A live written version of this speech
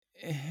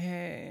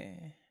Eh.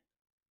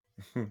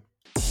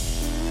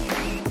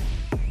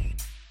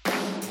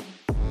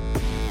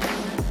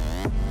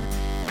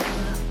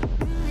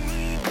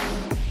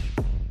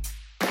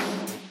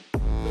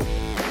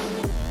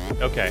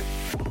 Okay.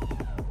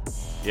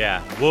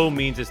 Yeah. Whoa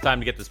means it's time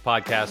to get this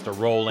podcast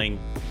rolling.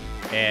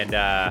 And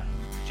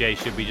Jay,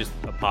 should we just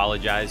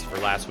apologize for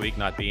last week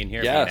not being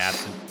here, being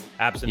Yes.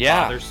 absent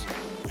Yeah. fathers?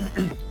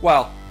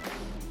 Well,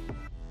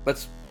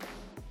 let's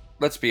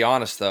be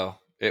honest though.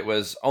 It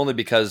was only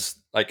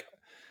because like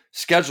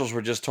schedules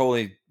were just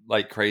totally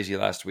like crazy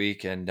last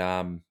week, and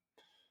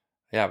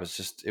yeah,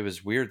 it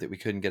was weird that we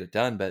couldn't get it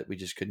done, but we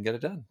just couldn't get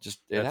it done.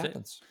 Just it That's it.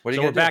 happens. What are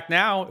So you we're gonna do? back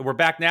now. We're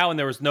back now, and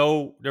there was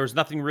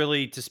nothing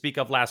really to speak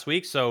of last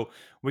week. So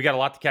we got a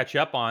lot to catch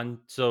up on.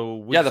 So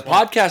we Yeah, the just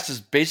want- podcast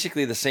is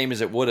basically the same as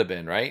it would have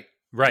been, right?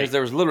 right? Because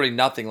there was literally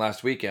nothing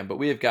last weekend, but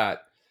we have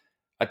got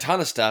a ton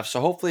of stuff.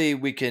 So hopefully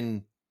we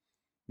can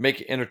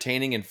make it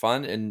entertaining and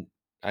fun, and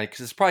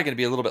because it's probably going to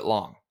be a little bit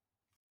long.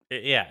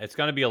 Yeah, it's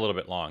going to be a little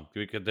bit long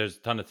because there's a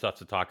ton of stuff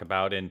to talk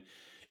about. And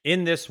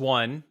in this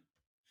one,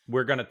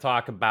 we're going to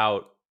talk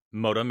about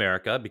Moto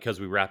America because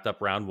we wrapped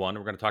up round one.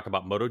 We're going to talk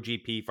about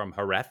MotoGP from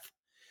Jerez.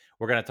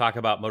 We're going to talk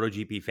about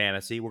MotoGP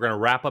Fantasy. We're going to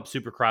wrap up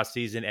Supercross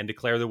season and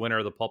declare the winner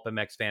of the Pulp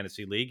MX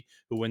Fantasy League,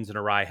 who wins an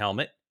Arai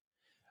helmet.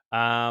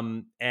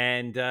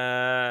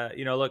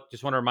 Look,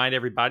 just want to remind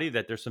everybody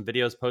that there's some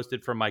videos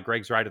posted from my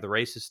Greg's Ride of the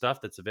Races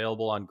stuff that's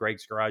available on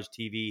Greg's Garage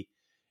TV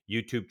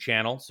YouTube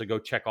channel. So go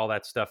check all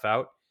that stuff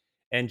out.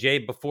 And Jay,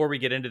 before we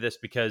get into this,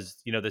 because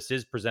this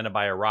is presented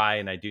by Arai,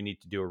 and I do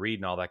need to do a read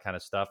and all that kind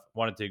of stuff,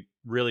 wanted to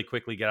really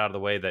quickly get out of the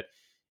way that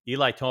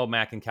Eli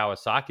Tomac and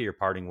Kawasaki are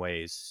parting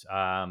ways,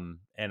 and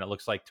it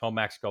looks like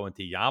Tomac's going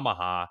to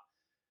Yamaha.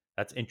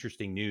 That's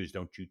interesting news,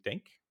 don't you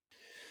think?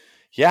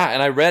 Yeah,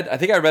 and I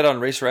think I read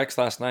on Racer X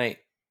last night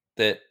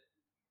that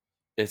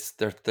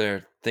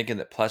they're thinking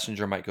that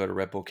Plessinger might go to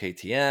Red Bull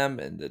KTM,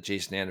 and that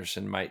Jason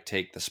Anderson might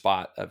take the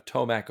spot of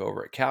Tomac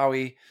over at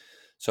Cowie.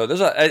 So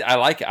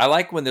I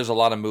like when there's a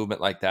lot of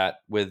movement like that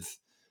with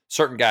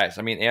certain guys.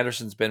 I mean,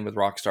 Anderson's been with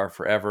Rockstar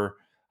forever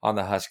on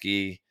the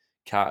Husky.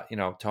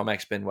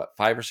 Tomac's been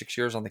 5 or 6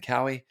 years on the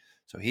Cowie,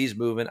 so he's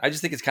moving. I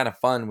just think it's kind of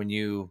fun when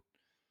you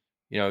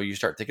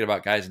start thinking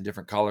about guys in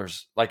different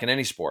colors, like in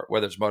any sport,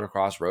 whether it's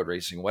motocross, road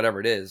racing,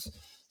 whatever it is.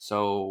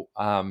 So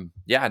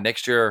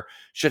next year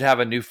should have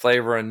a new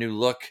flavor, a new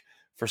look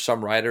for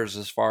some riders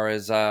as far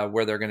as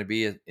where they're going to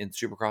be in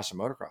Supercross and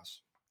motocross.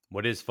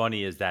 What is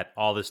funny is that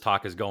all this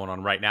talk is going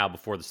on right now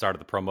before the start of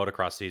the pro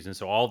motocross season.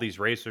 So all these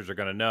racers are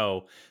going to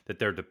know that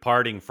they're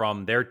departing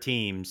from their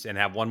teams and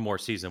have one more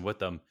season with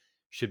them.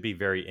 Should be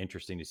very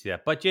interesting to see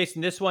that. But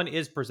Jason, this one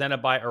is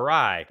presented by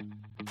Arai.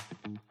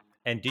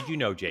 And did you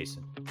know,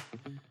 Jason,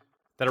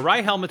 that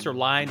Arai helmets are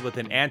lined with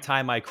an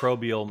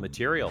antimicrobial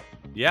material?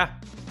 Yeah.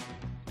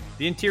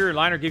 The interior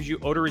liner gives you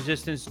odor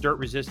resistance, dirt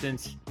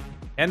resistance,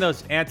 and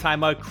those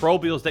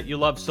antimicrobials that you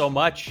love so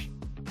much.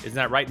 Isn't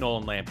that right,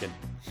 Nolan Lampkin?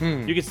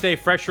 You can stay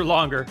fresher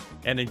longer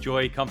and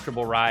enjoy a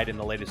comfortable ride in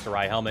the latest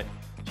Arai helmet.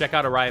 Check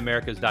out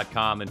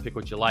AraiAmericas.com and pick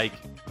what you like.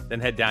 Then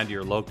head down to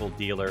your local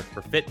dealer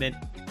for fitment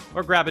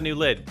or grab a new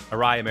lid,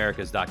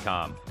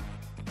 AraiAmericas.com.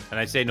 And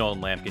I say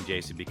Nolan Lampkin,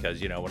 Jason, because,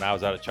 when I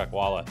was out at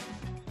Chuckwalla,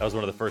 that was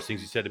one of the first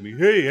things he said to me.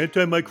 Hey,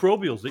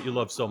 antimicrobials that you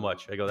love so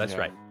much. I go, that's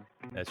right.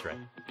 That's right.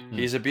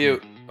 He's a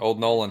beaut, old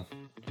Nolan.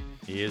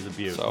 He is a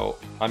beaut. So,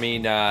 I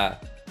mean,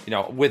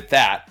 with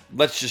that,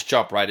 let's just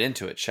jump right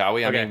into it, shall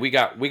we? I mean, we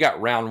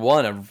got round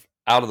one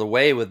out of the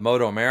way with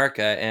Moto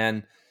America,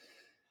 and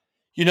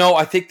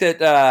I think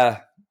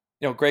that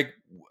Greg,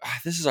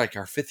 this is like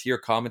our 5th year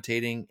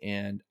commentating,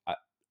 and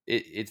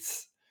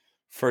it's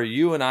for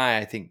you and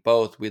I think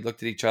both. We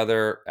looked at each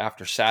other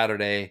after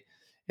Saturday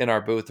in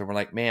our booth, and we're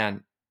like,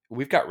 man,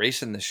 we've got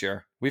racing this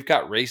year. We've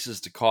got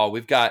races to call.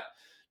 We've got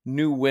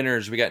new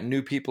winners. We got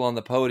new people on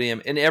the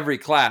podium in every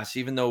class,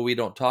 even though we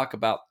don't talk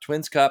about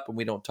Twins Cup and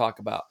we don't talk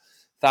about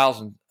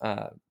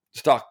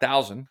stock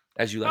 1,000,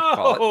 as you like to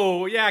call it.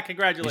 Oh, yeah.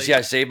 Congratulations. You see,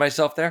 I saved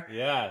myself there.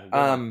 Yeah.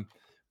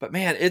 But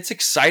man, it's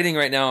exciting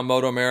right now in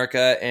Moto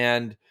America.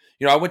 And,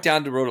 I went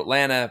down to Road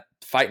Atlanta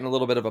fighting a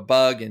little bit of a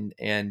bug.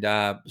 And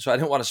so I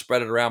didn't want to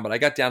spread it around, but I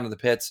got down to the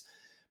pits.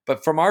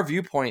 But from our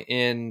viewpoint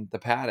in the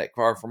paddock,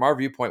 or from our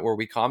viewpoint where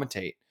we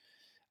commentate,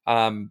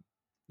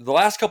 the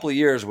last couple of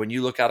years, when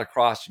you look out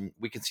across,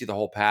 we can see the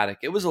whole paddock.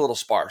 It was a little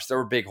sparse. There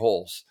were big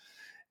holes.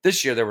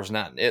 This year, there was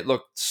none. It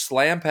looked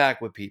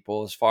slam-packed with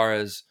people as far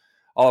as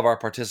all of our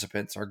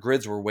participants. Our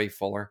grids were way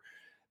fuller.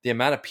 The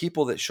amount of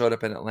people that showed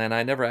up in Atlanta,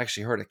 I never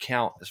actually heard a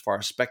count as far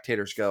as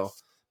spectators go,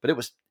 but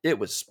it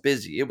was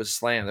busy. It was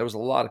slammed. There was a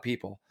lot of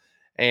people.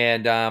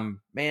 And,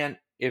 man,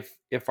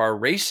 if our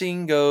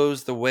racing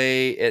goes the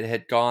way it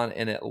had gone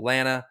in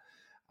Atlanta,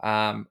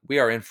 we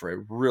are in for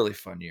a really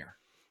fun year.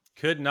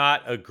 Could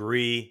not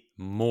agree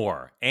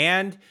more.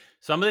 And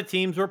some of the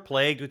teams were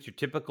plagued with your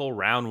typical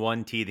round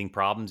one teething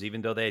problems,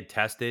 even though they had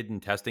tested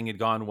and testing had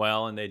gone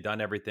well and they'd done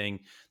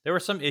everything. There were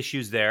some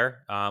issues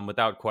there,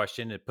 without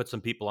question. It put some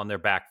people on their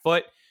back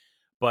foot,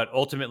 but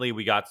ultimately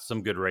we got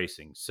some good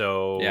racing.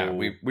 So yeah,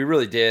 we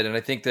really did. And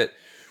I think that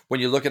when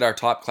you look at our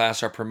top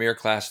class, our premier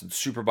class and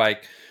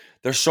Superbike,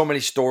 there's so many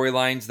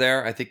storylines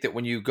there. I think that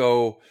when you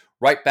go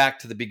right back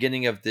to the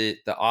beginning of the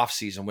off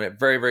season, when it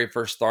very, very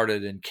first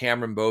started and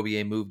Cameron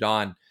Beaubier moved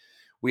on,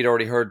 we'd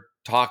already heard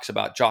talks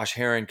about Josh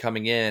Herrin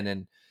coming in.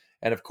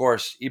 And of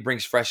course, he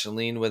brings Fresh and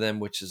Lean with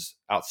him, which is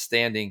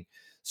outstanding.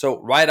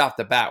 So right off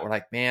the bat, we're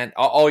like, man,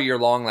 all year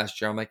long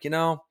last year, I'm like,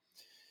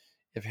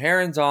 if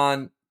Herrin's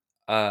on,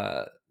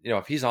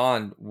 if he's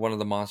on one of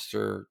the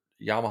monster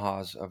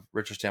Yamahas of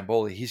Richard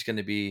Stamboli, he's going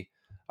to be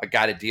a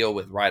guy to deal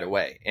with right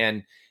away.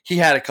 And he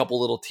had a couple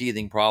little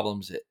teething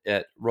problems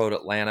at Road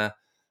Atlanta,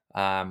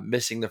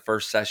 missing the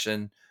first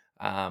session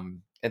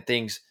and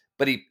things.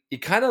 But he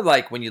kind of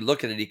like, when you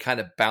look at it, he kind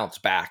of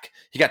bounced back.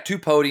 He got 2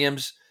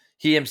 podiums.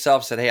 He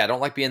himself said, hey, I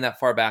don't like being that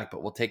far back,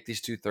 but we'll take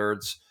these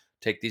 2/3,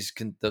 take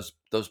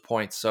those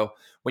points. So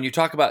when you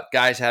talk about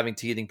guys having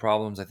teething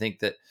problems, I think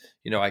that,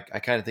 I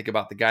kind of think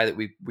about the guy that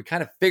we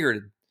kind of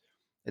figured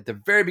at the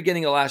very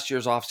beginning of last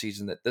year's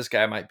offseason that this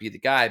guy might be the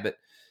guy. But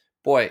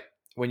boy,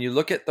 when you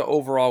look at the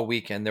overall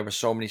weekend, there were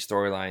so many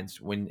storylines.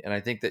 And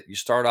I think that you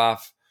start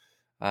off,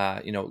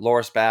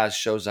 Loris Baz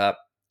shows up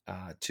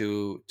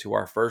to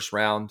our first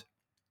round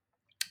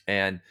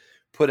and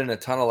put in a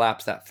ton of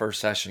laps that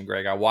first session,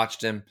 Greg. I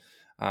watched him.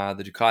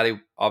 The Ducati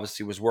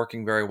obviously was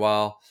working very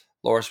well.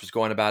 Loris was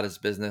going about his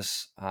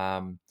business,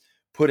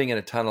 putting in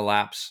a ton of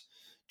laps.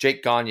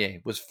 Jake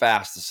Gagne was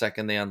fast the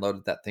second they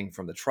unloaded that thing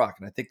from the truck.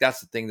 And I think that's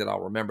the thing that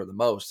I'll remember the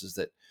most is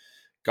that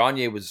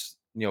Gagne was,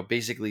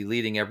 basically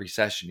leading every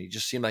session. He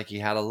just seemed like he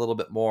had a little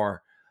bit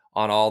more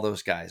on all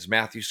those guys.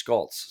 Matthew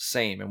Skoltz,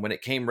 same. And when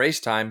it came race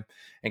time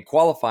and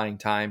qualifying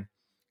time,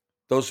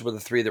 those were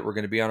the 3 that were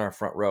going to be on our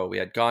front row. We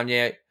had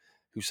Gagne,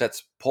 who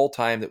sets pole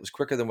time that was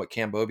quicker than what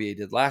Cam Beaubier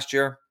did last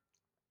year.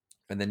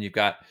 And then you've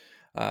got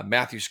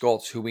Matthew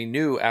Skoltz, who we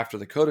knew after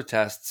the COTA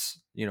tests,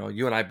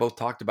 you and I both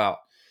talked about.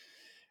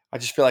 I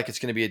just feel like it's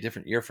going to be a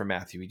different year for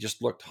Matthew. He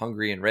just looked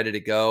hungry and ready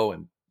to go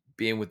and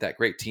being with that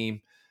great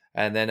team.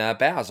 And then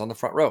Baz on the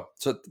front row.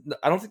 So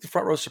I don't think the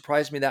front row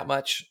surprised me that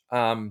much.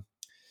 Then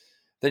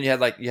you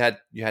had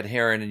you had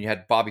Herrin and you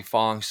had Bobby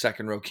Fong,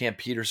 second row, Cam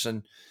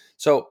Peterson.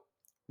 So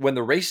when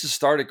the races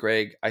started,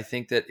 Greg, I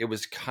think that it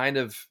was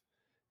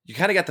you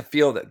kind of got the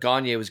feel that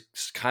Gagne was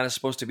kind of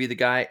supposed to be the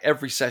guy.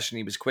 Every session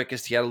he was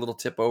quickest. He had a little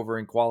tip over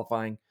in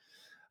qualifying.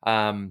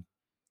 And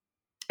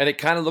it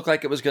kind of looked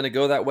like it was going to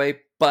go that way,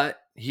 but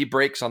he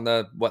breaks on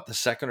the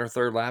second or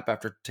third lap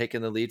after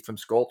taking the lead from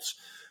Skoltz,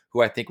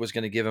 who I think was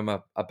going to give him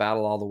a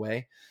battle all the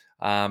way.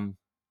 And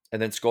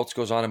then Skoltz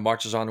goes on and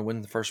marches on to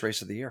win the first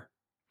race of the year.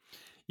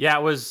 Yeah,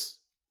 it was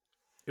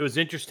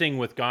interesting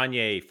with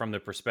Gagne from the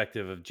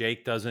perspective of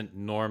Jake doesn't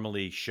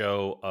normally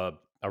show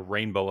a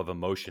rainbow of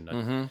emotion.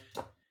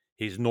 Mm-hmm.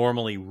 He's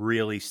normally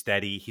really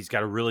steady. He's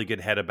got a really good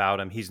head about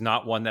him. He's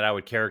not one that I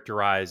would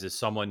characterize as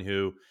someone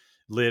who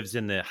lives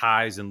in the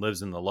highs and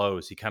lives in the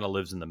lows. He kind of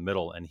lives in the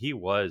middle. And he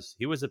was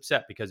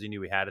upset because he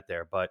knew he had it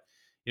there. But,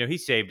 he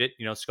saved it.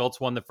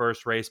 Skoltz won the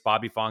first race,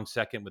 Bobby Fong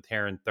second with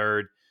Herrin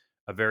third.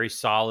 A very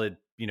solid,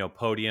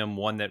 podium,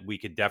 one that we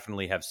could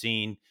definitely have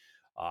seen.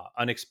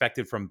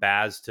 Unexpected from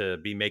Baz to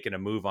be making a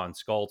move on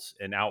Skoltz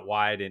and out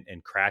wide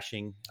and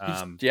crashing.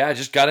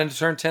 Just got into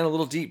turn 10 a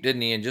little deep,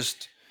 didn't he? And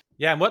just...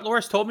 Yeah, and what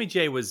Loris told me,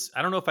 Jay, was,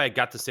 I don't know if I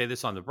got to say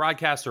this on the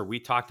broadcast or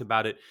we talked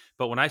about it,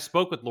 but when I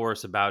spoke with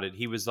Loris about it,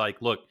 he was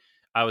like, look,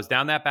 I was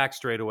down that back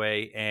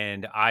straightaway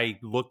and I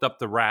looked up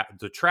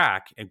the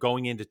track and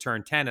going into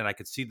turn 10 and I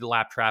could see the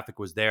lap traffic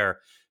was there.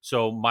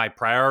 So my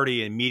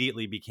priority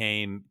immediately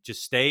became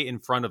just stay in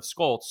front of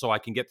Skoltz so I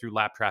can get through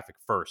lap traffic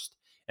first.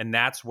 And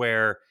that's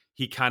where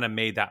he kind of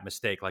made that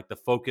mistake. Like the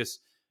focus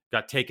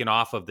got taken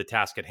off of the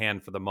task at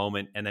hand for the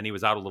moment. And then he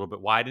was out a little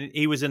bit wide and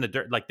he was in the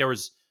dirt. Like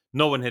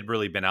no one had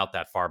really been out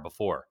that far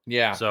before.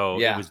 Yeah. So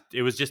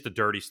it was just the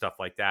dirty stuff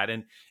like that.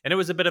 And it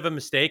was a bit of a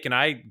mistake. And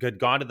I had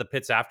gone to the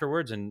pits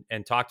afterwards and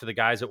talked to the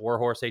guys at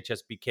Warhorse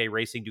HSBK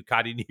Racing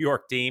Ducati New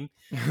York team.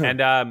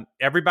 And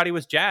everybody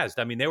was jazzed.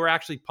 I mean, they were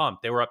actually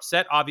pumped. They were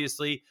upset,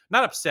 obviously.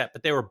 Not upset,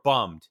 but they were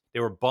bummed. They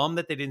were bummed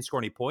that they didn't score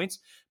any points,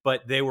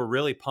 but they were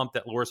really pumped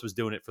that Loris was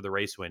doing it for the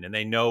race win. And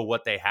they know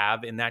what they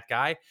have in that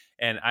guy.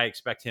 And I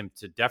expect him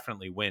to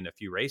definitely win a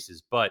few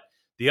races. But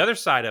the other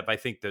side of, I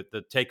think, the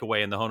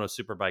takeaway in the Hono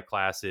Superbike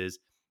class is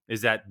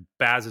that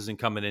Baz isn't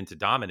coming in to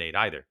dominate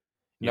either.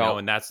 You know,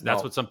 and that's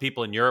what some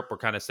people in Europe were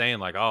kind of saying,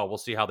 like, oh, we'll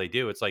see how they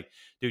do. It's like,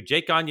 dude,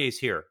 Jake Gagne's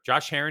here.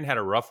 Josh Herrin had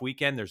a rough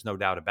weekend. There's no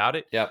doubt about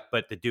it. Yep.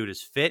 But the dude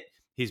is fit.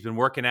 He's been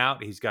working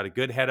out. He's got a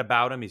good head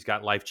about him. He's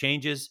got life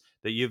changes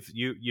that you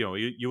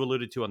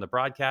alluded to on the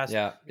broadcast.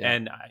 Yeah.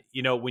 And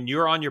when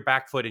you're on your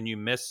back foot and you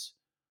miss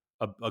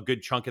a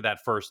good chunk of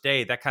that first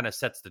day, that kind of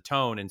sets the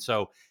tone. And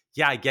so,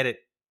 yeah, I get it.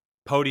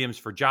 Podiums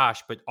for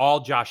Josh, but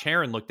all Josh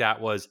Herrin looked at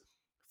was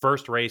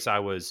first race I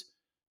was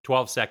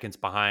 12 seconds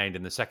behind,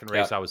 and the second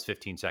race I was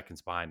 15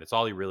 seconds behind. That's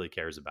all he really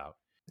cares about.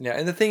 Yeah,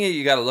 and the thing that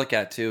you got to look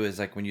at too is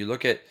like when you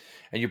look at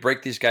and you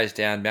break these guys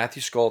down,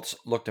 Matthew Skoltz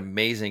looked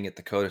amazing at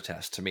the COTA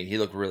test to me. He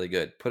looked really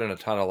good, put in a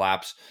ton of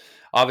laps.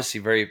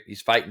 Obviously,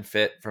 he's fighting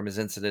fit from his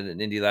incident in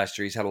Indy last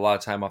year. He's had a lot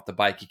of time off the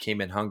bike. He came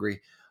in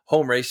hungry.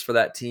 home race for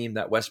that team,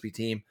 that Westby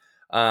team.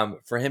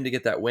 For him to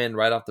get that win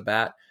right off the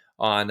bat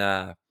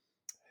on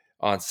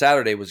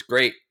Saturday was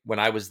great. When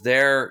I was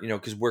there,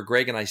 because where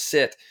Greg and I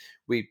sit,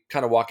 we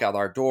kind of walk out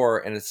our door,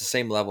 and it's the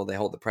same level they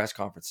hold the press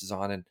conferences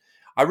on. And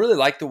I really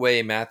like the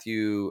way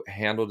Matthew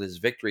handled his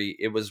victory.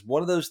 It was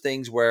one of those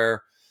things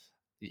where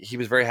he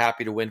was very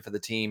happy to win for the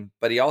team,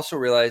 but he also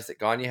realized that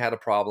Gagne had a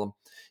problem.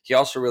 He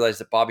also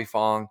realized that Bobby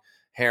Fong,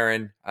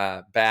 Heron,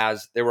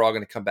 Baz, they were all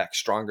going to come back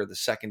stronger the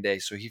second day.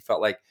 So he felt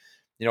like,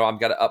 I'm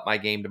going to up my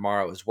game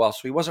tomorrow as well.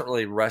 So he wasn't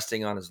really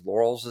resting on his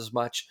laurels as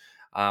much.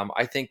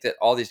 I think that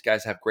all these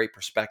guys have great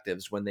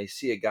perspectives when they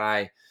see a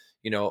guy,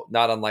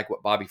 not unlike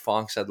what Bobby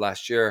Fong said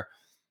last year.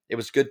 It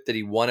was good that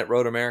he won at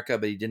Road America,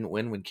 but he didn't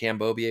win when Cam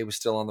Beaubier was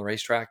still on the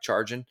racetrack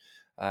charging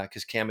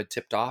because Cam had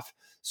tipped off.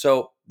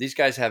 So these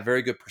guys have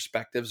very good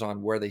perspectives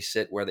on where they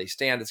sit, where they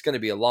stand. It's going to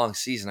be a long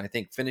season. I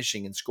think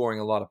finishing and scoring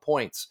a lot of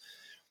points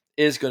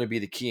is going to be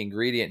the key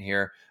ingredient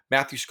here.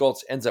 Matthew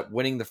Skoltz ends up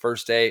winning the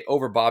first day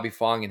over Bobby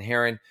Fong and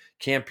Heron.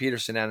 Cam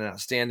Peterson had an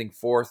outstanding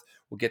fourth.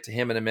 We'll get to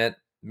him in a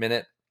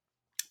minute.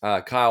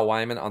 Kyle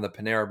Wyman on the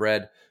Panera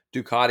Bread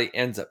Ducati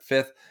ends up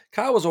fifth.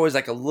 Kyle was always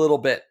like a little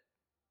bit,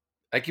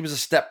 like he was a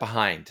step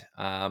behind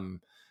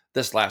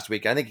this last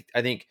week. I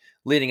think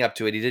leading up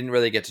to it, he didn't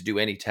really get to do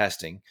any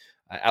testing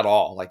at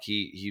all. Like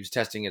he was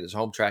testing at his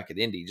home track at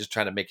Indy, just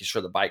trying to make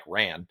sure the bike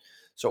ran.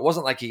 So it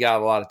wasn't like he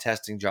got a lot of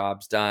testing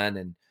jobs done.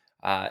 And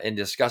in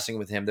discussing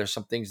with him, there's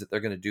some things that they're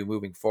going to do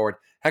moving forward.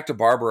 Hector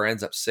Barber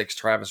ends up sixth,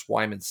 Travis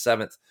Wyman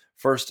seventh,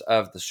 first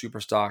of the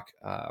Superstock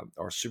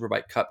or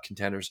Superbike Cup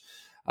contenders.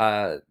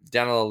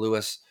 Danilo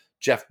Lewis,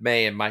 Jeff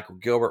May, and Michael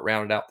Gilbert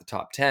rounded out the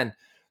top 10. A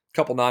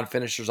couple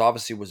non-finishers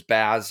obviously was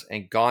Baz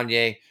and Gagne.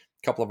 A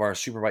couple of our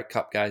Superbike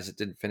Cup guys that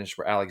didn't finish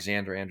were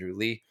Alexander, Andrew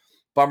Lee.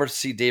 Bummer to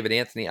see David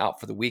Anthony out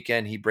for the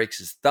weekend. He breaks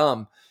his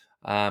thumb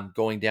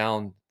going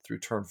down through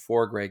turn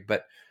 4, Greg,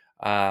 but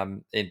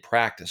in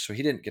practice, so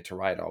he didn't get to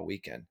ride all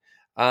weekend.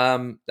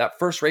 That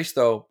first race,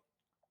 though,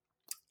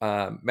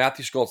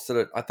 Matthew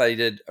Skoltz I thought he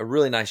did a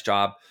really nice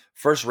job.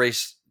 First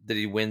race that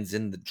he wins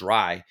in the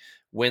dry,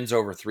 wins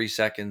over 3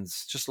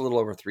 seconds, just a little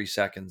over 3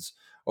 seconds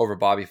over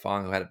Bobby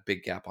Fong, who had a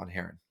big gap on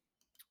Heron.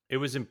 It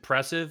was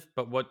impressive,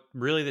 but what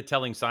really the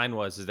telling sign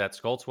is that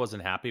Skoltz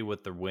wasn't happy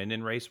with the win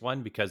in race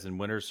 1 because in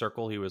winner's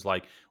circle, he was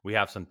like, we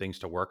have some things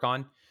to work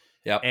on.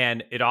 Yep.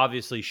 And it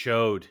obviously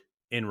showed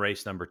in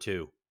race number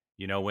 2.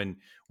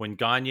 When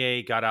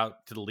Gagne got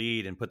out to the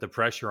lead and put the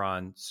pressure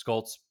on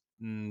Skoltz,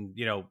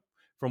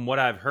 from what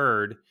I've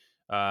heard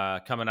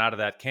coming out of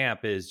that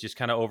camp is just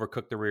kind of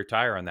overcooked the rear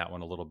tire on that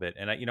one a little bit.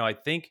 And, I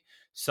think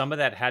some of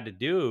that had to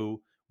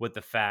do with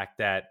the fact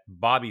that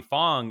Bobby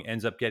Fong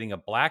ends up getting a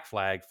black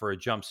flag for a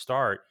jump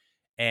start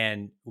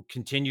and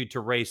continued to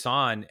race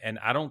on. And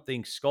I don't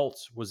think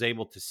Skoltz was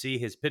able to see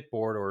his pit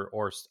board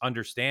or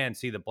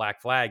see the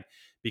black flag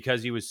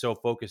because he was so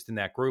focused in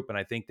that group. And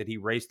I think that he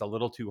raced a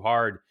little too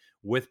hard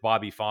with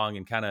Bobby Fong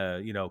and kind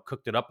of,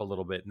 cooked it up a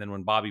little bit. And then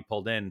when Bobby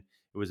pulled in,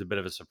 it was a bit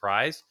of a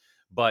surprise.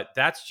 But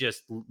that's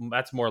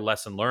more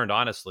lesson learned,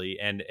 honestly.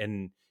 And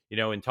in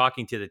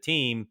talking to the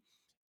team,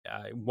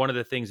 one of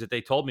the things that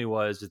they told me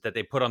is that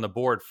they put on the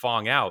board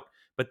Fong out,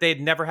 but they'd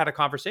never had a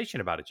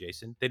conversation about it,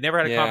 Jason. They'd never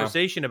had a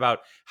conversation about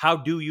how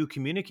do you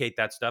communicate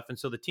that stuff. And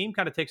so the team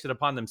kind of takes it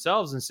upon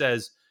themselves and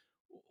says,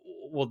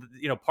 well,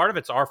 part of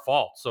it's our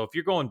fault. So if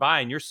you're going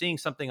by and you're seeing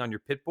something on your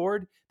pit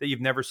board that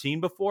you've never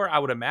seen before, I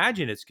would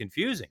imagine it's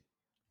confusing.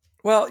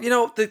 Well,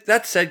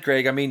 that said,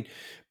 Greg, I mean,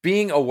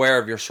 being aware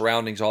of your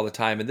surroundings all the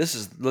time, and this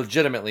is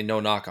legitimately no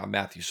knock on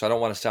Matthew, so I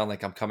don't want to sound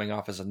like I'm coming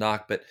off as a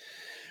knock, but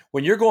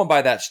when you're going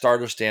by that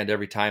starter stand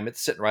every time, it's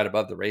sitting right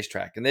above the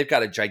racetrack, and they've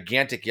got a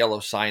gigantic yellow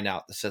sign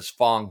out that says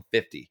Fong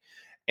 50.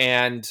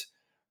 And,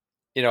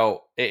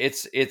 or it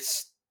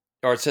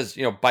says,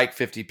 bike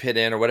 50 pit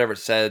in or whatever it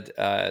said.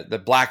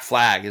 The black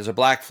flag is a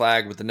black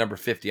flag with the number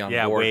 50 on the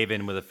board. Yeah, wave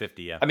in with a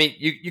 50, yeah. I mean,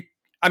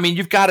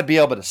 you've got to be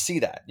able to see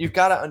that. You've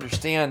got to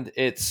understand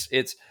it's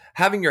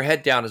having your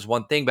head down is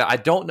one thing, but I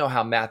don't know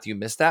how Matthew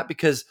missed that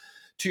because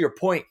to your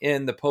point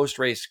in the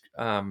post-race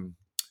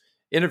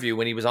interview,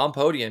 when he was on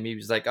podium, he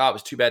was like, it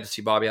was too bad to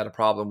see Bobby had a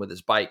problem with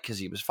his bike because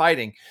he was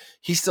fighting.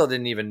 He still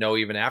didn't even know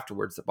even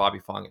afterwards that Bobby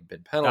Fong had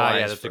been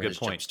penalized that's for a good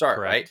point. Start,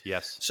 correct. Right?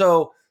 Yes.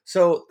 So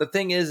the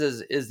thing is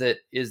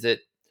that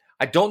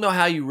I don't know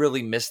how you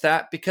really miss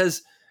that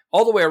because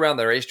all the way around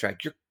the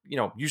racetrack,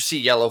 you see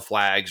yellow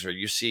flags or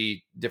you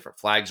see different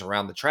flags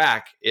around the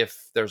track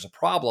if there's a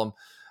problem.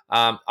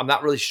 I'm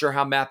not really sure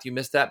how Matthew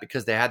missed that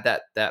because they had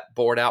that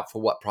board out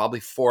for probably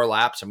 4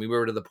 laps. And we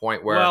were to the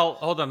point where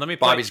hold on, let me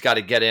Bobby's got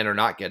to get in or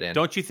not get in.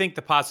 Don't you think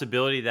the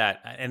possibility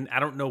that, and I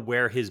don't know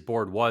where his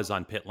board was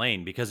on pit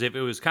lane, because if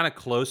it was kind of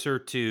closer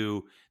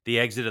to the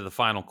exit of the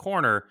final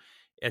corner,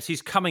 as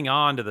he's coming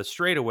on to the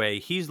straightaway,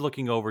 he's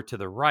looking over to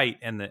the right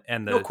and the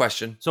no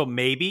question. So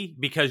maybe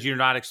because you're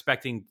not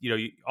expecting,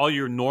 all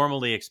you're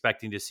normally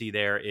expecting to see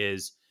there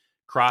is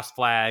cross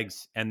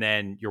flags and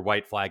then your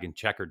white flag and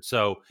checkered.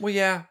 So well,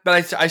 yeah,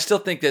 but I still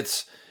think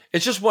it's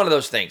It's just one of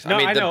those things. No, I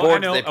mean, I the know,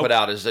 board that they put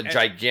out is a and-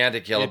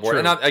 gigantic yellow board.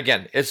 true. And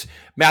again, it's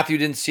Matthew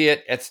didn't see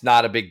it. It's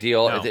not a big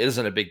deal. No. It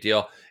isn't a big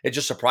deal. It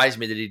just surprised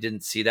me that he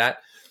didn't see that.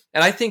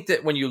 And I think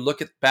that when you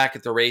look back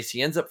at the race,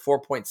 he ends up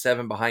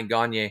 4.7 behind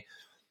Gagne.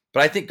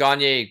 But I think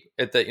Gagne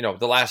at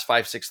the last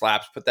 5-6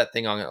 laps put that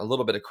thing on a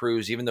little bit of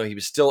cruise, even though he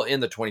was still in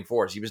the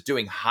 24s. He was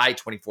doing high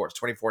 24s,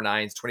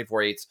 24.9s,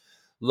 24.8s,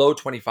 low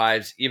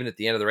 25s, even at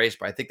the end of the race.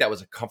 But I think that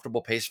was a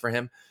comfortable pace for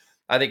him.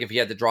 I think if he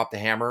had to drop the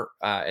hammer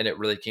and it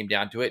really came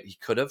down to it, he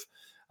could have.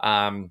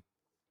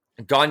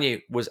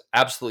 Gagne was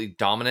absolutely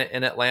dominant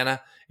in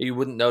Atlanta. You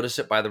wouldn't notice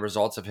it by the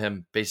results of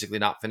him basically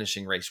not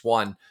finishing race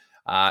one.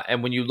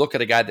 And when you look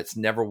at a guy that's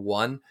never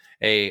won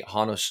a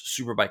Honda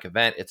Superbike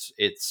event,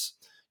 it's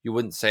you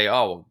wouldn't say,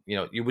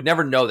 you would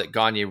never know that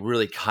Gagne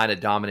really kind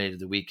of dominated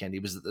the weekend. He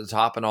was at the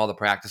top in all the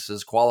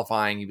practices,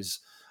 qualifying. He was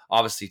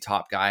obviously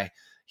top guy.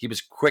 He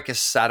was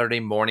quickest Saturday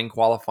morning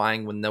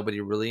qualifying when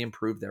nobody really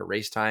improved their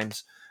race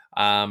times.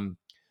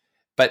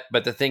 But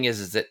the thing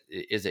is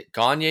that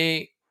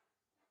Gagne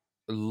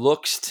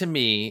looks to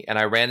me, and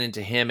I ran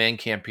into him and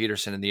Cam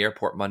Peterson in the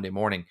airport Monday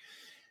morning.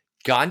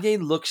 Gagne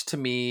looks to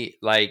me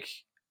like,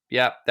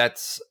 yeah,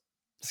 that's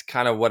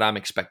kind of what I'm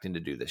expecting to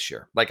do this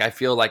year. Like, I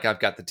feel like I've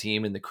got the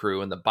team and the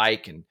crew and the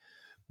bike. And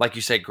like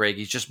you said, Greg,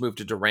 he's just moved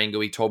to Durango.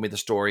 He told me the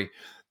story.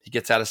 He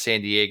gets out of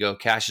San Diego,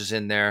 cashes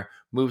in there,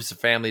 moves the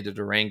family to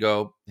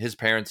Durango. His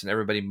parents and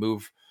everybody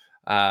move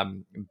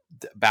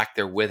back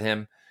there with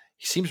him.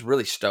 He seems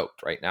really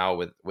stoked right now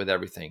with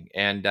everything.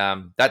 And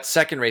that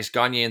second race,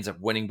 Gagne ends up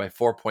winning by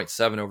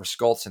 4.7 over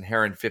Schultz and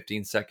Herrin,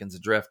 15 seconds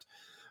adrift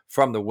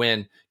from the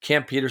win.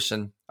 Cam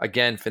Peterson,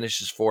 again,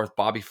 finishes fourth.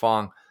 Bobby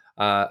Fong,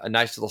 a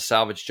nice little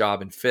salvage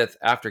job in fifth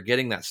after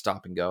getting that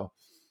stop and go.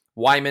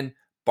 Wyman,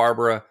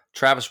 Barbara,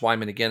 Travis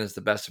Wyman, again, is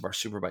the best of our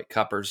Superbike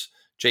Cuppers.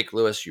 Jake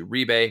Lewis,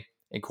 Uribe,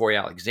 and Corey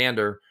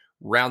Alexander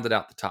rounded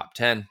out the top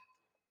 10.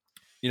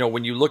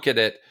 When you look at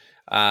it,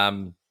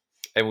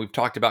 and we've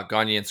talked about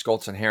Gagne and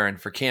Schultz and Herrin.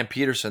 For Cam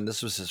Peterson,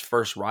 this was his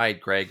first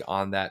ride, Greg,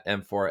 on that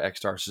M4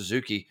 X-Star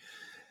Suzuki.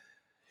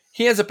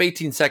 He ends up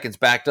 18 seconds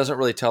back, doesn't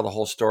really tell the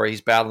whole story.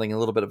 He's battling a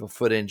little bit of a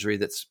foot injury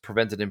that's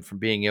prevented him from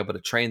being able to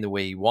train the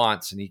way he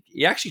wants. And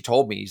he actually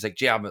told me, he's like,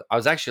 Jay, I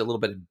was actually a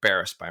little bit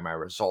embarrassed by my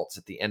results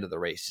at the end of the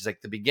race. He's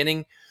like, the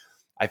beginning,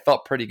 I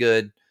felt pretty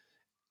good.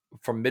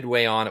 From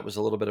midway on, it was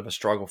a little bit of a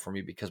struggle for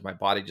me because my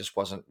body just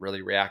wasn't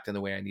really reacting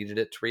the way I needed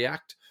it to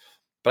react.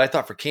 But I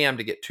thought for Cam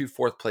to get 2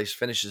 fourth-place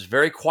finishes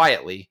very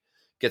quietly,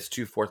 gets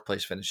 2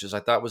 fourth-place finishes, I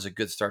thought was a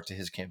good start to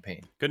his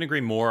campaign. Couldn't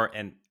agree more.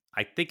 And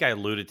I think I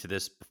alluded to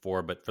this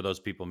before, but for those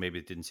people maybe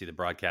that didn't see the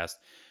broadcast,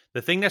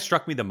 the thing that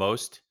struck me the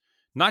most,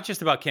 not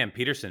just about Cam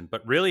Peterson,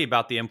 but really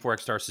about the M4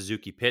 X-Star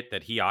Suzuki pit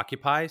that he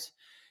occupies,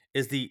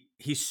 is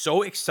he's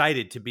so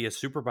excited to be a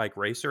Superbike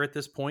racer at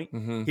this point.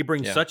 Mm-hmm. He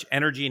brings such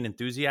energy and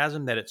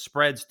enthusiasm that it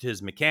spreads to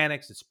his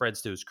mechanics, it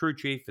spreads to his crew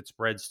chief, it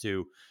spreads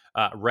to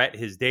Rhett,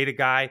 his data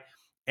guy.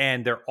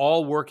 And they're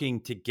all working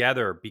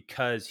together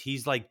because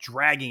he's like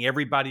dragging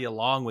everybody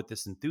along with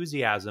this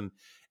enthusiasm.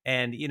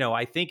 And,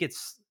 I think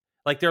it's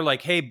like, they're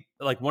like, hey,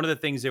 like one of the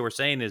things they were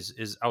saying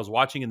is I was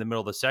watching in the middle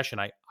of the session.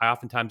 I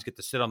oftentimes get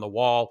to sit on the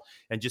wall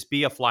and just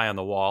be a fly on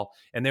the wall.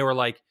 And they were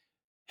like,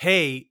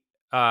 hey,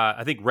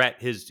 I think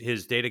Rhett,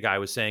 his data guy,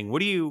 was saying,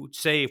 what do you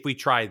say if we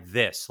try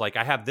this? Like,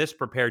 I have this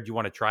prepared. Do you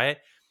want to try it?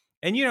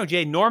 And,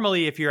 Jay,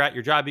 normally if you're at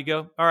your job, you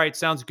go, all right,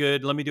 sounds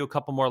good. Let me do a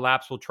couple more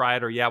laps. We'll try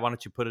it. Or yeah, why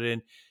don't you put it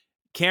in?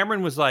 Cam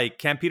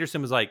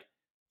Peterson was like,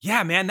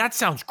 yeah, man, that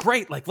sounds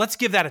great. Like, let's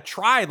give that a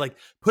try. Like,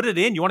 put it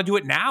in. You want to do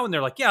it now? And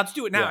they're like, yeah, let's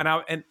do it now.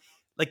 Yeah. And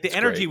like the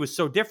energy was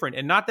so different.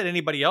 And not that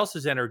anybody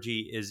else's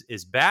energy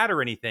is bad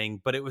or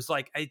anything, but it was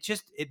like,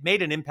 it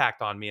made an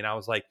impact on me. And I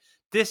was like,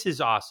 this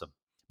is awesome.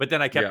 But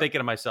then I kept thinking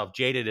to myself,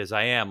 jaded as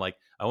I am, like,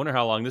 I wonder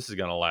how long this is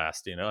going to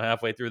last,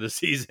 halfway through the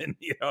season.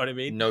 You know what I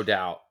mean? No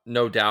doubt.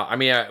 I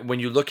mean, when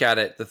you look at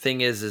it, the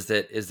thing is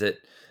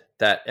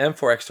that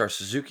M4 X-Star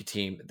Suzuki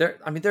team, they're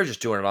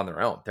just doing it on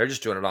their own. They're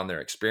just doing it on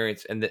their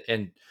experience, and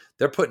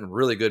they're putting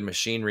really good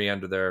machinery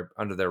under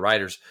their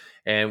riders.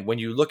 And when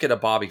you look at a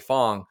Bobby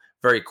Fong,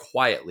 very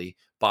quietly,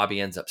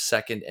 Bobby ends up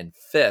second and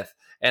fifth.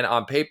 And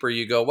on paper,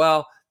 you go,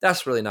 well,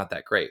 that's really not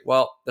that great.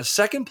 Well, the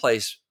second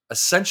place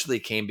essentially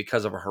came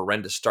because of a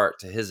horrendous start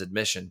to his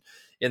admission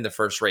in the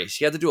first race.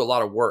 He had to do a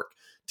lot of work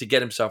to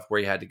get himself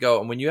where he had to go.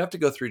 And when you have to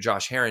go through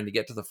Josh Herrin to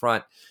get to the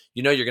front,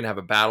 you're going to have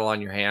a battle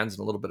on your hands and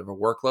a little bit of a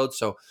workload.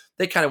 So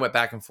they kind of went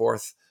back and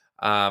forth.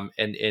 And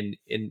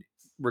in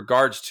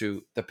regards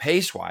to the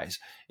pace wise,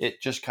 it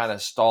just kind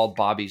of stalled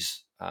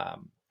Bobby's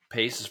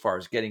pace as far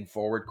as getting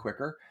forward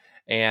quicker.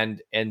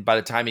 And by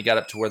the time he got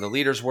up to where the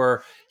leaders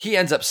were, he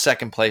ends up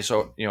second place,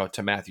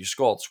 to Matthew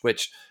Schultz,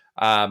 which,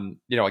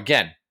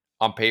 again,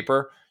 on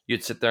paper,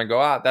 you'd sit there and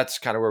go, that's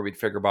kind of where we'd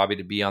figure Bobby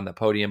to be on the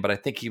podium. But I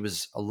think he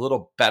was a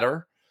little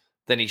better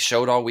than he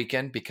showed all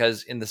weekend,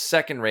 because in the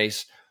second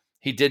race,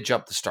 he did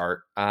jump the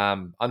start,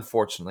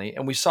 unfortunately.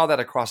 And we saw that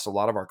across a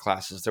lot of our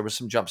classes. There was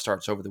some jump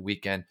starts over the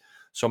weekend.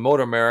 So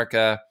Moto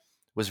America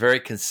was very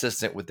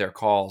consistent with their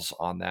calls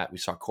on that. We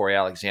saw Corey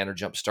Alexander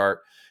jump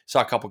start.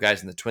 Saw a couple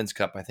guys in the Twins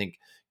Cup, I think,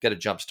 get a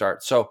jump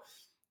start. So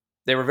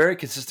they were very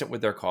consistent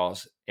with their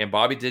calls, and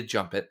Bobby did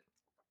jump it.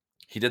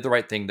 He did the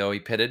right thing, though. He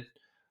pitted,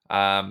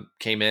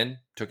 came in,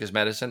 took his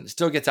medicine,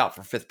 still gets out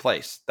for 5th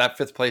place. That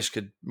 5th place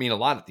could mean a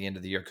lot at the end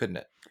of the year, couldn't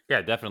it? Yeah,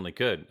 it definitely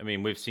could. I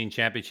mean, we've seen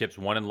championships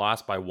won and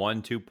lost by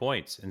 1-2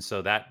 points. And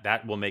so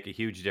that will make a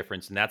huge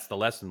difference. And that's the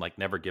lesson, like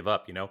never give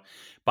up, you know.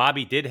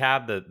 Bobby did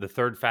have the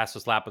third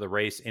fastest lap of the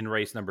race in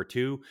race number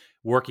 2,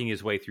 working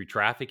his way through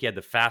traffic. He had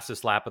the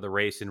fastest lap of the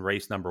race in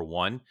race number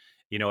 1,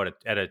 you know,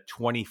 at a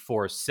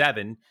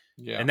 24-7.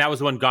 Yeah. And that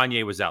was when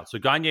Gagne was out. So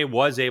Gagne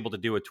was able to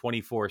do a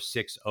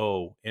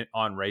 24-6-0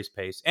 on race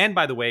pace. And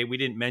by the way, we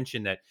didn't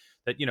mention that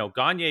you know,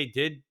 Gagne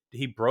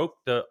he broke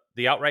the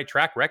outright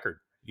track record,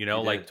 you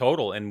know, like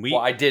total. And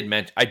I did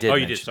mention. Oh,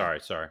 you did. Sorry.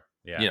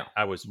 Yeah. You know,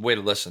 I was way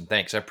to listen.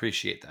 Thanks. I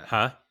appreciate that.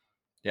 Huh?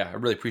 Yeah. I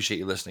really appreciate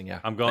you listening. Yeah.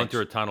 I'm going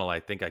through a tunnel.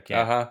 I think I can.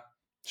 Uh-huh.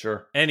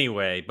 Sure.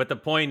 Anyway, but the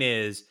point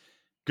is,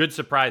 good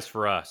surprise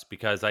for us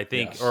because I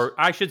think, or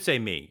I should say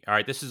me. All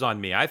right. This is on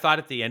me. I thought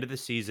at the end of the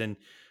season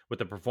with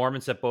the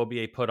performance that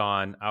Beaubier put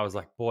on, I was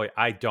like, boy,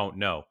 I don't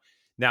know.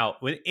 Now,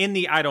 in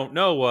the I don't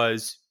know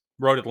was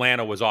Road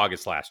Atlanta was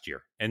August last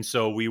year. And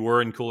so we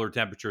were in cooler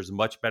temperatures,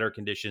 much better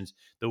conditions.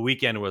 The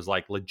weekend was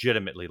like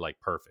legitimately like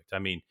perfect. I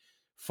mean,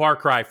 far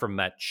cry from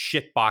that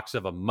shit box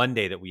of a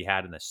Monday that we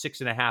had in the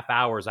 6.5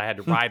 hours I had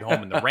to ride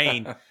home in the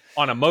rain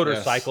on a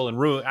motorcycle and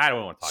ruin. I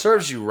don't want to talk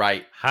Serves about you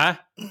right. Huh?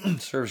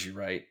 Serves you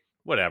right.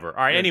 Whatever.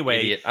 All right. Anyway,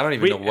 idiot. I don't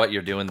even know what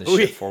you're doing this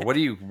shit for. What are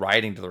you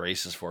riding to the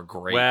races for?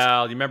 Great.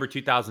 Well, you remember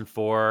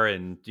 2004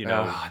 and, you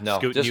know,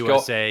 Scootin'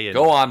 USA.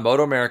 Go on,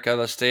 Moto America.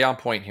 Let's stay on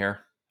point here.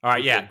 All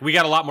right, yeah, we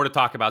got a lot more to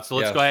talk about. So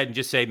let's go ahead and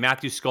just say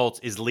Matthew Skoltz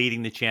is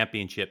leading the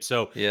championship.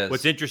 So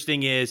what's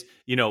interesting is,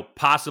 you know,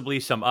 possibly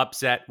some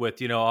upset with,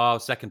 you know,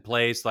 second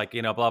place, like,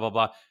 you know, blah, blah,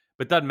 blah.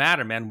 But doesn't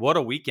matter, man. What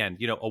a weekend.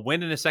 You know, a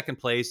win in a second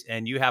place,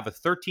 and you have a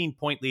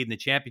 13-point lead in the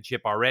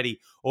championship already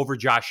over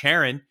Josh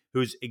Herrin,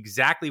 who's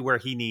exactly where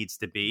he needs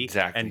to be.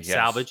 And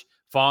salvage.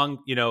 Fong,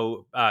 you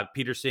know,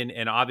 Peterson,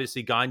 and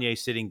obviously Gagne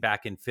sitting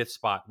back in 5th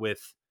spot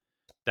with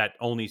that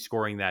only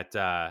scoring that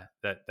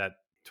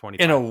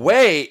 25. In a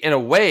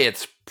way,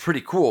 it's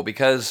pretty cool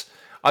because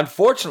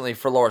unfortunately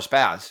for Loris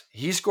Baz,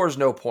 he scores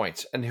no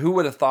points. And who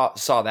would have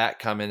saw that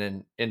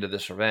coming into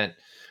this event,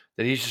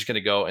 that he's just going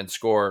to go and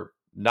score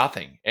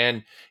nothing.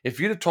 And if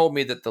you'd have told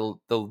me that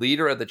the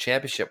leader of the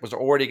championship was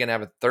already going to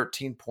have a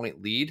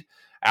 13-point lead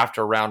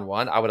after round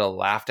 1, I would have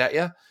laughed at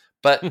you.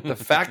 But the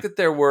fact that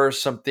there were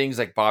some things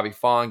like Bobby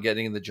Fong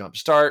getting the jump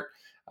start,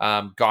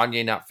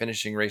 Gagne not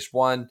finishing race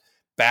 1,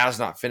 Baz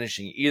not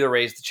finishing either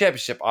race, the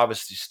championship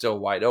obviously still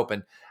wide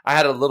open. I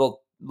had a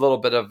little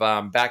bit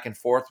of back and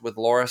forth with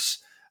Loris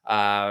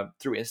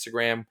through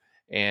Instagram,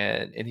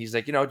 and he's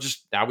like, you know,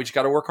 just now we just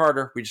got to work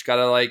harder. We just got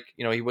to, like,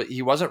 you know,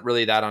 he wasn't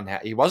really that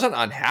unhappy. He wasn't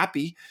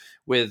unhappy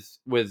with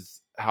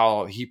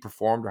how he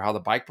performed or how the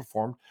bike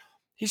performed.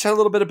 He's had a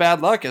little bit of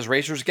bad luck, as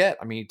racers get.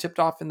 I mean, he tipped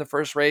off in the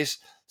first race.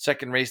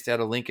 Second race, they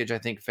had a linkage, I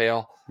think,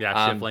 fail.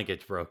 Yeah, shift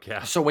linkage broke.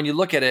 Yeah. So when you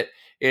look at it,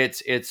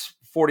 it's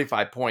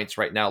 45 points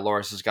right now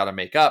Loris has got to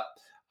make up.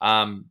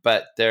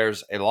 But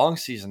there's a long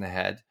season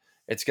ahead.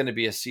 It's going to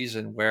be a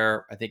season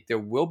where I think there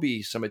will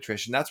be some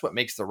attrition. That's what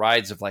makes the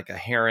rides of like a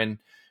Herrin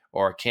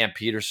or a Cam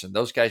Peterson.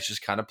 Those guys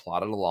just kind of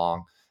plodded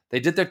along. They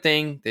did their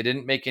thing. They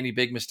didn't make any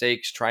big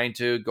mistakes trying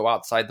to go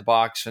outside the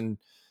box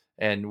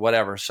and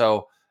whatever.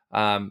 So, you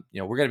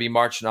know, we're going to be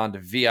marching on to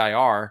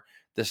VIR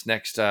this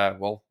next, a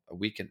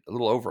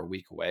little over a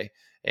week away.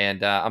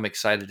 And I'm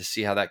excited to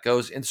see how that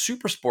goes. In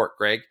Super Sport,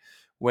 Greg,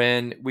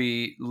 when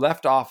we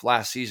left off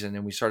last season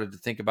and we started to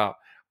think about,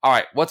 all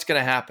right, what's going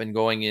to happen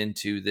going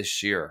into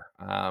this year?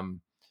 You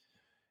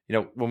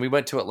know, when we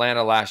went to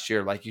Atlanta last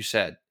year, like you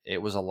said,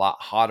 it was a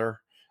lot hotter.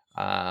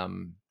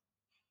 And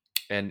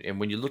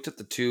when you looked at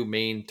the two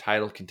main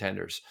title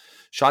contenders,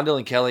 Sean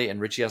Dillon Kelly and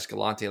Richie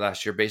Escalante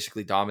last year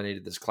basically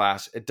dominated this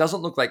class. It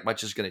doesn't look like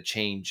much is going to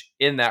change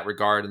in that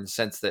regard, in the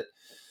sense that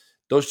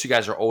those two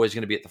guys are always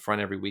going to be at the front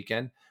every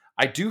weekend.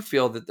 I do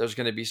feel that there's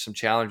going to be some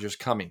challengers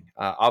coming.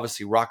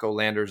 Obviously, Rocco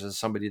Landers is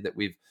somebody that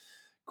we've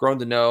grown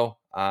to know,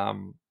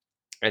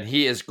 and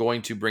he is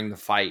going to bring the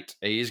fight.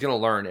 He's going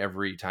to learn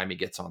every time he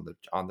gets on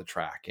the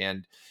track.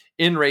 And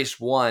in race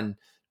 1,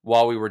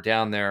 while we were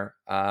down there,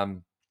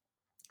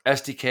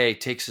 SDK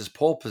takes his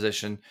pole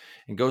position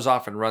and goes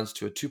off and runs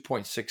to a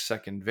 2.6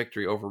 second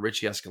victory over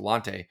Richie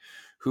Escalante,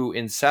 who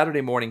in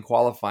Saturday morning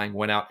qualifying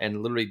went out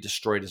and literally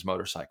destroyed his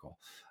motorcycle.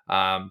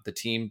 The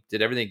team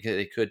did everything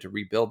they could to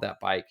rebuild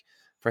that bike.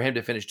 For him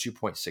to finish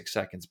 2.6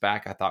 seconds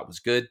back, I thought was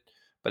good,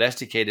 but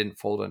SDK didn't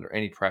fold under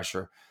any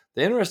pressure.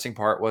 The interesting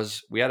part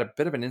was we had a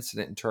bit of an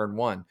incident in turn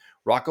 1.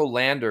 Rocco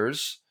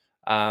Landers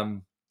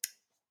got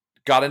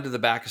into the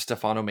back of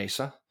Stefano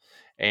Mesa,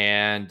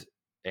 and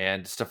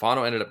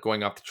Stefano ended up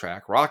going off the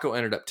track. Rocco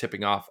ended up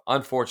tipping off,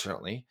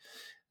 unfortunately.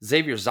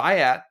 Xavier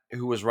Zayat,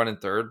 who was running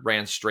third,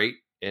 ran straight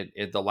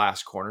in the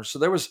last corner. So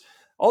there was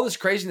all this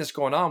craziness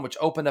going on, which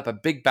opened up a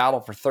big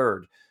battle for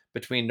third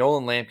between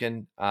Nolan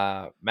Lampkin,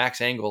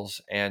 Max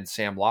Engels, and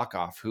Sam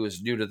Lockoff, who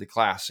is new to the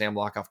class. Sam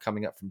Lockoff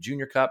coming up from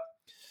Junior Cup.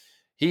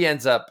 He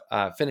ends up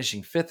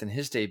finishing 5th in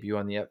his debut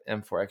on the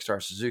M4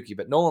 XR Suzuki.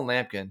 But Nolan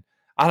Lampkin,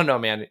 I don't know,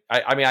 man.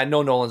 I mean, I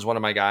know Nolan's one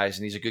of my guys,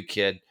 and he's a good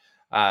kid.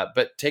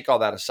 But take all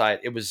that aside,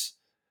 it was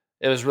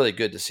really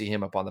good to see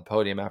him up on the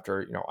podium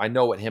after, I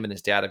know what him and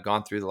his dad have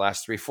gone through the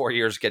last 3-4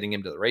 years getting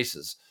him to the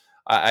races.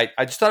 I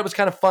just thought it was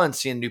kind of fun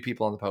seeing new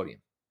people on the podium.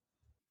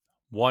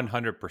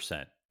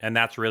 100%. And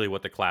that's really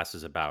what the class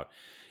is about.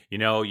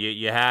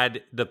 You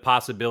had the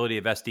possibility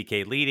of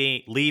SDK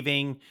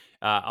leaving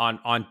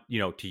on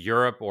to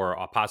Europe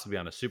or possibly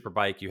on a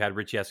superbike. You had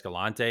Richie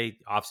Escalante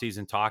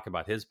offseason talk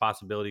about his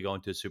possibility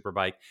going to a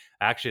superbike.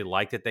 I actually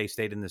like that they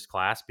stayed in this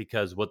class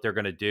because what they're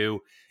going to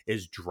do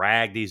is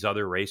drag these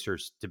other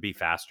racers to be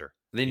faster.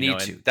 They need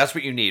to. That's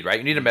what you need, right?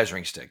 You need a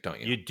measuring stick, don't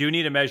you? You do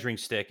need a measuring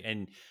stick.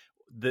 And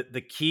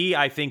the key,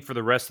 I think, for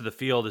the rest of the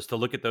field is to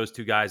look at those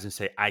two guys and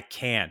say, I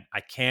can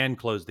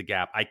close the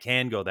gap. I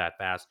can go that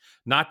fast.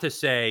 Not to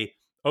say,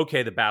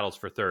 okay, the battle's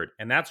for third.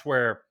 And that's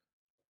where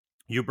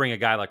you bring a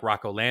guy like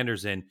Rocco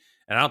Landers in,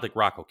 and I don't think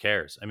Rocco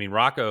cares. I mean,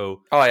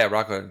 Rocco... Oh, yeah,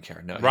 Rocco doesn't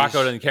care. No,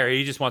 Rocco doesn't care.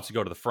 He just wants to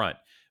go to the front.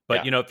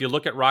 But, if you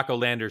look at Rocco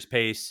Landers'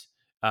 pace,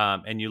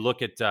 and you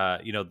look at,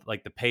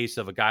 like the pace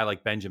of a guy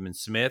like Benjamin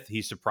Smith,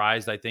 he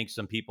surprised, I think,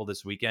 some people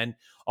this weekend.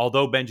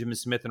 Although Benjamin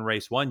Smith in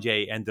race 1,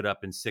 Jay, ended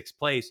up in 6th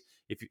place,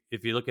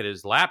 if you look at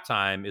his lap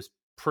time, is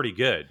pretty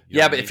good.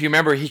 But if you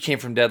remember, he came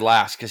from dead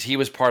last because he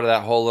was part of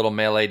that whole little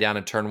melee down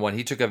in turn 1.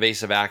 He took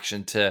evasive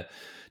action to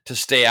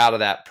stay out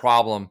of that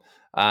problem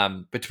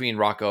between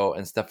Rocco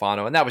and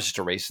Stefano, and that was just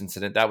a race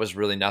incident. That was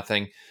really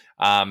nothing.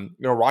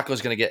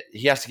 Rocco's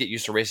he has to get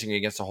used to racing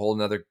against a whole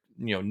another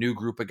new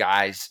group of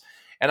guys.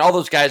 And all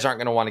those guys aren't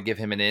going to want to give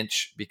him an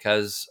inch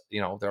because,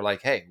 they're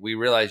like, hey, we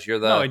realize you're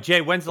the... No, and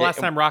Jay, when's the last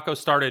time Rocco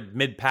started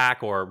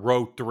mid-pack or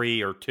row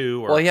 3 or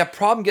 2? Well, he had a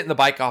problem getting the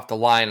bike off the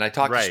line. And I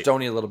talked to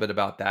Stoney a little bit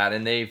about that.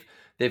 And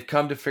they've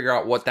come to figure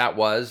out what that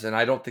was. And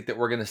I don't think that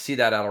we're going to see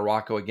that out of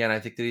Rocco again.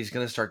 I think that he's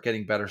going to start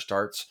getting better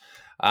starts.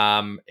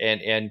 But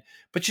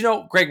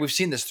Greg, we've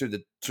seen this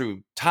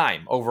through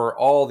time. Over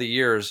all the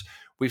years,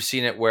 we've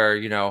seen it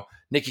where,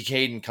 Nicky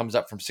Caden comes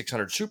up from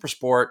 600 Super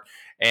Sport,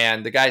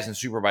 and the guys in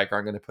Superbike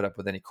aren't going to put up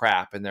with any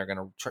crap, and they're going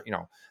to,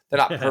 they're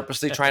not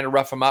purposely trying to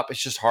rough them up.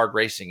 It's just hard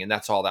racing, and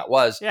that's all that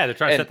was. Yeah, they're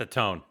trying to set the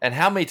tone. And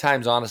how many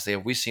times, honestly,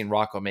 have we seen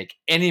Rocco make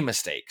any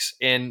mistakes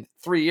in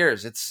 3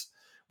 years? It's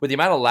with the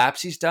amount of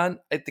laps he's done.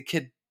 The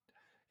kid,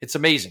 it's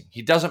amazing.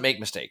 He doesn't make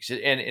mistakes,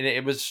 and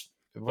it was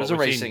a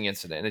racing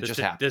incident. And it just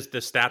happened. The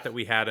stat that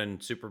we had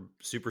in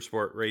Super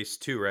Sport race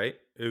 2, right?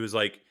 It was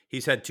like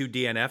he's had 2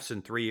 DNFs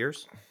in 3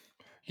 years.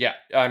 Yeah,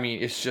 I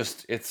mean, it's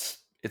just it's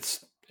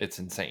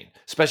insane,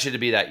 especially to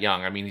be that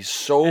young. I mean, he's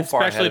so far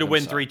ahead especially to of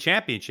win himself. 3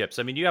 championships.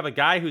 I mean, you have a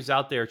guy who's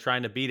out there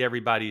trying to beat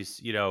everybody's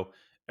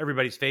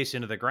face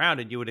into the ground,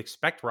 and you would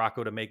expect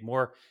Rocco to make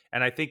more.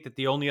 And I think that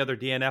the only other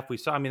DNF we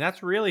saw, I mean,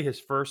 that's really his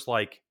first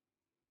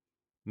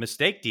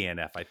mistake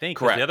DNF. I think.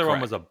 Correct. The other one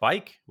was a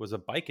bike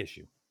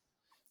issue.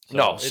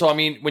 So I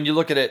mean, when you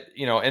look at it,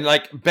 and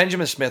like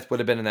Benjamin Smith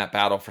would have been in that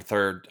battle for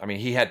third. I mean,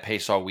 he had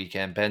pace all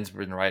weekend. Ben's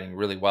been riding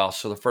really well.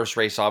 So the first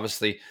race,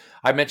 obviously,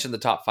 I mentioned the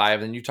top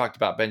 5, and you talked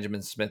about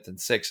Benjamin Smith in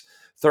 6,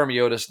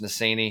 Thermiotis,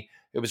 Nassani.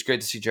 It was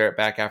great to see Jarrett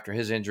back after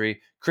his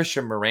injury.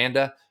 Christian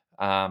Miranda,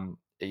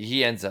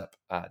 he ends up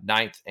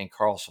 9th, and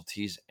Carl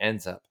Soltis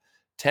ends up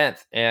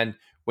 10th. And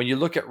when you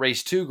look at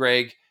race 2,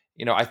 Greg,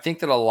 I think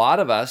that a lot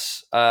of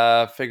us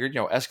figured,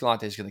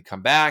 Escalante is going to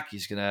come back.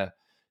 He's going to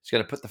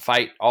put the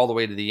fight all the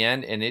way to the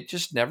end, and it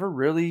just never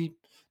really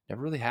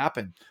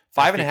happened.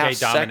 5.5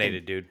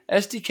 dominated, dude.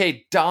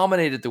 SDK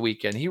dominated the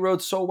weekend. He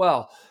rode so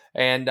well,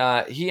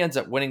 and he ends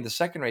up winning the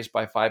second race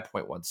by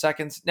 5.1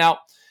 seconds. Now,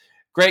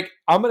 Greg,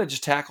 I'm going to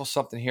just tackle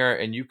something here,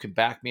 and you can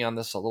back me on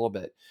this a little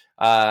bit.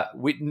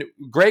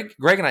 Greg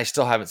and I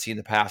still haven't seen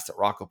the pass that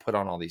Rocco put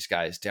on all these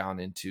guys down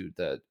into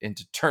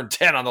turn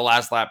 10 on the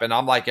last lap, and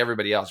I'm like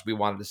everybody else. We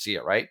wanted to see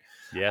it, right?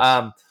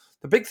 Yeah.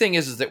 The big thing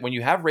is that when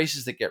you have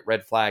races that get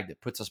red flagged, it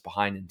puts us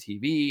behind in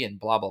TV and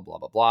blah, blah, blah,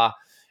 blah, blah.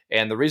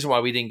 And the reason why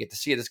we didn't get to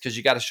see it is because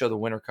you got to show the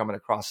winner coming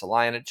across the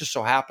line. It just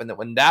so happened that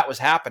when that was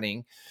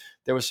happening,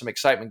 there was some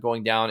excitement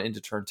going down into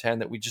turn 10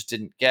 that we just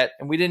didn't get.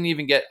 And we didn't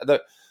even get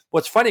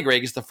what's funny,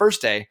 Greg, is the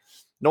first day,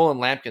 Nolan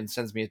Lampkin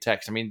sends me a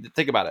text. I mean,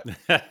 think about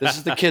it. This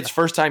is the kid's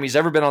first time he's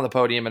ever been on the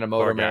podium in a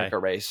Moto America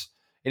race.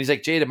 And he's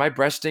like, Jay, did my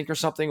breast stink or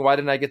something? Why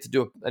didn't I get to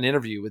do an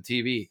interview with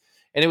TV?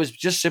 And it was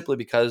just simply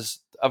because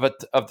of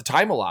the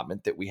time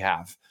allotment that we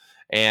have.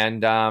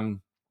 And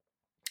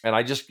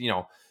I just,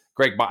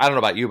 Greg, I don't know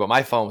about you, but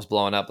my phone was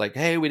blowing up like,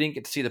 hey, we didn't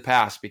get to see the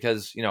pass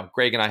because,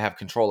 Greg and I have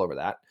control over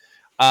that.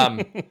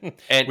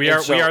 And we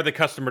are the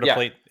customer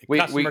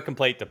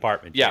complaint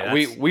department. Yeah,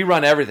 we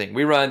run everything.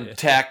 We run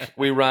tech.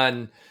 We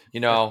run,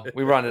 we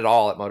run it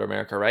all at Moto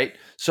America, right?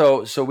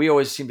 So we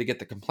always seem to get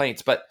the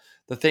complaints. But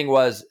the thing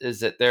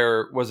is that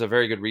there was a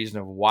very good reason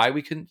of why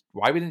we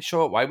didn't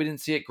show it, why we didn't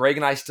see it. Greg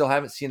and I still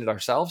haven't seen it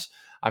ourselves.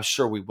 I'm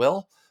sure we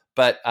will.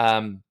 But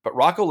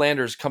Rocco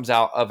Landers comes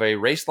out of a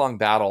race-long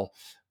battle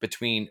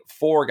between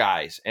four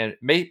guys. And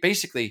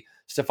basically,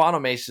 Stefano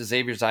Mesa,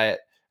 Xavier Zayat,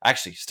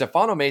 actually,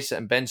 Stefano Mesa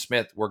and Ben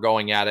Smith were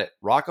going at it.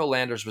 Rocco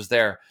Landers was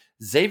there.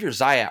 Xavier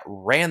Zayat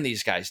ran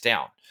these guys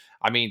down.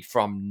 I mean,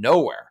 from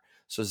nowhere.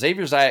 So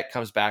Xavier Zayat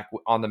comes back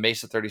on the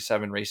Mesa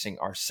 37 Racing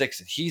R6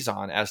 that he's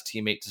on as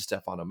teammate to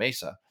Stefano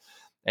Mesa,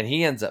 and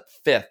he ends up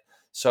fifth.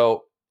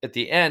 So at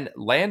the end,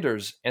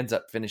 Landers ends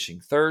up finishing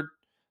third,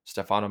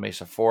 Stefano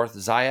Mesa fourth,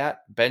 Zayat,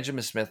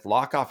 Benjamin Smith,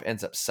 Lockoff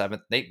ends up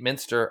seventh, Nate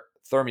Minster,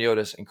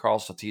 Thermiotis, and Carl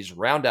Saltiz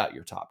round out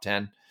your top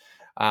 10.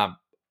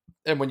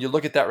 And when you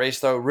look at that race,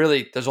 though,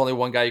 really, there's only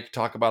one guy you can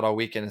talk about all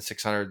weekend in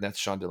 600, and that's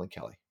Sean Dillon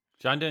Kelly.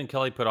 Sean Dillon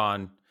Kelly put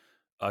on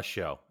a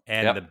show.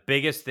 And the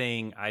biggest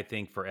thing I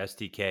think for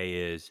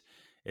SDK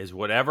is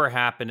whatever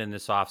happened in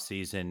this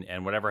offseason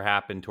and whatever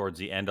happened towards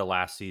the end of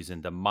last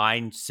season, the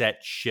mindset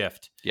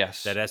shift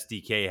that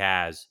SDK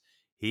has,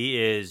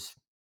 he is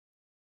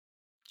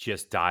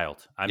just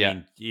dialed. I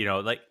mean, you know,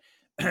 like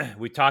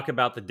we talk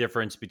about the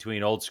difference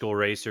between old school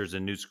racers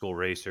and new school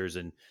racers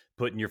and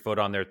putting your foot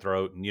on their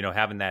throat and, you know,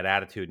 having that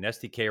attitude. And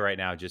SDK right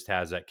now just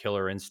has that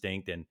killer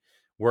instinct and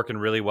working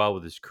really well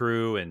with his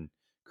crew and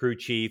crew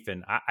chief.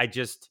 And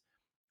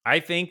I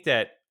think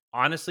that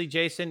honestly,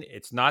 Jason,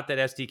 it's not that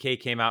SDK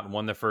came out and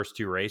won the first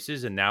two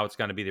races and now it's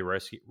going to be the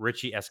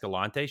Richie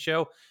Escalante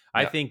show.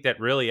 I think that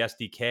really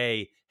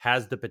SDK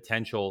has the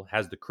potential,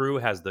 has the crew,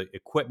 has the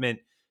equipment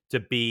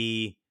to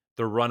be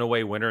the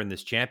runaway winner in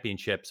this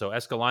championship. So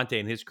Escalante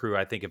and his crew,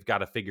 I think, have got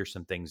to figure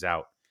some things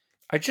out.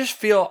 I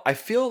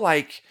feel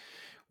like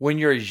when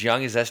you're as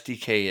young as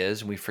SDK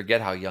is, and we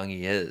forget how young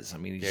he is. I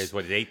mean, he's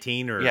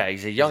 18 or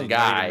he's a young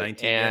guy,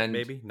 19 and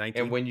maybe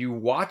 19. And when you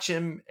watch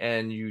him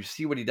and you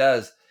see what he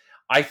does,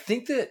 I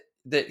think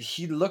that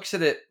he looks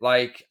at it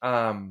like,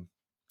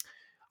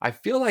 I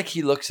feel like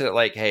he looks at it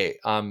like, hey,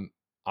 I'm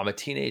a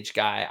teenage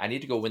guy. I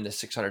need to go win the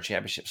 600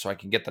 championship so I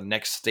can get the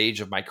next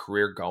stage of my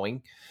career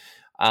going.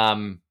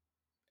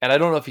 And I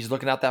don't know if he's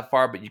looking out that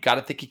far, but you got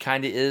to think he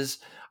kind of is.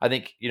 I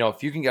think, you know,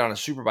 if you can get on a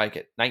superbike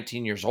at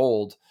 19 years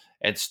old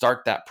and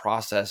start that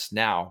process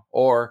now,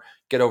 or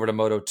get over to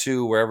Moto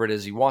 2, wherever it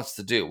is he wants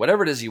to do,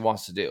 whatever it is he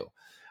wants to do,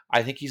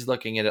 I think he's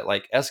looking at it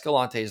like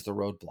Escalante is the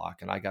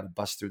roadblock, and I got to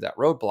bust through that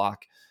roadblock.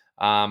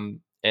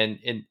 And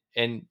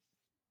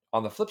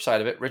on the flip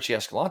side of it, Richie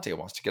Escalante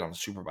wants to get on a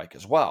superbike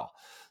as well.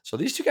 So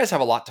these two guys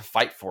have a lot to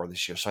fight for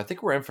this year. So I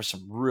think we're in for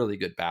some really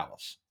good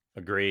battles.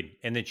 Agreed.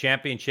 In the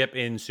championship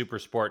in Super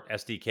Sport,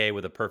 SDK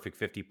with a perfect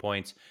 50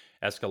 points.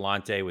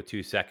 Escalante with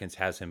 2 seconds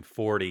has him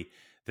 40.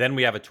 Then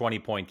we have a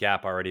 20-point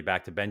gap already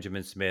back to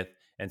Benjamin Smith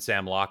and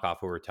Sam Lockoff,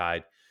 who are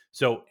tied.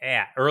 So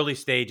at early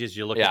stages,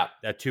 you look at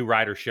a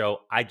two-rider show.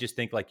 I just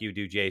think like you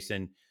do,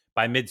 Jason,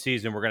 by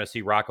midseason, we're going to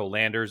see Rocco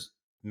Landers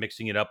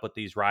mixing it up with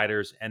these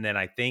riders. And then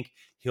I think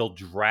he'll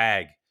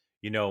drag,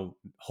 you know,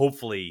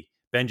 hopefully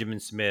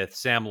Benjamin Smith,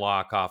 Sam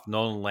Lockoff,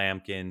 Nolan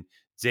Lamkin,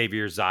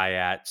 Xavier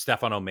Zayat,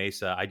 Stefano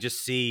Mesa. I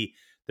just see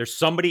there's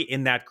somebody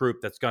in that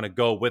group that's going to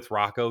go with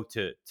Rocco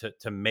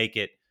to make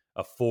it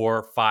a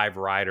 4-5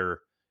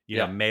 rider, you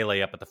know,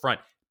 melee up at the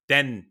front.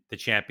 Then the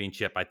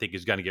championship, I think,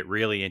 is going to get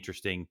really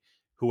interesting.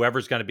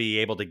 Whoever's going to be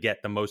able to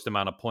get the most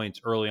amount of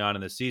points early on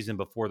in the season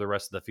before the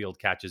rest of the field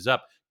catches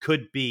up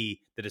could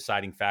be the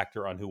deciding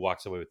factor on who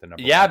walks away with the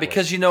number. Yeah,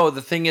 because, you know,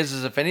 the thing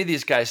is if any of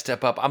these guys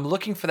step up, I'm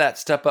looking for that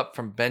step up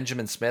from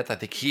Benjamin Smith. I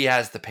think he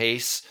has the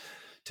pace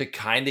to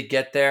kind of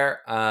get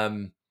there.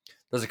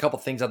 There's a couple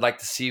things I'd like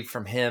to see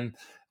from him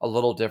a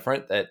little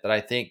different that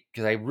I think,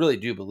 because I really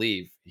do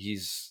believe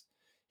he's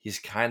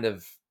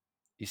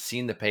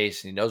seen the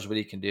pace and he knows what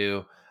he can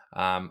do.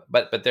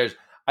 But there's,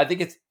 I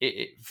think it's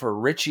for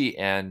Richie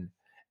and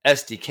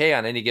SDK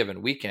on any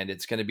given weekend,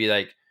 it's going to be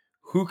like,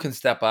 who can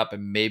step up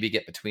and maybe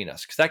get between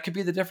us? Because that could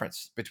be the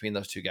difference between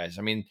those two guys.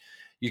 I mean,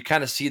 you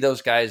kind of see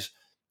those guys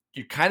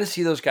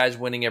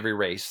winning every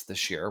race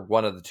this year,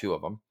 one of the two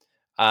of them.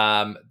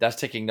 That's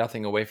taking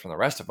nothing away from the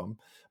rest of them.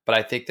 But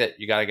I think that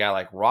you got a guy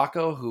like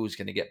Rocco who's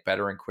going to get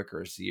better and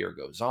quicker as the year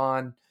goes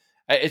on.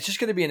 It's just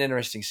going to be an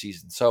interesting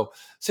season. So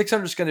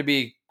 600 is going to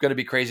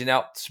be crazy.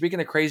 Now,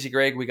 speaking of crazy,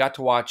 Greg, we got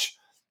to watch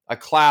a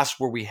class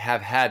where we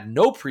have had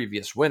no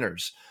previous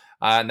winners,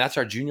 and that's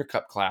our Junior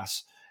Cup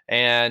class.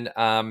 And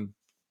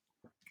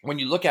when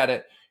you look at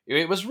it,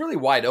 it was really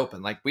wide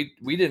open. Like we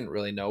didn't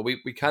really know.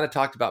 We kind of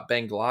talked about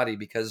Ben Galati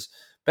because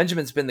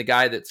Benjamin's been the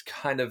guy that's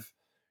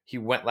he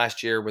went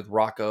last year with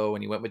Rocco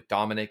and he went with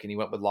Dominic and he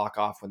went with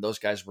Lockoff when those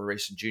guys were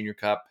racing Junior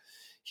Cup.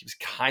 He was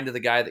kind of the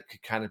guy that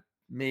could kind of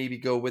maybe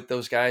go with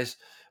those guys.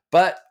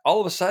 But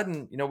all of a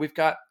sudden, you know, we've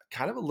got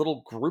kind of a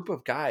little group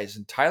of guys,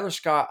 and Tyler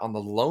Scott on the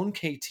lone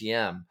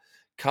KTM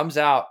comes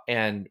out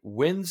and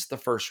wins the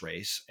first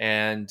race.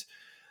 And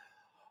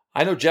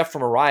I know Jeff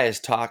from Mariah has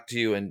talked to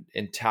you and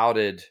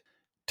touted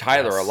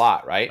Tyler a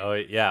lot, right? Oh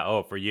yeah.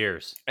 Oh, for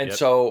years. And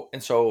so,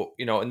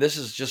 you know, and this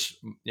is just,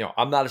 you know,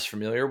 I'm not as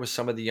familiar with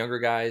some of the younger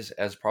guys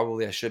as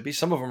probably I should be.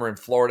 Some of them are in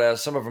Florida.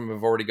 Some of them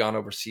have already gone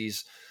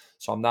overseas.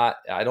 So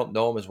I don't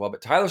know him as well,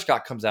 but Tyler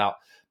Scott comes out,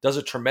 does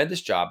a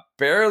tremendous job,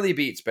 barely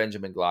beats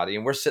Benjamin Galati.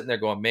 And we're sitting there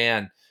going,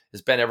 man,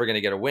 is Ben ever going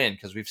to get a win?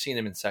 Because we've seen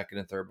him in second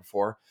and third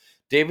before.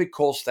 David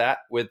Kolstad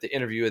with the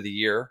interview of the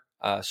year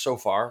so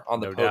far on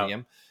the No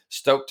podium. doubt.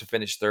 Stoked to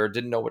finish third.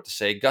 Didn't know what to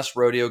say. Gus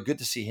Rodeo, good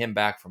to see him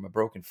back from a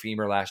broken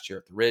femur last year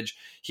at the Ridge.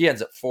 He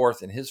ends up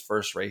fourth in his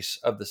first race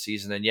of the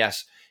season. And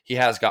yes, he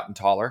has gotten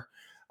taller.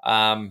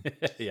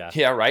 Yeah.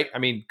 Yeah, right. I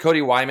mean,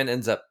 Cody Wyman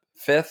ends up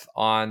fifth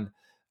on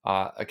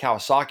a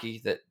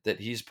Kawasaki that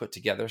he's put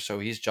together. So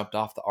he's jumped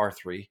off the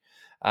R3.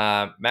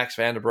 Max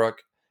Vanderbroek,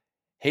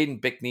 Hayden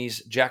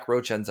Bickneys, Jack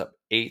Roach ends up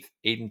eighth.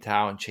 Aiden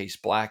Tao and Chase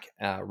Black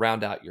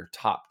round out your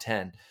top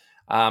 10.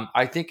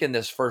 I think in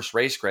this first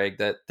race, Greg,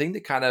 the thing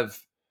that kind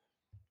of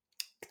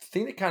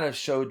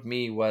showed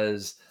me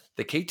was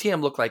the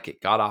KTM looked like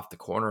it got off the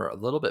corner a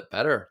little bit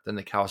better than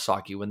the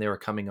Kawasaki when they were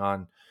coming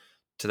on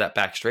to that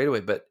back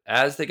straightaway. But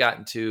as they got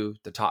into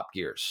the top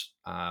gears,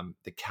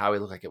 the Cowie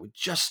looked like it would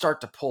just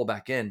start to pull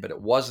back in, but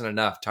it wasn't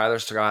enough. Tyler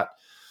Scott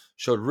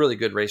showed really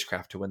good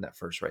racecraft to win that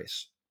first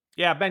race.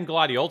 Yeah, Ben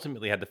Galati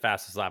ultimately had the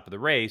fastest lap of the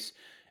race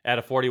at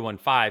a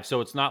 41.5. So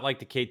it's not like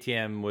the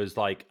KTM was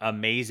like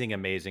amazing.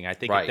 I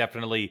think Right. it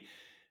definitely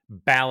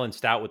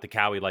balanced out with the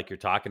Cowie like you're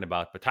talking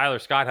about. But Tyler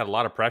Scott had a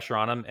lot of pressure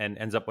on him and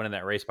ends up winning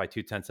that race by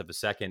 0.2 of a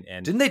second.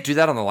 And didn't they do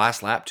that on the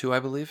last lap too, I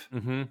believe?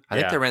 Mm-hmm. I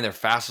think they ran their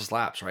fastest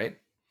laps, right?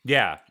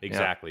 Yeah,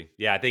 exactly.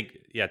 Yeah, I think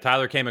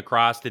Tyler came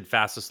across, did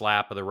fastest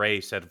lap of the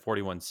race at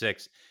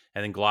 41.6,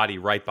 and then Galati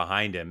right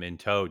behind him in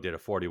tow did a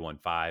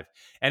 41.5.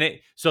 And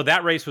so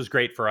that race was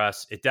great for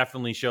us. It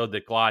definitely showed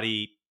that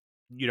Galati,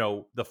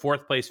 the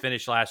fourth place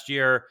finish last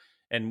year,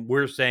 and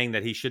we're saying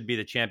that he should be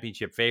the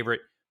championship favorite.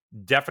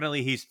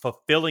 Definitely he's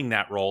fulfilling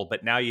that role,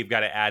 but now you've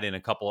got to add in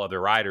a couple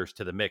other riders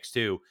to the mix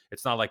too.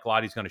 It's not like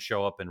Galati's going to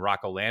show up and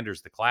Rocco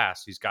Landers the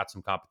class. He's got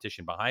some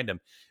competition behind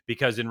him,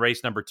 because in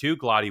race number 2,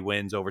 Galati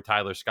wins over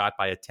Tyler Scott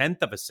by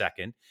 0.1 of a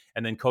second.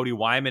 And then Cody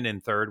Wyman in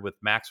third with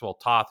Maxwell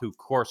Toth, who of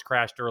course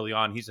crashed early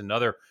on. He's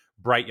another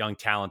bright young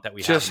talent that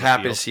we just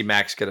happy to see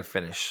Max get a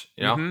finish,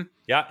 Mm-hmm.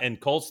 Yeah, and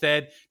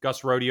Kolstad,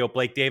 Gus Rodeo,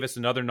 Blake Davis,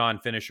 another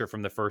non-finisher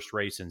from the first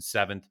race in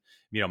 7th,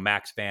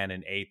 Max Van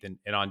in 8th,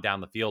 and on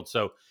down the field.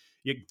 So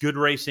good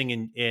racing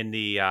in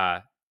the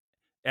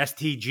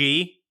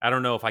STG. I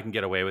don't know if I can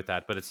get away with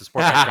that, but it's the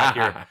Sport Bike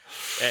Track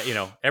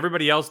Gear.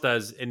 Everybody else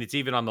does, and it's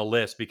even on the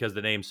list because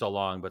the name's so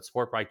long, but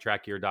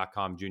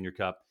sportbiketrackgear.com Junior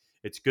Cup.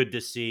 It's good to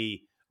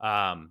see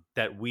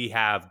that we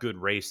have good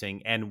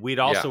racing. And we'd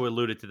also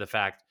alluded to the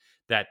fact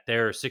that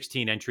there are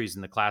 16 entries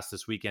in the class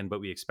this weekend, but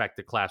we expect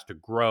the class to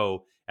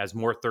grow as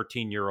more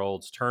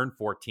 13-year-olds turn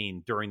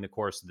 14 during the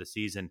course of the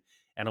season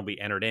and will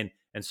be entered in.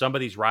 And some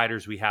of these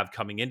riders we have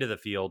coming into the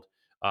field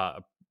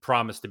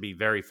promise to be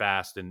very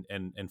fast and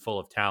full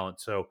of talent.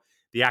 So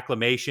the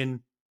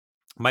acclimation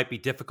might be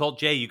difficult.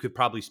 Jay, you could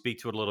probably speak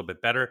to it a little bit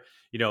better.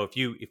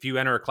 If you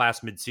enter a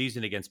class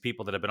mid-season against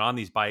people that have been on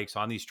these bikes,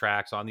 on these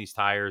tracks, on these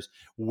tires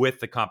with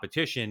the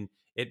competition,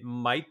 it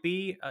might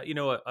be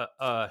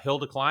a hill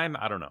to climb.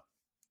 I don't know.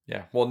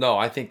 Yeah. Well, no,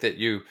 I think that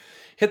you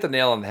hit the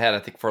nail on the head. I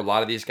think for a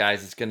lot of these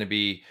guys, it's going to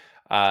be,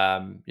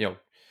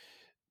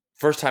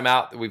 first time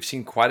out. We've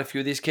seen quite a few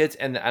of these kids.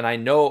 And I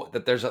know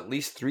that there's at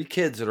least 3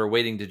 kids that are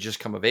waiting to just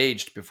come of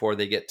age before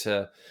they get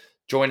to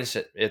join us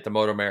at the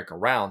Moto America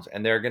rounds.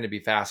 And they're going to be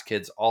fast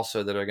kids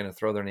also that are going to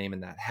throw their name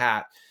in that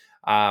hat.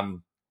 I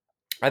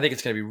think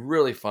it's going to be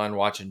really fun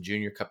watching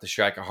Junior Cup this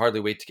year. I can hardly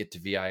wait to get to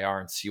VIR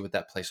and see what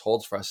that place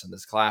holds for us in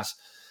this class.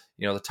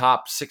 The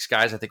top 6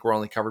 guys, I think we're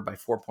only covered by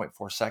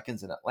 4.4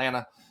 seconds in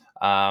Atlanta.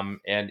 And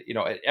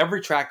at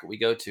every track that we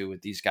go to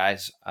with these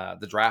guys,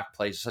 the draft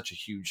plays such a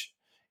huge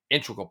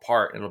integral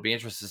part. And it'll be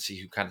interesting to see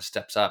who kind of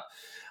steps up.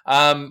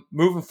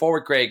 Moving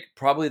forward, Greg,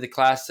 probably the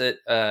class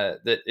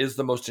that is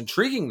the most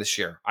intriguing this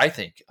year, I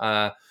think.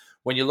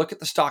 When you look at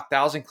the Stock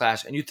 1000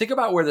 class and you think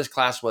about where this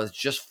class was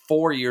just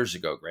 4 years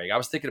ago, Greg, I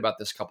was thinking about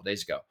this a couple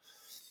days ago.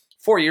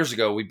 4 years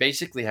ago, we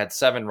basically had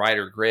 7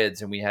 rider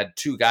grids, and we had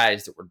 2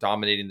 guys that were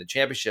dominating the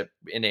championship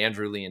in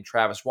Andrew Lee and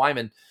Travis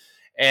Wyman.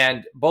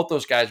 And both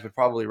those guys would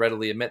probably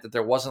readily admit that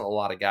there wasn't a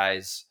lot of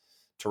guys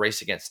to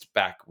race against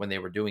back when they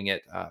were doing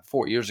it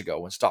 4 years ago,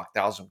 when Stock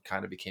 1000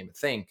 kind of became a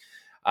thing.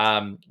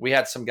 We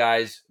had some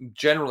guys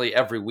generally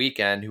every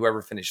weekend,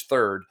 whoever finished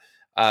third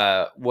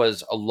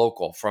was a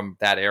local from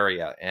that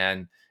area.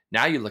 And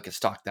now you look at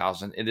Stock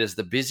 1000, it is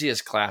the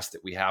busiest class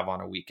that we have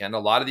on a weekend. A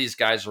lot of these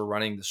guys are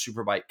running the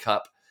Superbike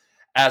Cup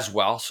as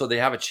well, so they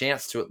have a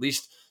chance to at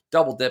least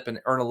double dip and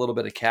earn a little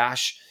bit of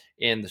cash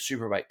in the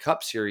Superbike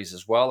Cup series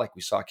as well, like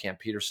we saw Cam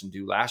Peterson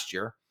do last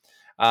year.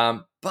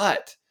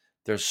 But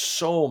there's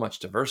so much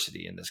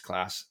diversity in this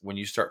class when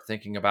you start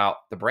thinking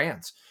about the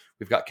brands.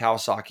 We've got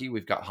Kawasaki,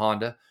 we've got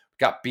Honda, we've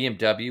got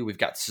BMW, we've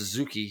got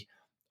Suzuki,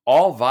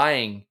 all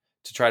vying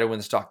to try to win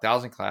the Stock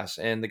 1000 class.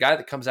 And the guy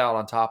that comes out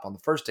on top on the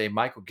first day,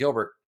 Michael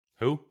Gilbert.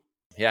 Who?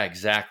 Yeah,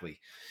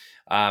 exactly.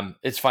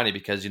 It's funny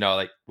because,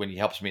 like when he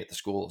helps me at the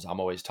schools, I'm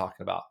always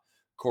talking about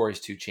Corey's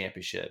 2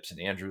 championships and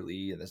Andrew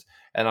Lee and this.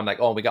 And I'm like,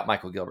 oh, we got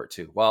Michael Gilbert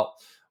too. Well,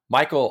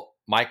 Michael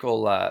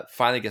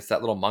finally gets that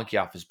little monkey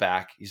off his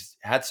back. He's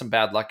had some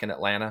bad luck in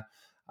Atlanta.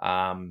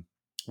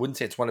 Wouldn't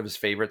say it's one of his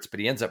favorites, but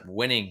he ends up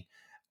winning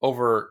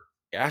over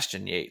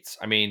Ashton Yates.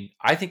 I mean,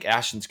 I think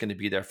Ashton's going to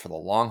be there for the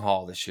long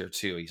haul this year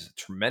too. He's a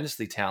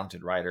tremendously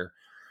talented rider.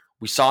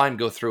 We saw him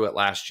go through it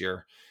last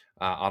year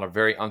on a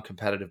very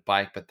uncompetitive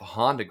bike, but the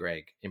Honda,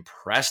 Greg,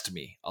 impressed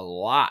me a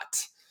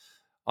lot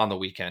on the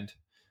weekend.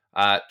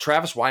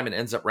 Travis Wyman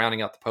ends up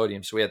rounding out the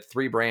podium. So we had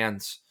 3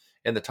 brands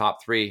in the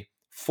top 3,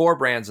 4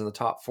 brands in the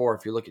top 4.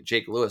 If you look at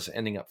Jake Lewis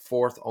ending up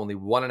 4th, only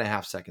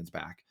 1.5 seconds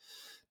back.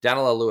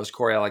 Danilo Lewis,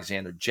 Corey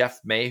Alexander, Jeff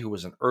May, who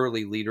was an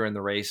early leader in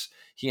the race,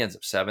 he ends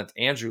up 7th.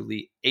 Andrew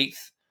Lee,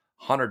 8th.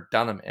 Hunter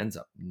Dunham ends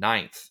up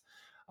 9th.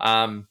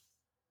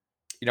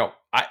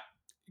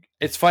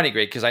 It's funny,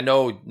 Greg, because I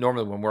know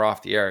normally when we're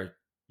off the air,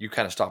 you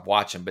kind of stop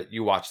watching, but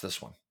you watched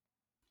this one.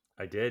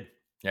 I did.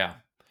 Yeah.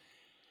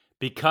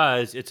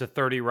 Because it's a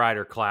 30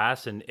 rider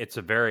class and it's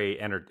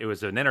it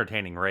was an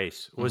entertaining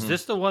race. Was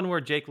this the one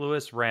where Jake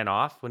Lewis ran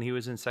off when he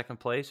was in second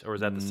place, or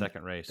was that the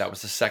second race? That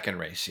was the second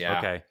race. Yeah.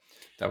 Okay.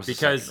 That was the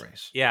second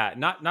race. Yeah,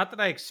 not that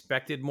I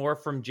expected more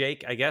from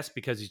Jake, I guess,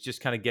 because he's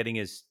just kind of getting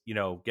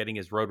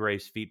his road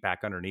race feet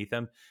back underneath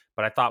him.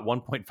 But I thought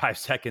 1.5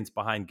 seconds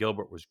behind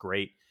Gilbert was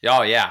great.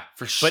 Oh yeah,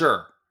 for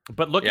sure.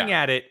 But looking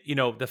at it,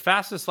 the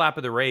fastest lap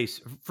of the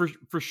race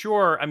for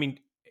sure. I mean,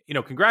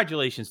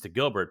 congratulations to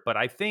Gilbert, but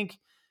I think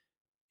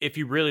if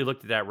you really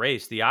looked at that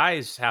race, the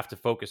eyes have to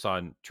focus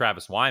on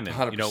Travis Wyman.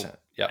 100%.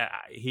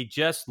 He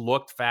just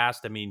looked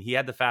fast. I mean, he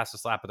had the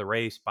fastest lap of the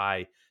race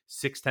by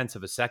 0.6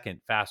 of a second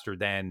faster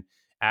than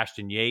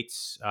Ashton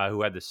Yates,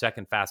 who had the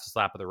second fastest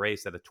lap of the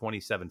race at a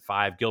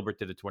 27.5. Gilbert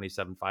did a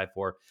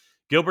 27.54.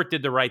 Gilbert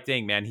did the right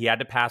thing, man. He had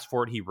to pass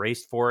for it. He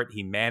raced for it.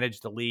 He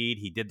managed the lead.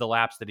 He did the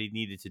laps that he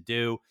needed to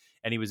do,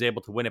 and he was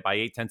able to win it by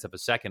 0.8 of a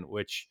second,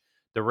 which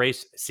the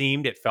race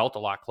it felt a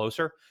lot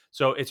closer.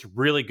 So it's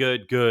really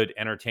good,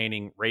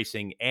 entertaining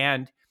racing.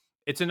 And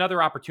it's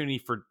another opportunity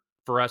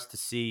for us to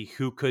see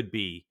who could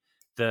be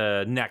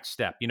the next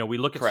step. We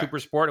look at Super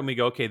Sport and we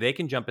go, okay, they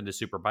can jump into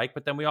Superbike,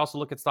 but then we also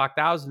look at Stock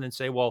 1000 and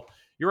say, well,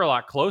 you're a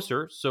lot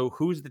closer. So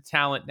who's the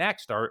talent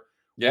next?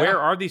 Where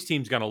are these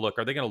teams going to look?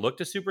 Are they going to look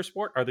to Super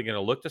Sport? Are they going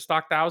to look to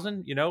Stock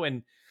 1000?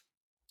 And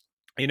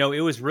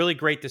it was really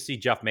great to see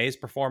Jeff May's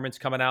performance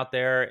coming out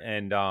there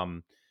and,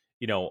 on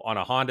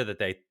a Honda that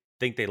they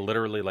think they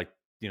literally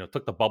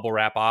took the bubble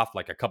wrap off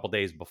like a couple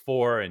days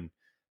before. And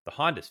the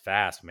Honda's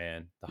fast,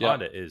 man. The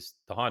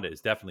Honda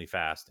is definitely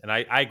fast. And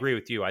I agree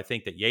with you. I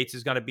think that Yates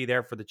is going to be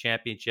there for the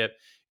championship.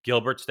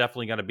 Gilbert's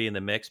definitely going to be in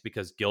the mix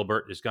because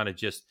Gilbert is going to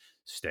just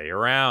stay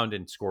around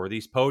and score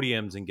these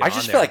podiums and get on there. I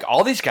just feel like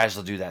all these guys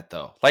will do that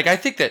though. Like I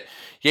think that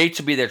Yates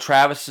will be there.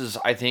 Travis is,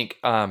 I think,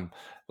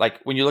 like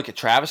when you look at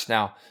Travis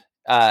now,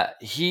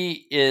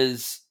 he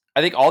is,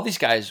 I think all these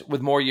guys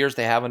with more years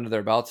they have under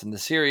their belts in the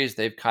series,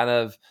 they've kind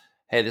of,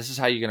 hey, this is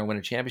how you're going to win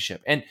a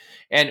championship. And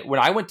when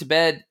I went to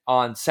bed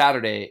on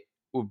Saturday,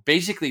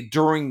 basically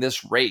during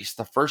this race,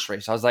 the first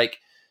race, I was like,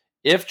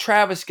 if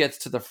Travis gets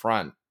to the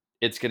front,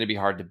 it's going to be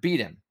hard to beat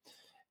him.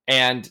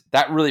 And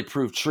that really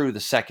proved true the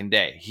second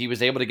day. He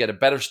was able to get a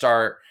better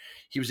start.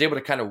 He was able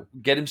to kind of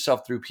get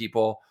himself through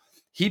people.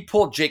 He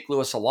pulled Jake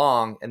Lewis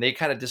along and they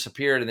kind of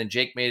disappeared. And then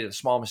Jake made a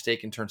small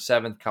mistake and turned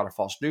 7th, caught a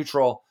false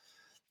neutral.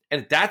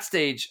 And at that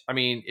stage, I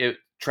mean,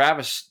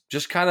 Travis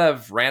just kind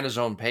of ran his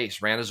own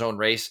pace, ran his own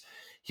race.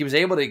 He was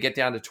able to get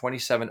down to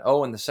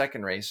 27.0 in the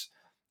second race.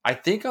 I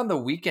think on the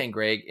weekend,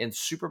 Greg, in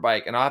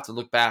Superbike, and I'll have to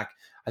look back,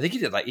 I think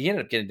he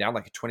ended up getting down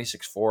like a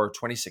 26.4 or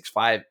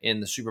 26.5 in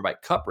the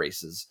Superbike Cup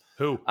races.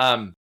 Who?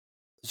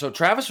 So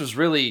Travis was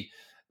really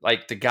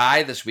like the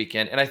guy this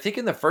weekend. And I think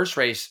in the first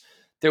race,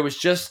 there was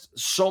just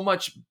so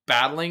much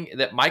battling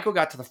that Michael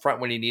got to the front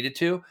when he needed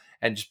to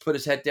and just put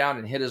his head down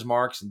and hit his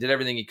marks and did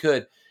everything he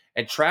could.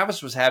 And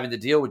Travis was having to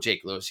deal with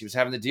Jake Lewis. He was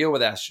having to deal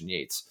with Ashton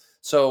Yates.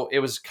 So it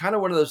was kind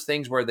of one of those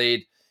things where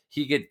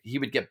he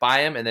would get by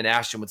him and then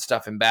Ashton would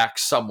stuff him back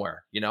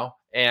somewhere,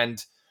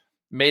 and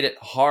made it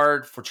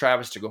hard for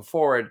Travis to go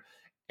forward.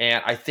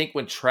 And I think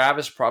when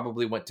Travis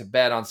probably went to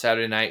bed on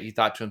Saturday night, he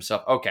thought to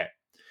himself, okay,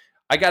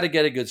 I got to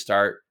get a good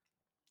start.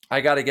 I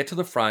got to get to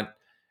the front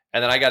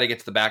and then I got to get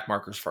to the back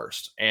markers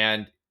first.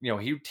 And,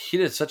 he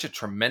did such a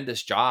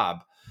tremendous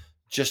job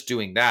just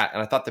doing that.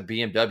 And I thought the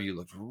BMW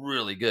looked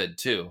really good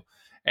too.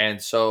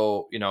 And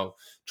so,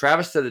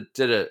 Travis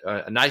did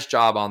a nice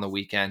job on the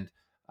weekend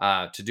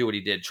to do what he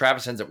did.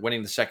 Travis ends up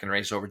winning the second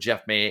race over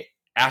Jeff May.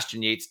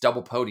 Ashton Yates,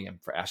 double podium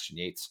for Ashton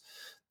Yates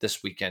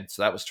this weekend.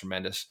 So that was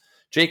tremendous.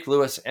 Jake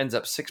Lewis ends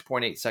up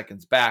 6.8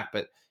 seconds back,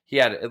 but he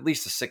had at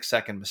least a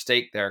 6-second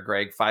mistake there,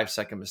 Greg,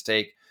 5-second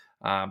mistake.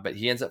 But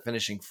he ends up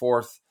finishing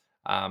 4th.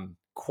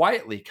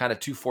 Quietly, kind of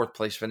 2 fourth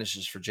place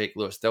finishes for Jake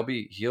Lewis.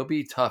 He'll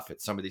be tough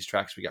at some of these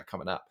tracks we got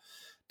coming up.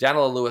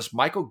 Danilo Lewis,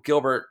 Michael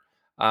Gilbert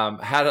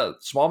had a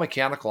small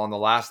mechanical on the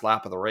last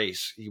lap of the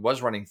race. He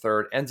was running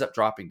 3rd, ends up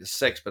dropping to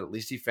 6th, but at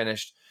least he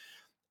finished.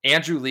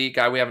 Andrew Lee,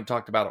 guy we haven't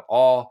talked about at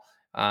all.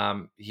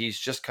 He's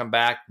just come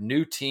back,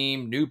 new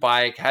team, new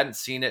bike, hadn't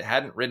seen it,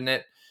 hadn't ridden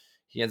it.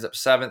 He ends up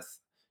 7th.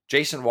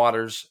 Jason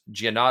Waters,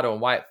 Giannato,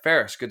 and Wyatt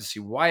Ferris. Good to see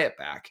Wyatt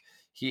back.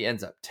 He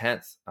ends up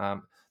 10th.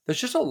 There's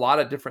just a lot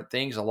of different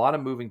things, a lot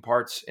of moving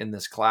parts in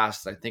this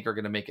class that I think are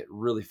going to make it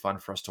really fun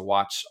for us to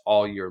watch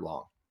all year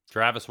long.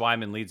 Travis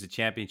Wyman leads the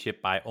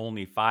championship by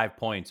only 5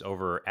 points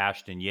over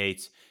Ashton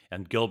Yates,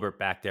 and Gilbert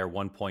back there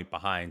 1 point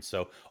behind.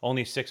 So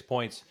only 6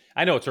 points.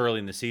 I know it's early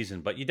in the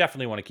season, but you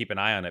definitely want to keep an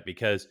eye on it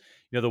because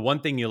the one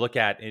thing you look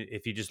at,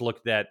 if you just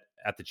looked at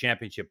the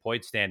championship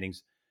point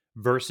standings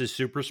versus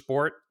Super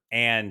Sport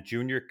and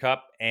Junior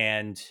Cup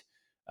and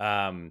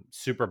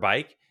Super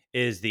Bike,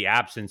 is the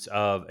absence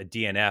of a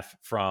DNF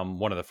from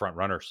one of the front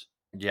runners.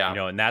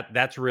 Yeah. And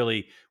that's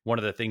really one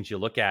of the things you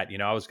look at.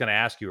 I was going to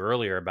ask you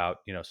earlier about,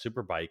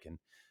 Superbike, and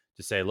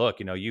to say, look,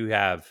 you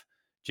have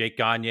Jake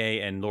Gagne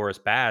and Loris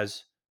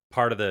Baz,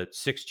 part of the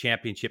 6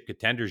 championship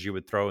contenders you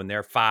would throw in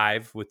there,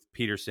 5 with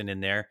Peterson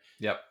in there.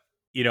 Yep.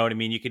 You know what I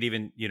mean? You could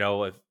even,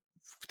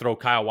 throw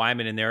Kyle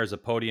Wyman in there as a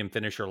podium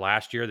finisher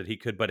last year that he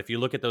could. But if you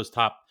look at those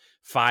top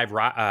 5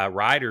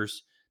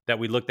 riders that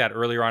we looked at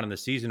earlier on in the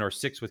season, or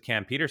 6 with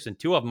Cam Peterson,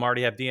 2 of them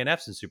already have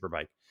DNFs in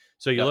Superbike.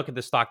 So you look at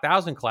the Stock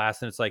 1000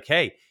 class, and it's like,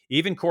 hey,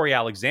 even Corey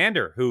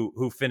Alexander,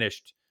 who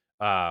finished,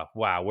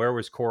 where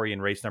was Corey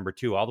in race number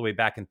 2? All the way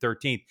back in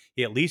 13th.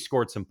 He at least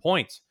scored some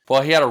points.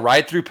 Well, he had a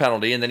ride-through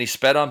penalty, and then he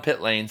sped on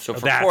pit lane. So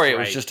for Corey, it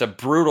was just a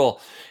brutal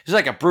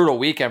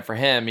weekend for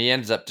him. He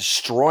ends up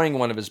destroying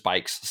one of his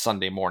bikes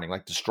Sunday morning,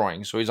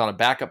 destroying. So he's on a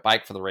backup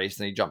bike for the race,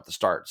 and he jumped the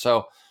start.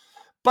 So,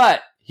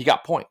 but he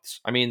got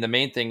points. I mean, the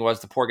main thing was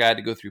the poor guy had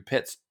to go through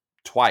pits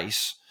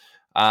twice.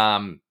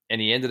 And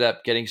he ended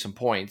up getting some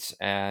points.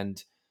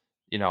 And,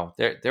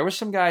 there were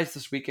some guys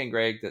this weekend,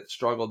 Greg, that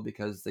struggled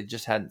because they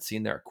just hadn't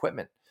seen their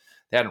equipment.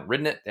 They hadn't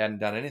ridden it. They hadn't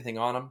done anything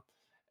on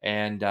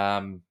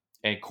them.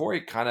 And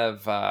Corey kind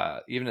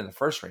of, even in the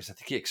first race, I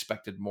think he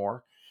expected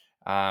more.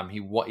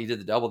 He did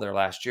the double there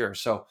last year.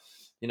 So,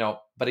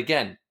 but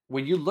again,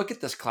 when you look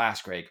at this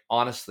class, Greg,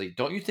 honestly,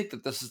 don't you think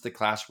that this is the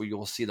class where you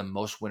will see the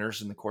most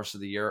winners in the course of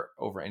the year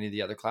over any of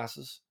the other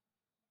classes?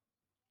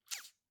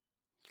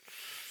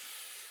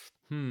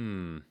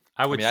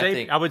 I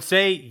would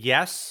say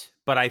yes,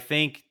 but I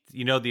think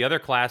the other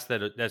class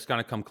that's going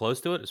to come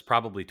close to it is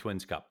probably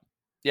Twins Cup.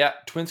 Yeah,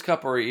 Twins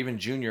Cup or even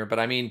Junior. But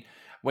I mean,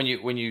 when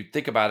you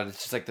think about it, it's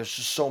just like there's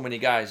just so many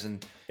guys,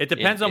 and it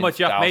depends on what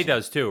Jeff May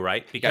does too,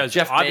 right? Because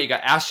Jeff May, you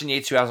got Ashton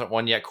Yates who hasn't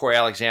won yet, Corey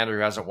Alexander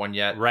who hasn't won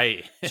yet,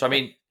 right? So I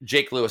mean,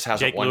 Jake Lewis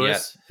hasn't won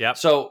yet. Yep.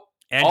 So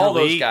all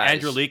those guys,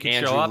 Andrew Lee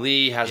can show up. Andrew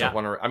Lee hasn't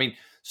won. I mean,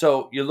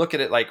 so you look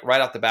at it like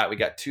right off the bat, we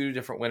got 2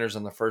 different winners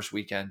on the first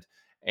weekend.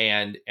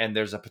 And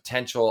there's a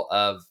potential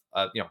of,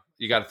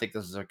 you got to think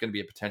this is going to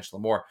be a potential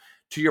of more.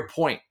 To your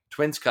point,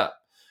 Twins Cup,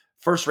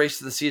 first race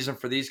of the season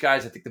for these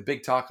guys. I think the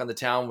big talk on the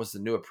town was the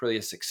new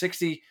Aprilia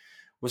 660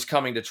 was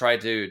coming to try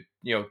to,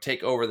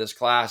 take over this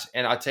class.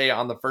 And I'll tell you,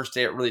 on the first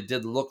day, it really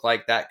did look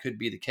like that could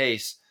be the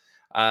case.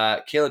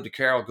 Caleb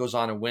DeCarroll goes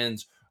on and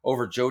wins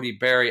over Jody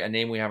Berry, a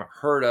name we haven't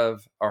heard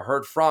of or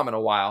heard from in a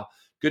while.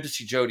 Good to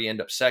see Jody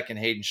end up second.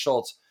 Hayden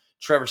Schultz.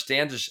 Trevor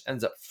Standish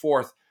ends up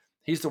 4th.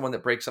 He's the one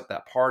that breaks up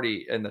that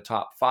party in the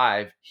top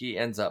 5. He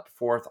ends up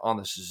 4th on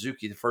the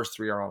Suzuki. The first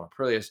 3 are on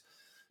Aprilias.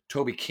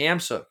 Toby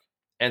Kamsuk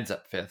ends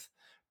up 5th.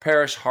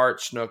 Parrish,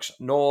 Hart, Snooks,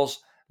 Knowles,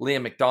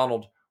 Liam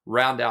McDonald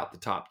round out the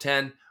top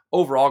 10.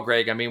 Overall,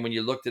 Greg, I mean, when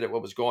you looked at it,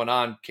 what was going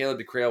on, Caleb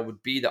DeCrail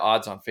would be the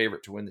odds-on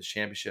favorite to win this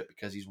championship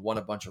because he's won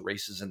a bunch of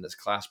races in this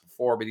class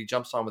before, but he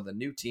jumps on with a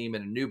new team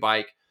and a new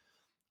bike.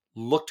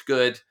 Looked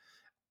good.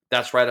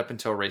 That's right up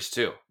until race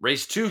 2.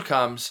 Race 2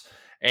 comes,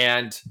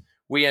 and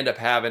we end up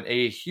having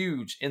a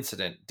huge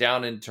incident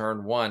down in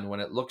turn 1 when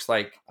it looks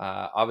like,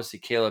 obviously,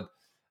 Caleb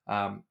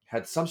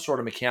had some sort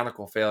of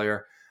mechanical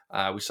failure.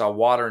 We saw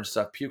water and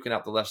stuff puking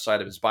out the left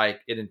side of his bike.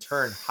 It, in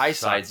turn,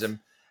 high-sides him.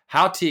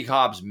 How Teague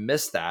Hobbs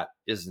missed that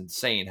is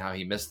insane, how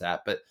he missed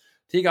that. But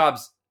Teague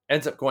Hobbs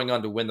ends up going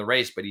on to win the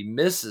race, but he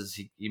misses.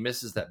 He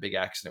misses that big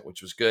accident,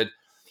 which was good.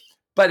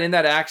 But in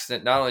that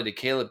accident, not only did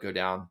Caleb go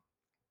down,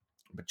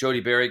 but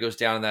Jody Berry goes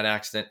down in that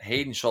accident.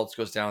 Hayden Schultz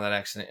goes down in that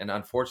accident. And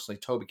unfortunately,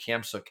 Toby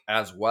Kamsuk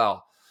as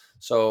well.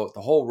 So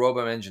the whole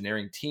Robum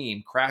Engineering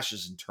team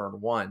crashes in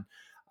turn 1,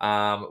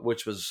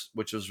 which was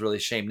really a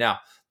shame. Now,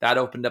 that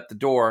opened up the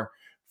door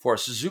for a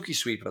Suzuki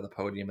sweep of the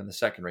podium in the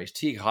second race.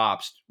 Teague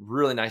Hobbs,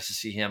 really nice to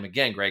see him.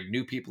 Again, Greg,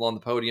 new people on the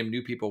podium,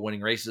 new people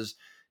winning races.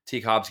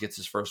 Teague Hobbs gets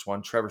his first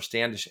one. Trevor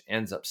Standish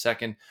ends up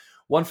second.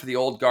 One for the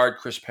old guard,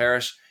 Chris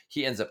Parrish.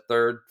 He ends up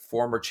third,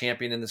 former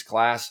champion in this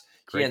class.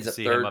 Great he ends to up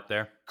see third. Him up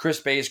there. Chris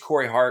Bays,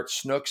 Corey Hart,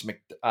 Snooks,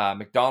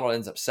 McDonald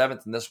ends up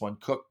 7th in this one.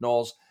 Cook,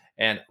 Knowles,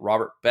 and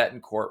Robert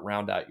Betancourt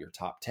round out your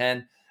top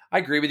 10. I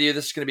agree with you.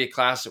 This is going to be a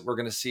class that we're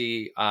going to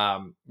see.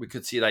 We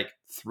could see like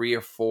 3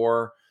 or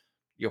 4,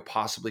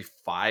 possibly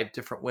 5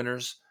 different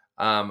winners.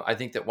 I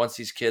think that once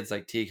these kids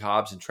like Teague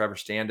Hobbs and Trevor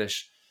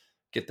Standish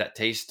get that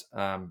taste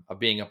of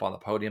being up on the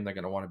podium, they're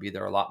going to want to be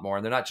there a lot more.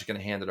 And they're not just going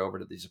to hand it over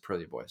to these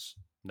Aprilia boys.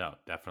 No,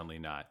 definitely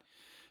not.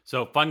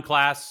 So fun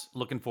class,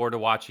 looking forward to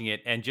watching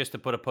it. And just to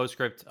put a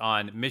postscript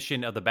on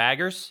Mission of the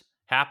Baggers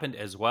happened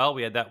as well.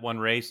 We had that one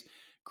race,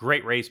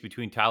 great race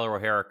between Tyler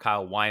O'Hara,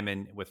 Kyle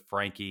Wyman with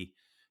Frankie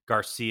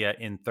Garcia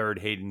in 3rd,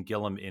 Hayden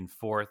Gillum in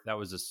 4th. That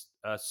was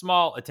a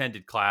small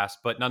attended class,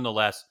 but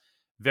nonetheless,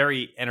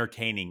 very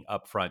entertaining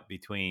up front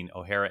between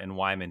O'Hara and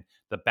Wyman.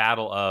 The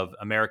battle of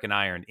American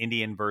Iron,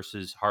 Indian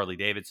versus Harley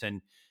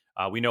Davidson.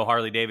 We know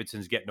Harley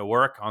Davidson's getting to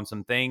work on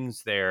some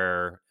things.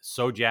 They're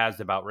so jazzed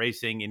about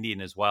racing,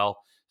 Indian as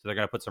well. So they're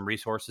going to put some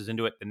resources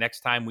into it. The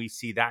next time we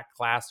see that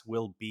class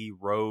will be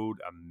Road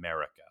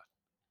America.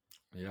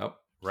 Yep.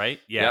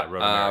 Right? Yeah, yep.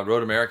 Road America.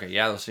 Road America.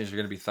 Yeah, those things are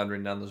going to be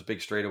thundering down those big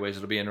straightaways.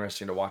 It'll be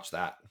interesting to watch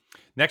that.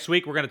 Next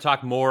week, we're going to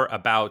talk more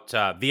about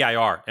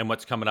VIR and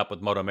what's coming up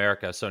with Moto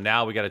America. So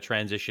now we got to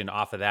transition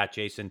off of that,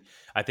 Jason.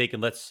 I think,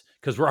 and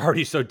because we're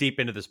already so deep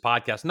into this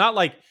podcast, not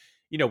like,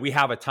 we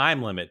have a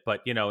time limit,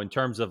 but, in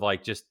terms of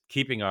like just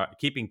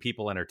keeping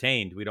people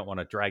entertained, we don't want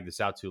to drag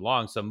this out too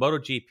long. So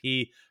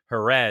MotoGP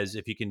Jerez,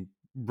 if you can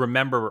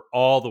remember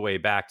all the way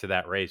back to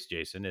that race,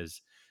 Jason,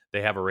 is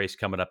they have a race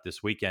coming up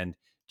this weekend.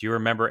 Do you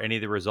remember any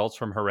of the results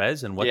from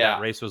Jerez and what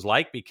that race was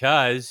like?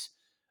 Because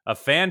a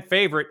fan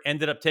favorite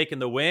ended up taking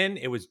the win.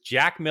 It was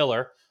Jack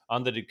Miller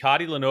on the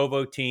Ducati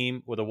Lenovo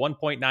team with a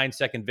 1.9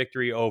 second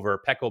victory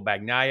over Pecco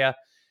Bagnaia.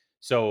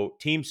 So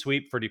team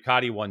sweep for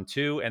Ducati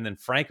 1-2. And then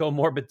Franco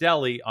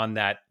Morbidelli on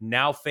that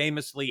now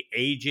famously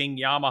aging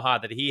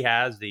Yamaha that he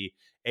has, the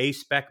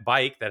A-Spec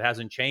bike that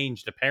hasn't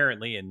changed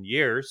apparently in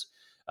years,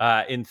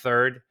 in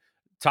third.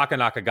 Taka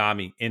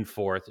Nakagami in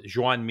fourth.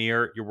 Joan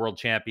Mir, your world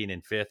champion,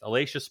 in fifth.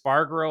 Alicia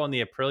Spargaro on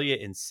the Aprilia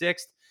in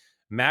sixth.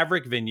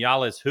 Maverick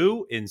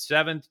Vinales in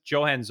seventh.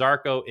 Johan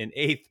Zarco in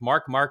eighth.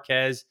 Marc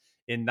Marquez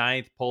in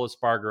ninth. Pol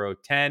Espargaro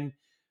 10.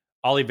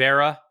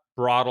 Oliveira,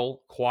 Brodel,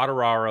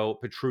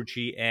 Quartararo,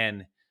 Petrucci,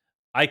 and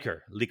Iker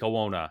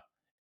Lecuona,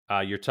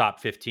 your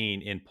top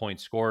 15 in point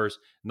scorers.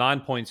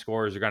 Non-point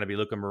scorers are going to be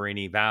Luca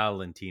Marini,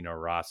 Valentino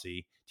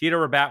Rossi. Tito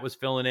Rabat was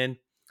filling in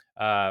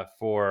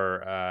for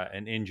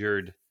an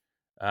injured...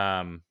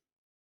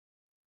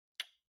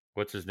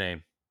 what's his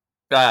name?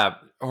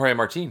 Jorge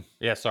Martin.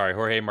 Yeah, sorry,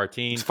 Jorge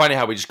Martin. It's funny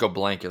how we just go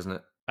blank, isn't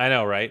it? I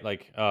know, right?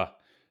 Like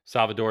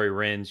Salvadori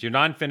Rins. Your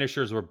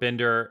non-finishers were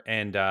Binder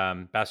and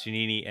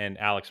Bastianini, and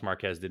Alex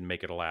Marquez didn't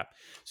make it a lap.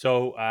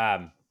 So,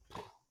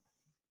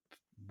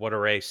 what a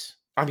race.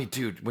 I mean,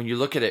 dude, when you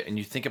look at it and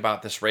you think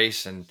about this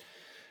race and,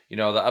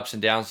 the ups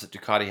and downs that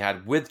Ducati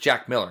had with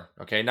Jack Miller,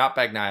 okay, not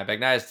Bagnaia.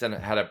 Bagnaia's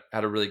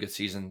had a really good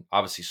season,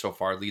 obviously, so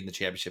far, leading the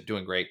championship,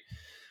 doing great.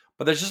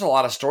 But there's just a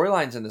lot of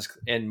storylines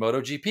in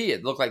MotoGP.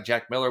 It looked like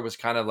Jack Miller was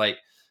kind of like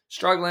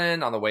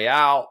struggling on the way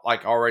out.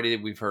 Like already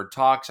we've heard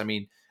talks. I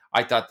mean,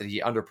 I thought that he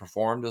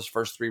underperformed those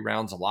first 3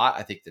 rounds a lot.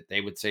 I think that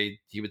he would say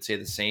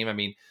the same. I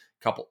mean,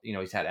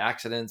 he's had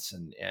accidents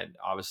and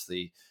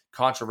obviously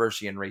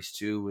controversy in race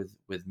 2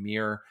 with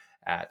Mir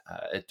at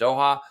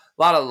Doha. A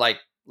lot of like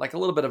a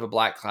little bit of a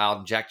black cloud.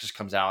 And Jack just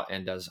comes out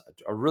and does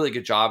a really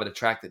good job at a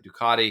track that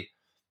Ducati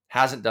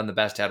hasn't done the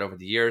best at over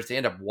the years. They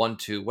end up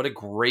 1-2. What a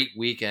great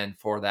weekend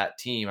for that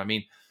team. I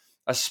mean,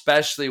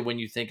 especially when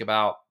you think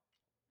about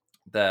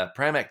the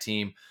Pramac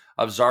team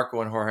of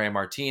Zarco and Jorge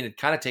Martin had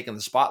kind of taken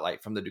the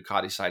spotlight from the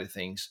Ducati side of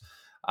things,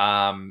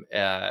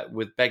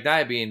 with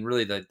Bagnaia being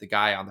really the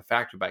guy on the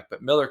factory bike,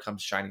 but Miller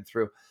comes shining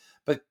through.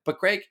 But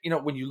Greg,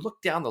 when you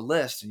look down the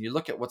list and you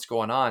look at what's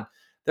going on,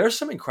 there's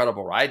some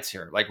incredible rides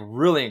here, like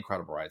really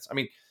incredible rides. I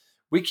mean,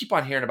 we keep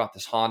on hearing about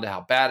this Honda,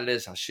 how bad it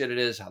is, how shit it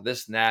is, how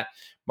this and that.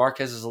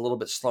 Marquez is a little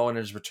bit slow in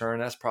his return.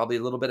 That's probably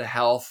a little bit of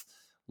health,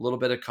 a little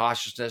bit of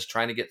cautiousness,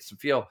 trying to get some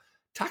feel.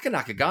 Taka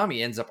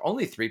Nakagami ends up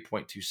only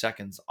 3.2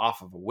 seconds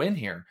off of a win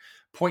here.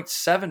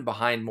 0.7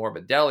 behind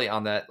Morbidelli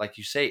on that, like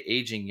you say,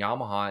 aging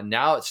Yamaha. And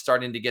now it's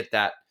starting to get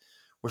that.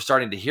 We're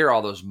starting to hear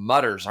all those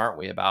mutters, aren't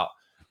we, about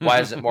why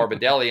isn't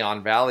Morbidelli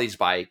on Valley's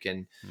bike?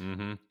 And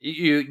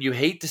you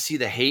hate to see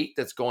the hate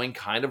that's going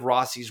kind of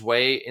Rossi's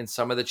way in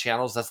some of the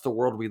channels. That's the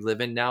world we live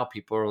in now.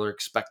 People are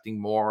expecting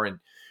more, and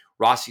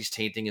Rossi's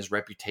tainting his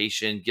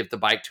reputation, give the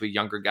bike to a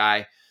younger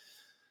guy.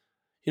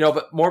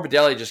 But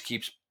Morbidelli just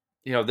keeps,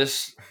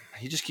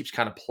 he just keeps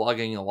kind of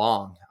plugging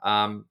along.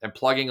 And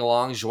plugging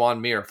along,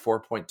 Joan Mir,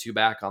 4.2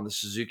 back on the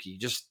Suzuki,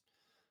 just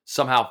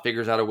somehow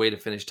figures out a way to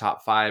finish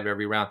top 5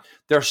 every round.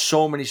 There are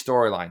so many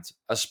storylines.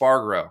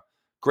 Espargaro,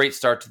 great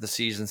start to the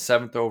season,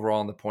 7th overall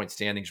in the point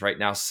standings right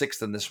now,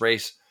 6th in this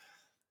race.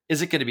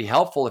 Is it going to be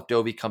helpful if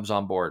Dovi comes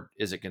on board?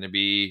 Is it going to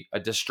be a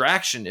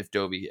distraction if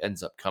Dovi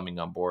ends up coming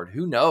on board?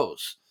 Who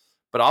knows?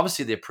 But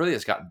obviously the Aprilia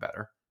has gotten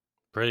better.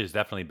 Aprilia is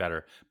definitely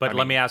better. But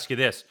let me ask you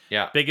this.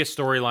 Yeah. Biggest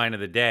storyline of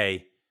the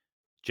day,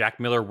 Jack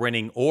Miller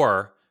winning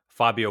or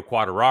Fabio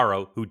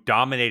Quartararo, who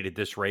dominated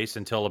this race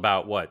until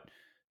about,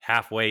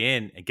 halfway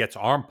in, and gets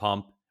arm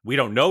pump. We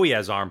don't know he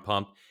has arm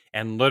pump.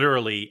 And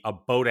literally a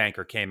boat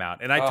anchor came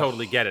out. And I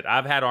totally get it.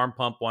 I've had arm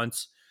pump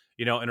once,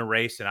 in a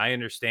race, and I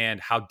understand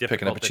how difficult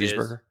picking up a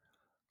cheeseburger.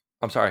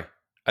 I'm sorry.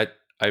 I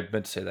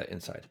meant to say that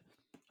inside.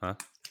 Huh?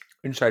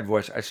 Inside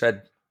voice. I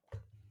said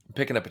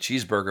picking up a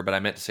cheeseburger, but I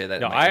meant to say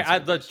that. No, I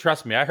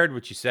trust me. I heard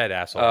what you said,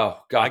 asshole. Oh,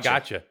 gotcha. I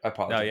got you. I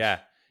apologize. No, yeah.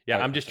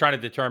 Okay. I'm just trying to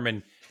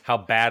determine how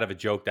bad of a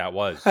joke that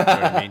was. You know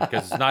what I mean?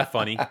 Because it's not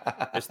funny.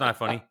 It's not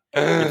funny.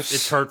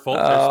 It's hurtful.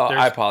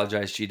 I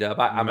apologize, G-Dub.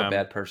 I'm a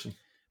bad person.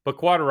 But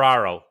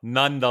Quadraro,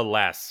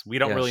 nonetheless, we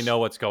don't really Yes. know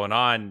what's going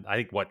on. I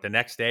think the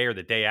next day or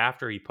the day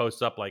after he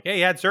posts up like, "Hey,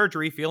 he had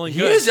surgery, feeling He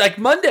good." is like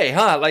Monday,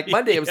 huh? Like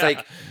Monday, it was Yeah.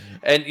 like,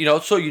 and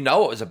so it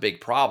was a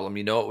big problem.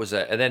 It was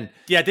and then,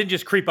 Yeah, it didn't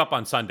just creep up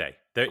on Sunday.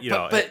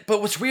 but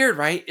what's weird,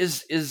 right?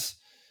 Is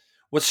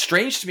what's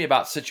strange to me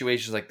about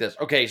situations like this.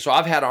 Okay, so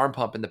I've had arm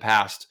pump in the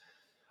past.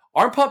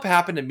 Arm pump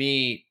happened to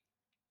me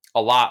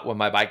a lot when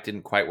my bike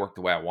didn't quite work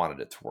the way I wanted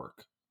it to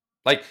work.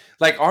 Like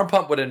arm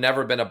pump would have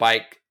never been a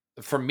bike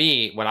for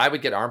me. When I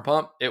would get arm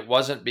pump, it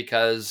wasn't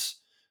because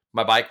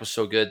my bike was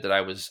so good that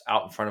I was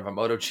out in front of a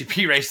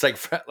MotoGP race like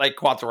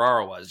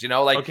Quartararo was.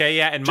 Like Okay,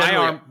 yeah, and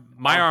generally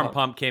my arm pump.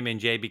 pump came in,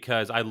 Jay,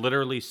 because I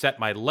literally set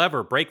my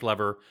brake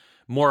lever,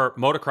 more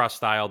motocross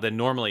style than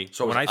normally.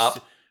 So it was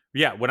up.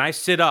 Yeah, when I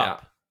sit Yeah.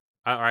 up,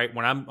 all right,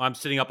 when I'm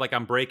sitting up like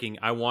I'm braking,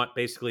 I want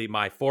basically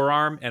my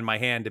forearm and my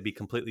hand to be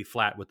completely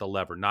flat with the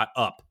lever, not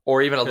up.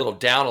 Or even a little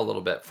down a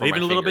little bit for Even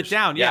my a little bit fingers.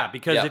 down, yeah.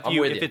 Because if I'm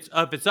with you. it's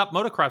up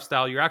motocross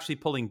style, you're actually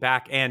pulling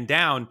back and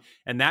down,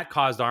 and that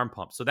caused arm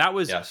pump. So that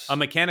was Yes. a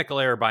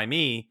mechanical error by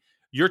me.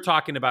 You're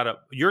talking about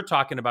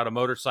a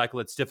motorcycle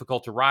that's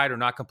difficult to ride or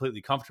not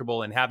completely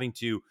comfortable and having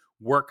to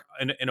work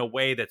in a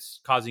way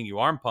that's causing you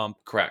arm pump.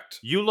 Correct.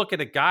 You look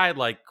at a guy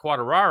like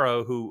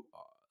Quadraro who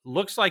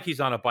looks like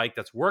he's on a bike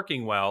that's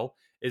working well,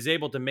 is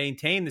able to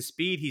maintain the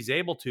speed he's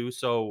able to,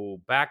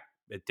 so back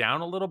it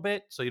down a little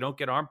bit so you don't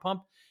get arm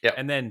pump. Yep.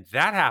 And then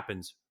that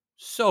happens.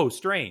 So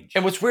strange.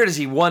 And what's weird is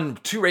he won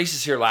 2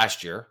 races here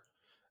last year,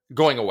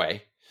 going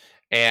away,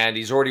 and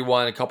he's already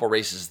won a couple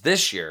races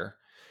this year.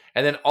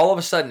 And then all of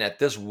a sudden at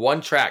this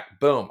one track,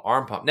 boom,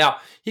 arm pump. Now,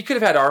 he could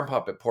have had arm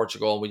pump at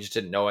Portugal and we just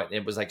didn't know it. And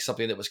it was like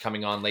something that was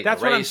coming on late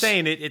That's in the race. what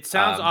I'm saying. It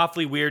sounds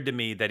awfully weird to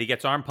me that he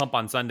gets arm pump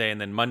on Sunday and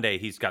then Monday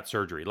he's got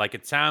surgery. Like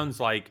it sounds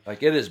like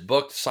it is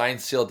booked, signed,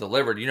 sealed,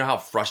 delivered. You know how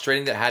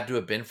frustrating that had to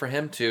have been for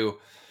him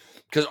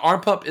because arm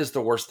pump is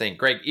the worst thing.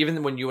 Greg,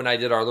 even when you and I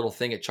did our little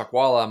thing at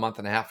Chuckwalla a month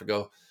and a half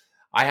ago,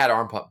 I had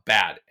arm pump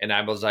bad. And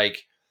I was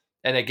like,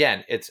 and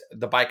again, it's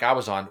the bike I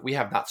was on. We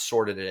have not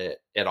sorted it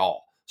at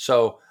all.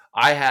 So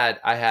I had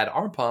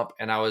arm pump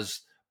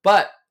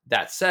but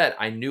that said,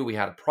 I knew we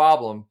had a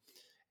problem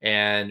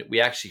and we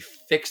actually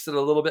fixed it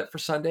a little bit for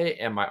Sunday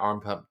and my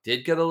arm pump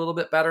did get a little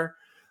bit better.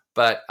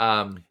 But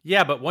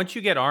yeah, but once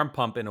you get arm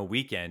pump in a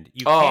weekend,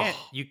 you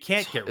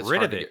can't get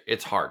rid of it.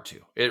 It's hard to.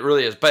 It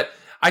really is. But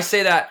I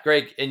say that,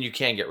 Greg, and you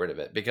can get rid of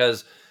it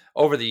because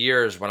over the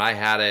years when I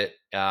had it,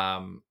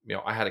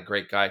 I had a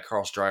great guy,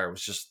 Carl Stryer,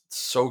 was just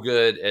so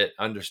good at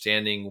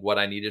understanding what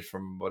I needed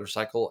from a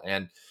motorcycle.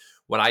 And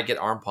when I get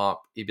arm pump,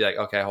 he'd be like,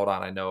 okay, hold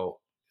on, I know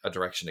a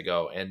direction to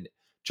go. And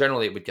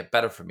generally it would get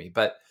better for me.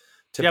 But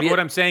but what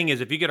I'm saying is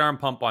if you get arm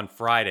pump on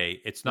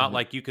Friday, it's not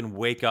like you can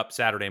wake up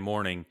Saturday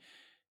morning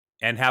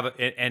and have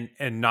it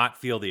and not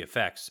feel the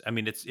effects. I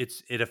mean,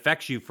 it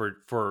affects you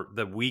for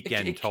the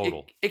weekend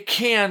total. It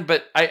can,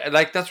 but I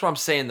like that's what I'm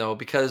saying though,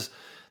 because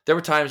there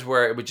were times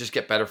where it would just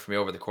get better for me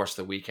over the course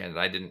of the weekend,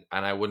 and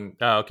I wouldn't.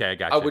 Oh, okay, I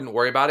got you. I wouldn't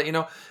worry about it.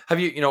 Have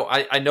you?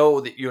 I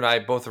know that you and I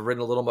both have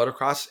ridden a little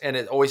motocross, and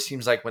it always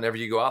seems like whenever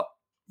you go out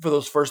for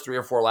those first 3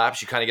 or 4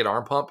 laps, you kind of get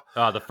arm pump.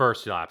 The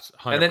first laps,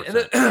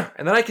 100%.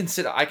 And then I can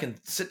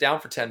sit down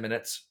for 10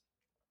 minutes.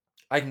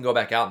 I can go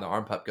back out, and the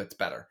arm pump gets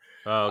better.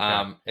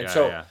 Oh,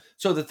 okay.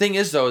 So the thing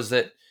is though, is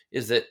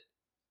that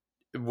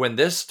when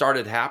this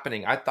started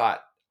happening, I thought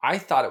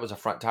it was a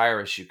front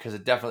tire issue because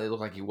it definitely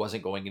looked like he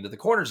wasn't going into the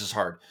corners as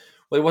hard.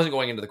 Well, he wasn't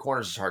going into the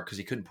corners as hard because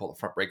he couldn't pull the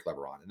front brake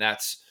lever on, and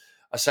that's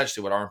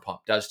essentially what arm pump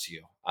does to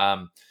you.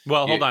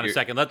 Well, hold on a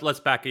second. Let's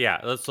back.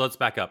 Yeah, let's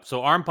back up.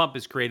 So arm pump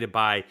is created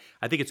by,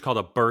 I think it's called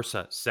a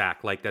bursa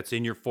sac, like that's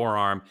in your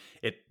forearm.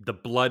 The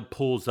blood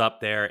pulls up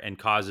there and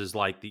causes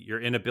like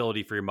your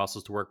inability for your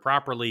muscles to work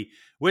properly.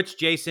 Which,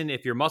 Jason,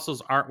 if your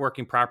muscles aren't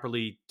working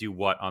properly, do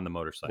what on the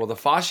motorcycle? Well,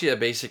 the fascia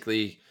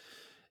basically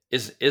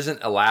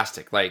isn't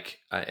elastic,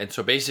 and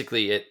so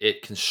basically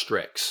it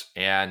constricts,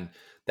 and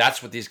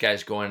that's what these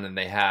guys go in and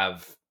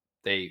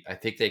I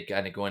think they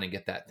kind of go in and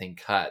get that thing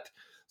cut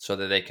so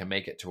that they can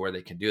make it to where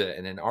they can do that.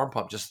 And then arm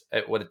pump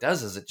what it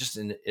does is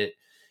it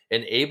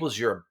enables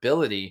your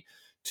ability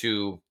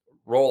to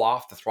roll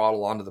off the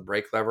throttle onto the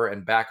brake lever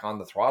and back on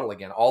the throttle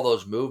again. All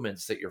those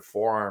movements that your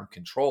forearm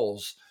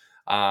controls,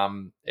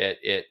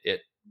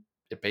 it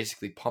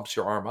basically pumps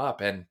your arm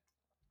up and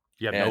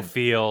you have no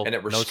feel, and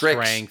it restricts,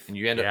 no strength, and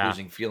you end up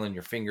losing feel in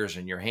your fingers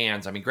and your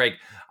hands. I mean, Greg,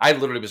 I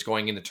literally was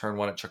going into turn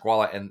 1 at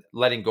Chuckwalla and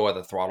letting go of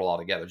the throttle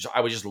altogether. I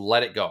would just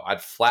let it go.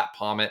 I'd flat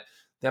palm it,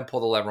 then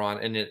pull the lever on,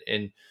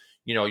 and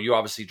you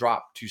obviously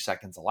drop 2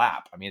 seconds a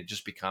lap. I mean, it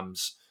just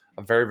becomes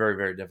a very, very,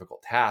 very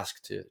difficult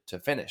task to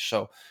finish.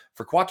 So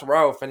for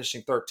Quartararo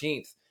finishing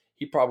 13th,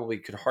 he probably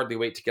could hardly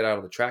wait to get out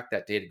of the track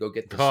that day to go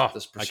get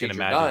this procedure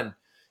done.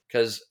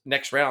 Because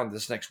next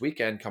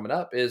weekend coming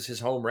up is his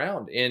home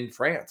round in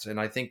France. And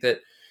I think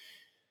that,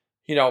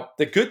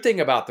 the good thing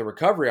about the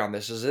recovery on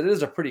this is it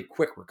is a pretty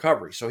quick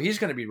recovery. So he's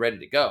going to be ready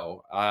to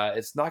go.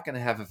 It's not going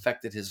to have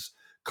affected his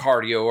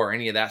cardio or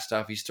any of that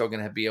stuff. He's still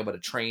going to be able to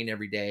train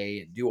every day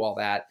and do all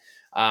that.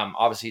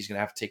 Obviously, he's going to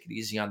have to take it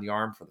easy on the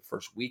arm for the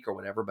first week or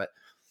whatever. But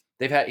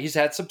he's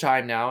had some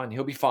time now, and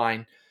he'll be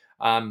fine.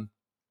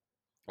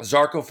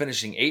 Zarco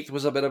finishing 8th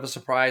was a bit of a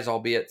surprise,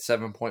 albeit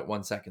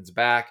 7.1 seconds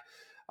back.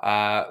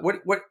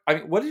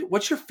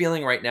 What's your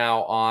feeling right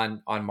now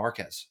on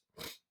Marquez,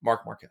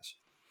 Marc Marquez?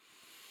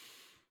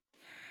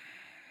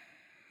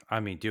 I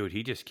mean, dude,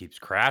 he just keeps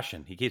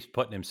crashing. He keeps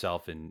putting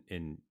himself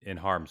in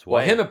harm's way.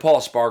 Well, him and Paul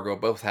Espargaro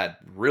both had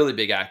really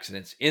big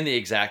accidents in the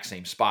exact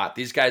same spot.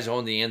 These guys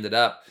only ended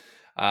up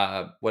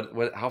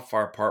how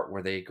far apart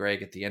were they,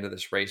 Greg, at the end of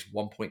this race?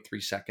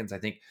 1.3 seconds. I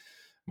think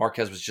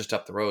Marquez was just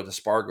up the road.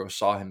 Espargaro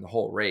saw him the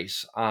whole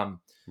race. Yeah,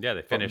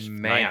 they finished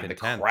man, the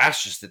 10th.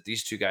 Crashes that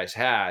these two guys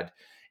had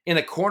in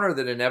a corner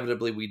that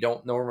inevitably we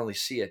don't normally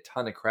see a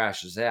ton of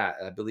crashes at.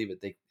 I believe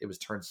it was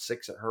turn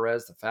 6 at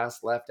Jerez, the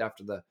fast left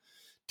after the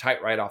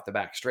tight right off the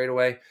back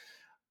straightaway.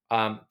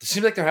 It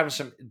seems like they're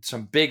having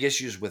some big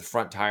issues with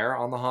front tire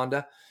on the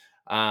Honda.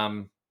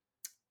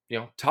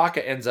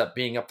 Taka ends up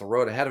being up the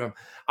road ahead of him.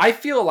 I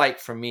feel like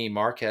for me,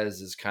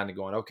 Marquez is kind of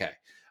going, okay,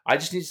 I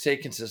just need to stay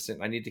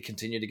consistent. I need to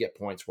continue to get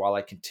points while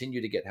I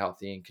continue to get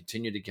healthy and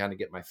continue to kind of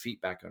get my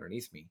feet back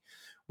underneath me.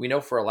 We know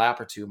for a lap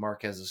or two,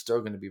 Marquez is still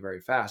going to be very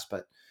fast,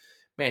 but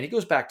man, he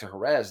goes back to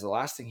Jerez. The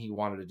last thing he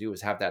wanted to do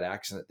was have that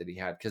accident that he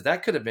had, because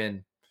that could have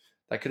been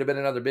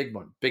another big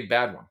one, big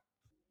bad one.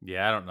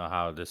 Yeah, I don't know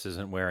how this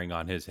isn't wearing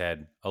on his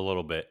head a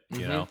little bit,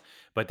 you know.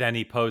 But then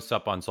he posts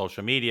up on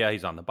social media.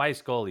 He's on the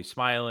bicycle, he's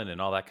smiling,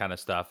 and all that kind of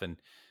stuff. And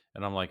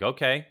I'm like,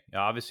 okay,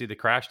 obviously the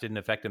crash didn't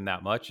affect him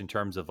that much in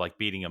terms of like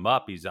beating him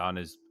up. He's on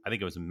his, I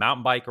think it was a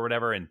mountain bike or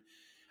whatever. And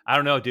I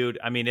don't know, dude.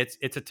 I mean, it's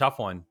a tough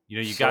one.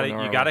 You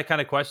gotta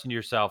kind of question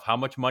yourself. How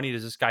much money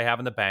does this guy have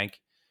in the bank?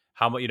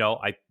 How much,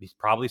 he's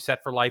probably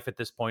set for life at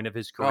this point of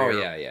his career.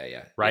 Oh,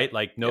 yeah. Right? Yeah.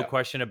 Like, no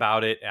question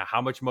about it.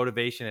 How much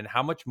motivation and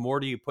how much more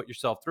do you put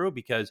yourself through?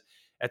 Because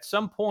at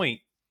some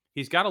point,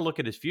 he's got to look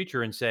at his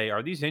future and say,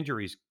 are these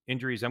injuries I'm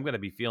going to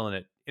be feeling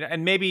it?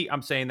 And maybe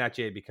I'm saying that,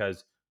 Jay,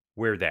 because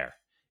we're there.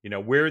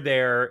 We're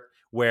there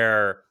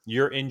where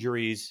your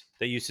injuries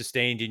that you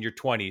sustained in your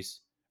 20s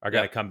are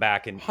going to come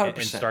back and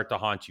start to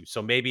haunt you.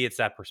 So maybe it's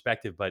that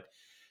perspective, but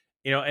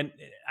and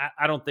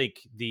I don't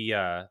think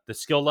the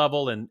skill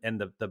level and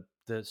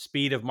the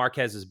speed of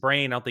Marquez's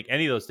brain, I don't think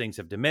any of those things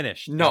have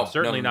diminished. No,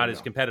 certainly not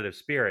his competitive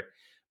spirit,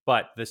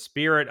 but the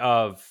spirit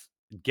of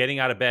getting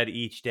out of bed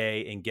each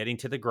day and getting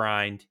to the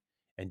grind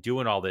and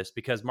doing all this,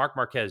 because Marc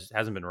Marquez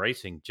hasn't been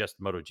racing just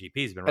MotoGP.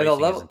 He's been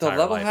racing his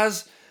entire life.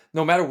 Has,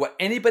 no matter what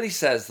anybody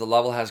says, the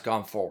level has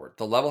gone forward.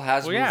 The level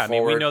has moved forward. I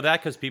mean, we know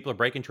that because people are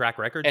breaking track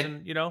records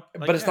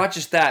but it's not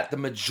just that. The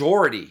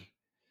majority,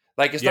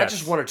 like it's not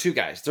just one or two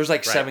guys. There's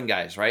like 7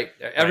 guys, right?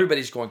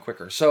 Everybody's going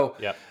quicker. So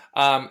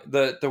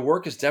the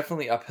work is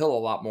definitely uphill a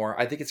lot more.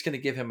 I think it's going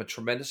to give him a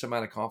tremendous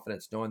amount of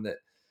confidence knowing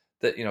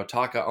that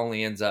Taka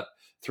only ends up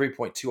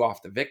 3.2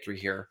 off the victory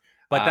here.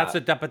 But that's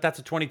a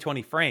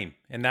 2020 frame,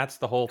 and that's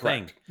the whole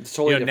thing. It's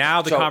totally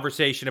now the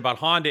conversation about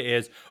Honda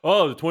is,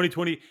 the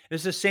 2020. This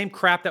is the same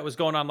crap that was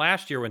going on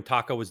last year when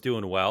Taka was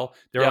doing well.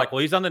 They're like, well,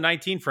 he's on the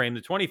 19 frame,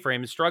 the 20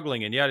 frame is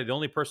struggling, and the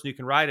only person who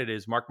can ride it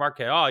is Marc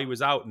Marquez. Oh, he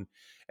was out,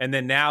 and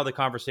then now the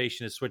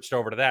conversation has switched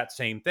over to that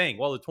same thing.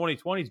 Well, the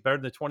 2020 is better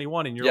than the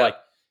 21, and you're like,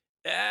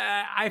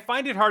 I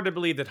find it hard to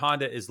believe that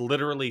Honda is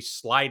literally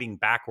sliding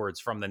backwards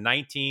from the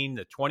 19.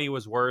 The 20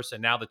 was worse,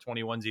 and now the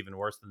 21's even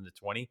worse than the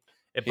 20.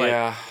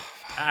 But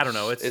I don't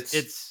know.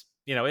 It's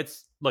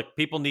look,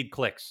 people need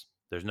clicks.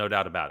 There's no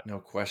doubt about it. No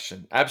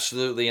question.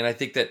 Absolutely. And I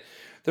think that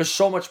there's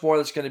so much more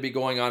that's going to be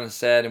going on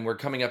instead. And we're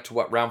coming up to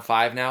round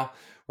 5 now.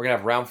 We're going to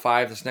have round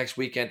 5 this next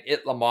weekend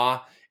at Le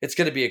Mans. It's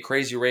going to be a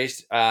crazy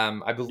race.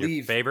 I believe.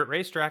 Your favorite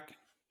racetrack?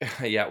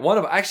 Yeah.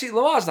 Le Mans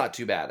is not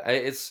too bad.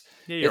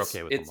 You're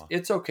okay with Le Mans.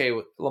 It's okay.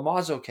 Le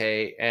Mans is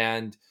okay.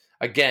 And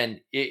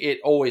again, it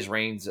always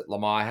rains at Le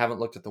Mans. I haven't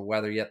looked at the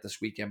weather yet this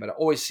weekend, but it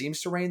always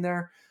seems to rain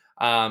there.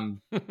 So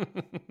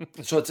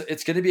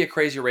it's going to be a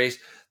crazy race.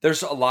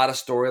 There's a lot of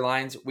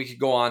storylines. We could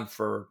go on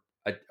for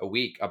a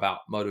week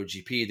about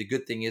MotoGP. The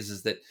good thing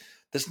is that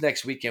this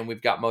next weekend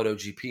we've got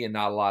MotoGP and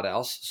not a lot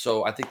else.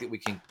 So I think that we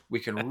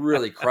can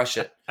really crush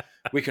it.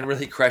 We can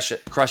really crush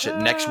it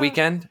next week.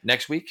 And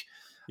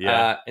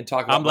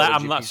talk about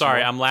I'm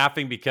sorry. I'm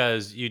laughing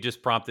because you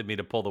just prompted me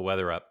to pull the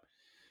weather up.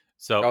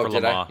 So for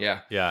Le Mans.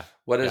 Yeah.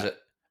 What is it?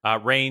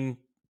 Rain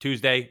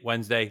Tuesday,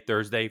 Wednesday,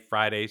 Thursday,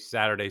 Friday,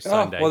 Saturday,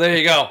 Sunday. Well, there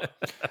you go.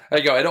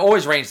 It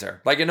always rains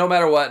there. Like, no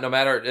matter what,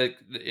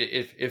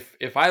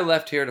 if I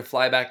left here to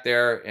fly back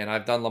there, and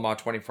I've done Le Mans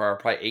 24 hour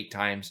probably 8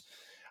 times,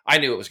 I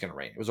knew it was going to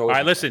rain. It was always all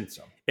right. Listen,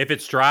 if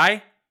it's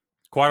dry,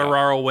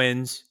 Quartararo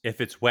wins.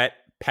 If it's wet,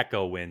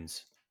 Pecco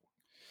wins.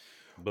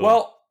 Boom.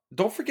 Well,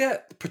 don't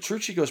forget,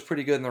 Petrucci goes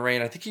pretty good in the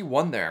rain. I think he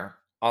won there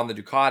on the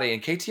Ducati,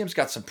 and KTM's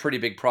got some pretty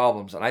big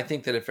problems. And I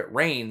think that if it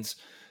rains,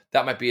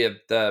 that might be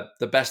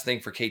the best thing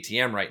for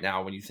KTM right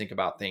now when you think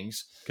about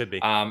things. Could be.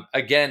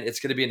 Again,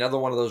 it's going to be another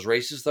one of those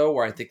races, though,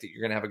 where I think that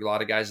you're going to have a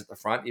lot of guys at the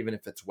front, even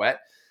if it's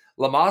wet.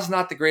 Le Mans is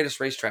not the greatest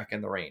racetrack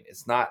in the rain.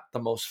 It's not the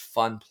most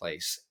fun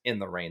place in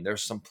the rain.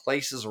 There's some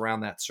places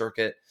around that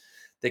circuit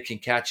that can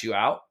catch you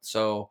out.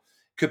 So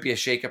it could be a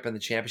shakeup in the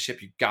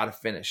championship. You've got to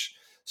finish.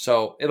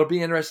 So it'll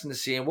be interesting to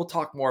see, and we'll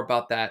talk more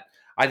about that,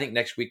 I think,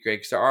 next week, Greg,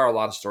 because there are a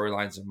lot of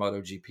storylines in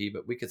MotoGP,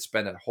 but we could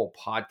spend a whole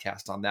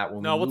podcast on that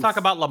when No, we'll talk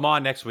about Le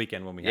Mans next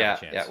weekend when we have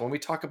a chance. Yeah, when we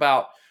talk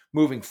about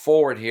moving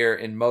forward here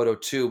in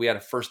Moto2, we had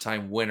a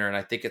first-time winner, and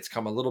I think it's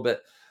come a little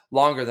bit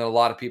longer than a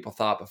lot of people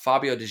thought, but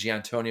Fabio Di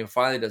Giannantonio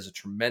finally does a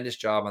tremendous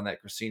job on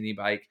that Gresini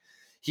bike.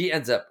 He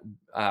ends up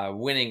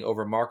winning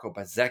over Marco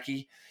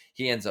Bezzecchi.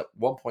 He ends up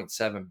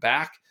 1.7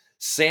 back.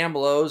 Sam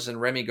Lowes and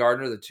Remy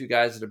Gardner, the two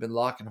guys that have been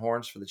locking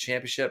horns for the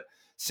championship.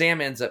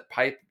 Sam ends up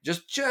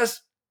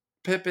just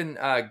pipping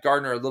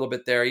Gardner a little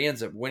bit there. He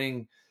ends up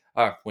winning.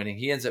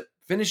 He ends up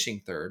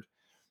finishing third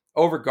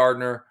over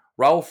Gardner.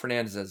 Raul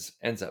Fernandez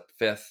ends up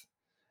fifth.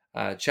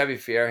 Chevy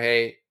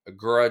Fierge,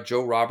 Agura,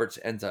 Joe Roberts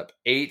ends up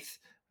eighth,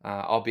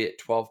 albeit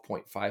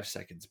 12.5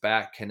 seconds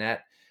back. Canet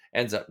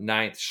ends up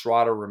ninth.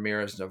 Schroeder,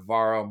 Ramirez,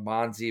 Navarro,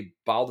 Manzi,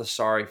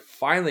 Baldassari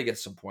finally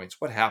gets some points.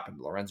 What happened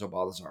to Lorenzo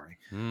Baldassari?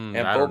 And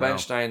Bo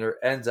Bensteiner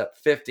ends up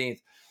 15th.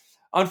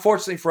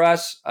 Unfortunately for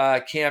us,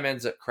 Cam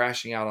ends up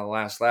crashing out on the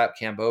last lap.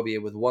 Cam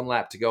Beaubier, with 1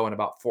 lap to go and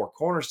about 4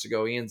 corners to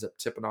go, he ends up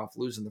tipping off,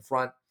 losing the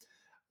front.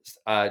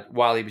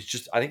 While he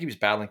was I think he was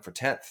battling for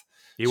 10th.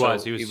 He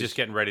was just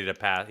getting ready to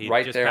pass. He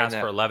just passed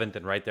for 11th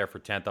and right there for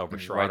 10th over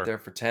Schroeder. Right there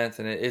for 10th,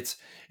 and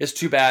it's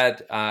too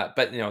bad.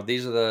 But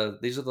these are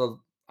the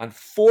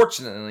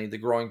unfortunately the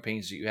growing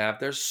pains that you have.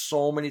 There's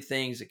so many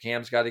things that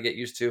Cam's got to get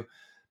used to.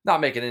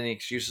 Not making any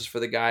excuses for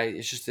the guy.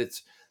 It's just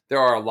there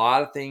are a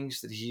lot of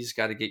things that he's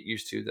got to get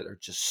used to that are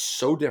just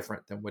so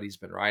different than what he's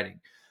been riding.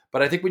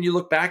 But I think when you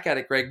look back at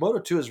it, Greg,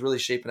 Moto2 is really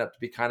shaping up to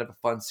be kind of a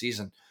fun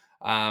season.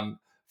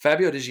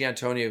 Fabio Di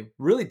Giannantonio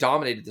really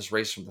dominated this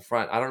race from the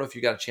front. I don't know if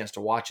you got a chance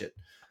to watch it.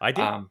 I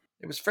did.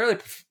 It was fairly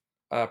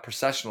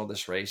processional,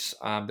 this race.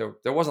 There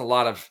wasn't a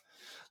lot of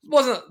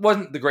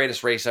wasn't the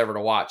greatest race ever to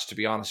watch, to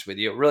be honest with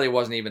you. It really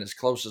wasn't even as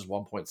close as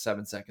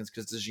 1.7 seconds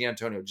because Di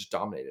Giannantonio just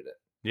dominated it.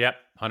 Yep,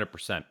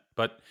 100%.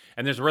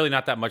 And there's really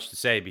not that much to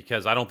say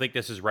because I don't think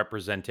this is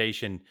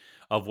representation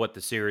of what the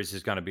series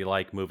is going to be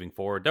like moving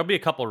forward. There'll be a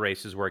couple of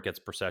races where it gets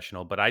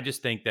processional, but I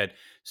just think that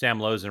Sam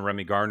Lowes and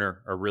Remy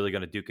Gardner are really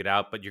going to duke it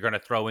out. But you're going to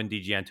throw in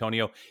Di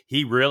Giannantonio.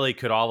 He really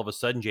could all of a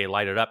sudden, Jay,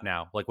 light it up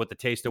now, like with the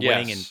taste of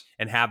winning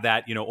and have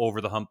that,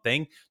 over the hump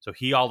thing. So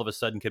he all of a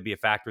sudden could be a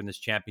factor in this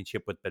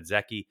championship with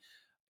Bezzecchi.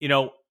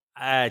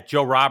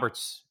 Joe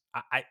Roberts,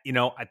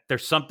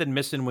 there's something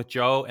missing with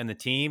Joe and the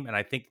team, and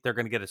I think they're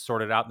going to get it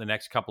sorted out in the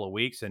next couple of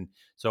weeks. And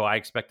so I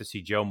expect to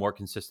see Joe more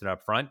consistent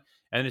up front.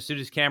 And as soon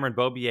as Cameron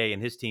Beaubier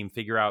and his team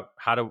figure out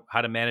how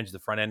to manage the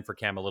front end for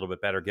Cam a little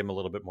bit better, give him a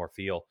little bit more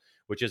feel,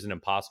 which isn't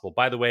impossible.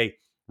 By the way,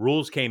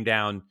 rules came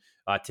down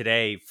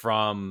today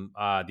from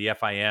the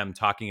FIM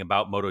talking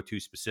about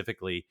Moto2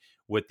 specifically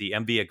with the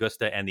MV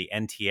Agusta and the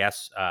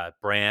NTS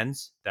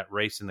brands that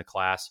race in the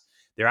class.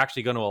 They're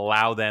actually going to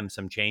allow them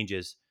some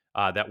changes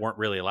that weren't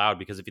really allowed,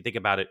 because if you think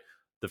about it,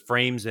 the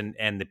frames and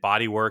the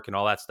bodywork and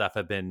all that stuff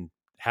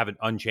haven't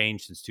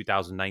unchanged since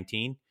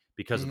 2019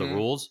 because of the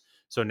rules.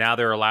 So now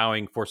they're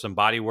allowing for some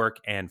bodywork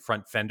and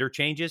front fender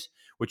changes,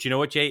 which, you know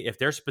what, Jay, if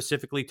they're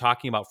specifically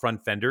talking about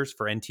front fenders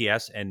for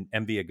NTS and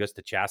MV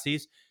Agusta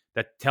chassis,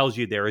 that tells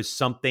you there is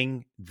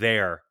something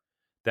there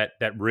that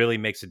really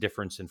makes a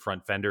difference in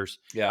front fenders.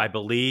 Yeah. I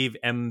believe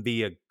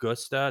MV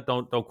Agusta,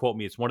 don't quote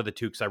me, it's one of the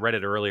two because I read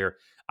it earlier.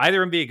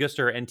 Either MV Agusta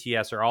or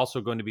NTS are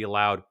also going to be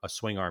allowed a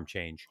swing arm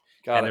change.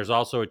 There's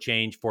also a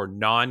change for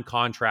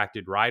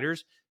non-contracted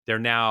riders. They're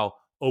now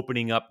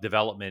opening up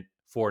development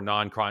for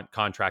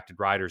non-contracted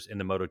riders in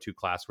the Moto2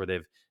 class, where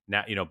they've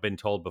now been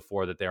told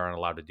before that they aren't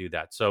allowed to do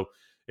that. So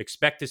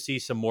expect to see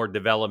some more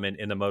development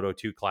in the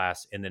Moto2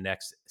 class in the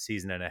next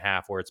season and a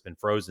half, where it's been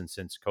frozen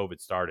since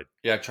COVID started.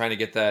 Yeah, trying to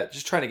get the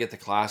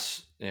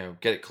class,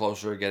 get it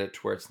closer, get it to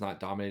where it's not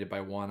dominated by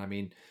one. I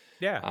mean,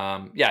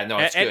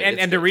 it's good.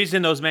 And the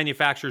reason those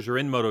manufacturers are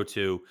in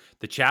Moto2,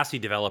 the chassis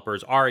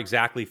developers, are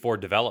exactly for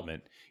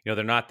development.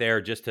 They're not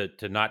there just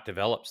to not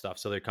develop stuff.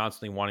 So they're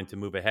constantly wanting to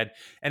move ahead.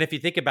 And if you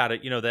think about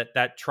it,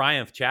 that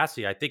Triumph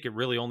chassis, I think it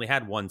really only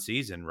had one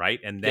season, right?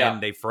 And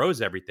then they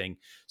froze everything.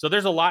 So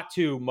there's a lot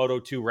to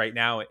Moto2 right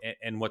now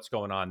and what's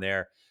going on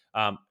there.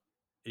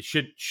 It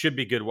should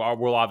be good.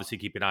 We'll obviously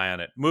keep an eye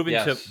on it. Moving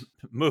to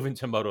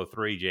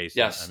Moto3, Jason.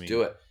 Yes,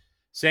 do it.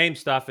 Same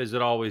stuff as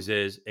it always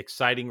is.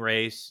 Exciting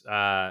race.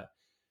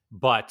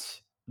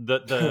 But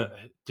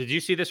did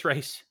you see this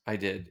race? I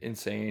did.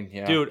 Insane.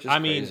 Yeah. Dude,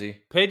 crazy.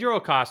 Pedro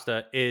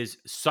Acosta is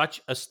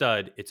such a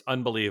stud. It's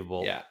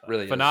unbelievable. Yeah,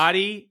 really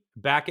Fanati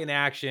back in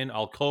action.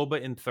 Alcoba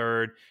in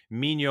third.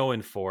 Mino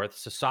in fourth.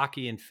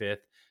 Sasaki in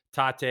fifth.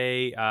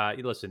 Tate,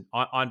 listen,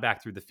 on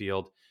back through the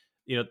field.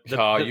 You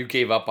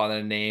gave up on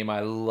a name.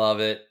 I love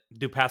it.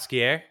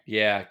 Dupasquier?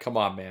 Yeah, come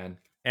on, man.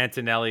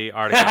 Antonelli,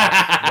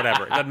 Artigas,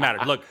 whatever. It doesn't matter.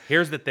 Look,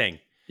 here's the thing.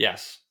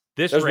 Yes.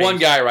 There's one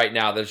guy right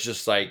now that's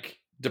just like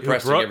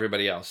depressing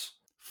everybody else.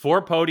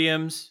 4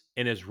 podiums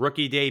in his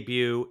rookie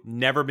debut,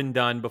 never been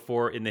done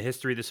before in the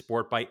history of the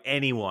sport by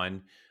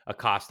anyone.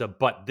 Acosta.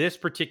 But this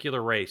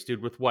particular race,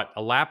 dude, with what,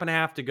 a lap and a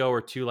half to go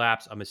or 2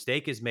 laps, a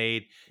mistake is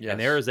made, and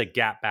there is a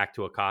gap back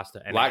to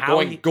Acosta.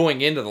 And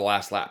going into the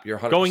last lap, you're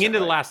 100% going into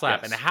right. the last lap,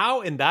 yes. and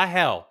how in the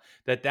hell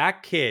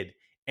that kid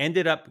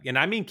ended up, and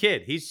I mean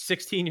kid, he's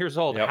 16 years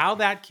old, how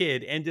that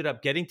kid ended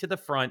up getting to the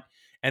front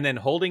and then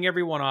holding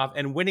everyone off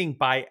and winning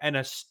by an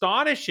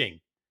astonishing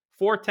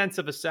 0.4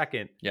 of a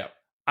second. Yep.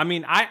 I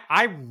mean,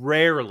 I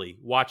rarely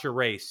watch a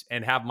race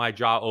and have my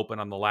jaw open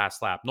on the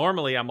last lap.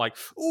 Normally, I'm like,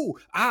 ooh,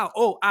 ah,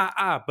 oh, ah,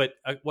 ah. But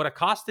what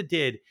Acosta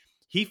did,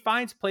 he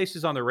finds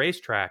places on the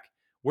racetrack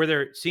where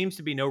there seems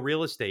to be no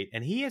real estate.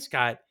 And he has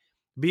got,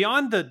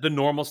 beyond the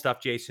normal stuff,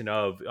 Jason,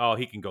 of, oh,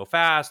 he can go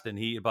fast,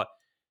 but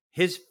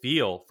his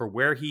feel for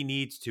where he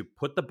needs to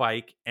put the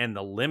bike and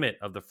the limit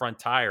of the front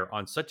tire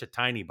on such a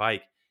tiny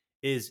bike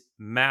is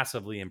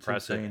massively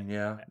impressive.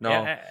 Yeah, no,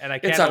 and I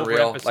can't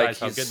overemphasize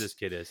how good this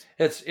kid is.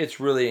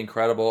 It's really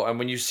incredible. And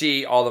when you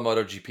see all the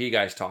MotoGP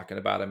guys talking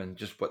about him and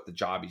just what the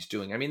job he's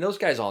doing, I mean, those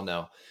guys all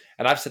know.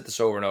 And I've said this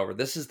over and over.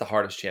 This is the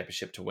hardest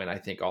championship to win, I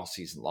think, all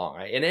season long.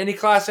 In any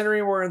class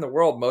anywhere in the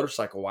world,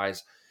 motorcycle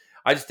wise,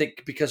 I just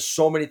think because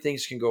so many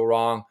things can go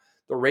wrong,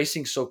 the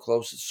racing's so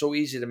close, it's so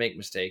easy to make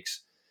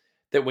mistakes,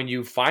 that when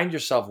you find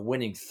yourself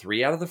winning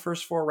 3 out of the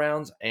first 4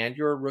 rounds and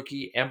you're a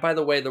rookie, and by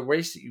the way, the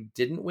race that you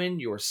didn't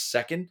win, you were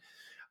second,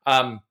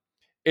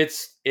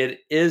 it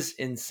is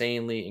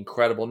insanely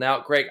incredible. Now,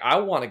 Greg, I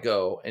want to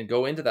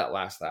go into that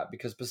last lap,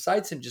 because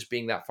besides him just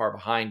being that far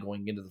behind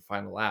going into the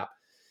final lap,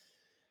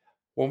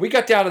 when we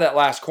got down to that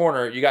last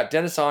corner, you got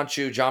Dennis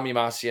Onchu, Jami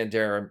Masia,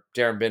 and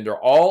Darren Binder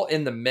all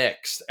in the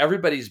mix.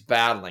 Everybody's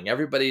battling.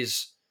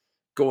 Everybody's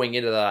going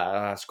into that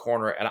last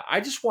corner. And I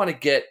just want to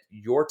get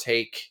your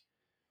take.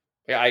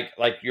 I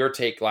like your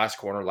take last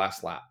corner,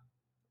 last lap.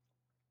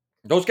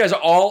 Those guys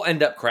all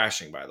end up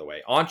crashing, by the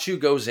way. Onchu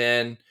goes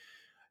in.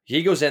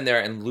 He goes in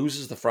there and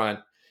loses the front.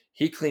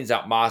 He cleans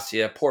out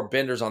Masia. Poor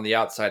Binder's on the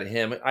outside of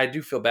him. I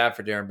do feel bad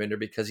for Darren Binder,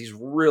 because he's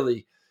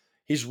really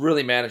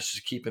managed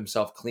to keep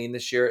himself clean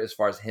this year as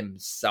far as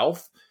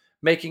himself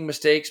making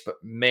mistakes. But,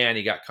 man,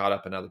 he got caught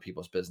up in other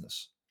people's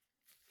business.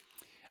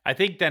 I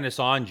think Dennis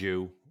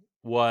Onju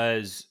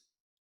was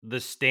the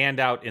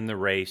standout in the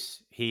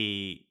race.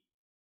 He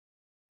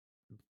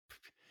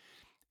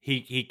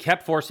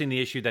kept forcing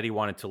the issue that he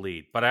wanted to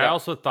lead, but I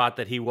also thought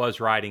that he was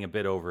riding a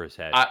bit over his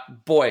head.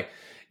 Boy,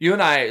 you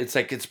and I,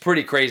 it's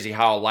pretty crazy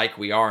how alike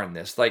we are in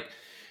this. Like,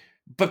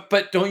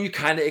 but don't you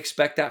kind of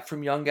expect that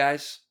from young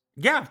guys?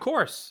 Yeah, of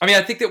course. I mean,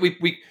 I think that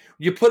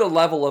you put a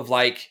level of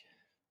like,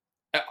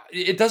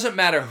 it doesn't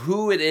matter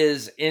who it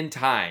is in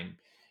time.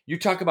 You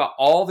talk about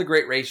all the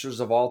great racers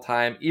of all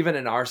time, even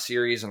in our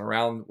series and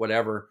around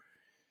whatever.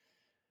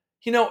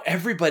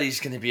 Everybody's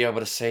going to be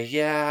able to say,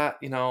 yeah,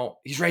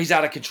 he's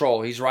out of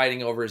control. He's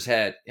riding over his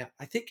head. Yeah,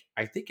 I think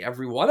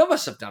every one of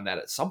us have done that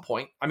at some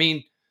point. I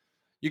mean,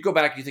 you go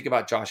back, you think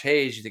about Josh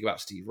Hayes, you think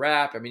about Steve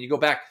Rapp. I mean, you go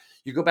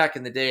back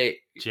in the day.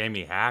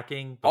 Jamie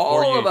Hacking.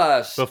 All of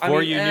us.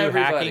 Before you knew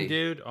hacking,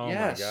 dude. Oh,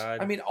 yes. my God.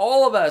 I mean,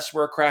 all of us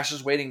were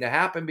crashes waiting to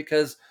happen,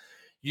 because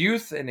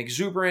youth and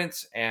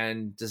exuberance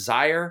and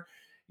desire,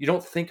 you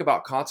don't think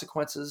about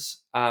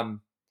consequences.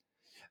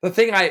 The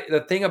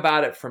thing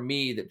about it for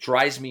me that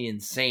drives me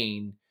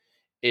insane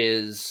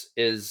is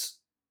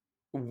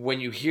when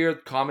you hear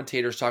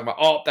commentators talking about,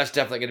 oh, that's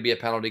definitely going to be a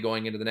penalty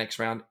going into the next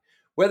round,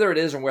 whether it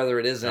is or whether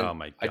it isn't. Oh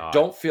my God. I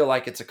don't feel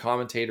like it's a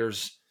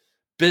commentator's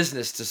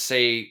business to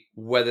say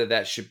whether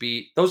that should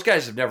be. Those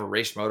guys have never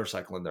raced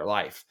motorcycle in their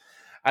life,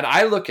 and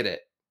I look at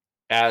it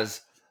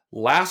as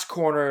last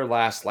corner,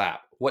 last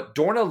lap. What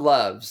Dorna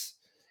loves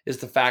is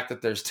the fact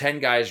that there's 10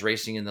 guys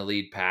racing in the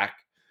lead pack.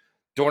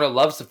 Dorna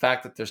loves the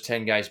fact that there's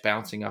 10 guys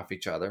bouncing off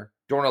each other.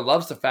 Dorna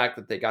loves the fact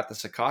that they got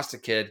this Acosta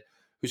kid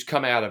who's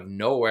come out of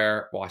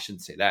nowhere. Well, I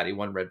shouldn't say that. He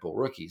won Red Bull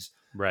Rookies.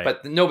 Right.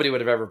 But nobody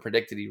would have ever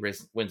predicted he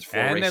wins 4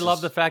 races. And they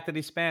love the fact that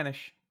he's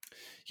Spanish.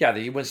 Yeah,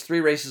 he wins 3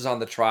 races on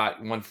the trot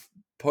and won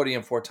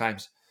podium 4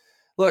 times.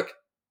 Look,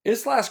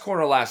 it's last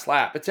corner, last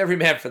lap. It's every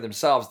man for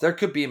themselves. There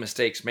could be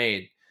mistakes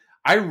made.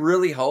 I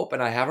really hope,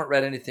 and I haven't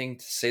read anything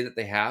to say that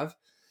they have,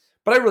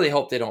 but I really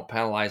hope they don't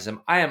penalize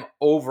him. I am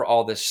over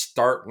all this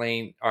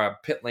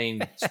pit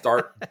lane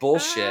start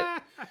bullshit,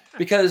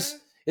 because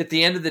at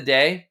the end of the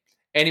day,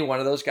 any one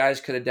of those guys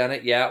could have done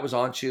it. Yeah, it was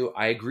Onchu.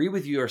 I agree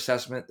with your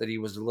assessment that he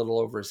was a little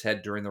over his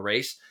head during the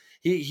race.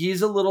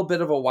 He's a little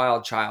bit of a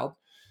wild child,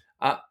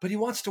 but he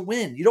wants to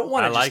win. You don't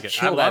want to just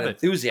kill that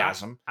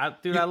enthusiasm. I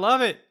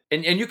love it.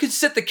 And you can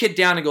sit the kid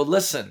down and go,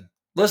 listen,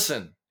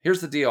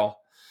 here's the deal.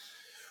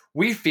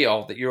 We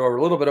feel that you're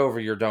a little bit over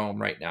your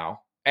dome right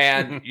now.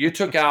 And you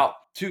took out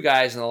 2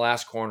 guys in the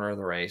last corner of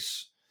the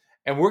race.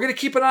 And we're going to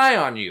keep an eye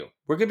on you.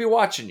 We're going to be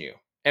watching you.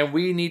 And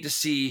we need to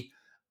see,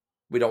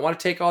 we don't want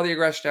to take all the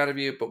aggression out of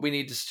you, but we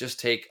need to just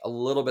take a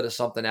little bit of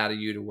something out of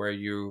you to where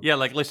you... Yeah,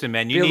 like, listen,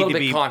 man, you need to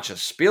be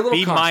conscious. Be a little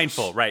conscious.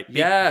 Mindful, right?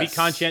 Yes. Be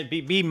conscious.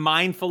 Be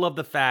mindful of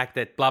the fact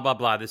that blah, blah,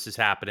 blah, this is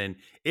happening.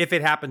 If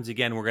it happens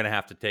again, we're going to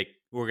have to take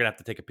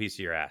a piece of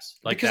your ass.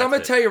 Because I'm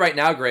going to tell you right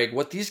now, Greg,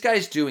 what these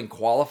guys do in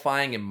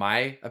qualifying, in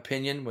my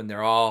opinion, when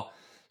they're all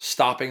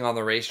stopping on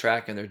the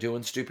racetrack and they're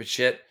doing stupid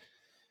shit,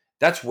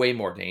 That's way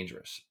more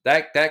dangerous.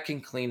 That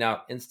can clean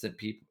out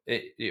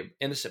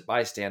innocent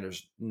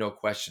bystanders, no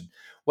question.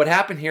 What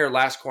happened here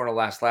last corner,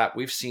 last lap,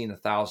 we've seen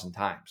 1,000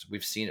 times.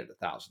 We've seen it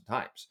 1,000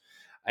 times,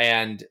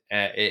 and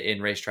in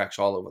racetracks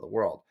all over the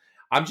world.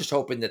 I'm just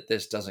hoping that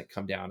this doesn't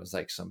come down as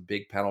like some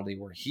big penalty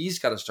where he's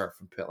got to start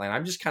from pit lane.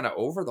 I'm just kind of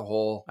over the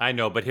whole. I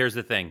know, but here's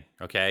the thing,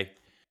 okay?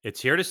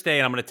 It's here to stay,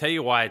 and I'm going to tell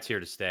you why it's here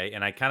to stay.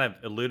 And I kind of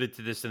alluded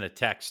to this in a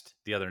text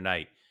the other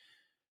night.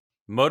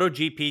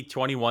 MotoGP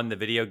 21, the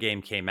video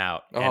game, came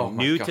out, and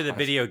new to the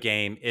video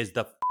game is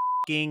the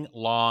fucking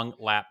long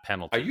lap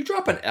penalty. Are you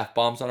dropping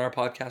F-bombs on our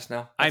podcast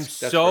now? I'm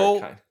so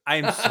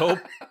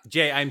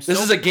Jay, I'm so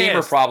This is a gamer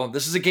pissed. problem.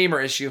 This is a gamer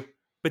issue.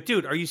 But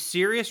dude, are you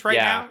serious right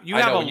Yeah, now? You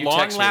I have know, a when you long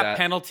text me lap that.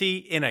 penalty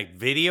in a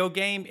video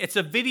game? It's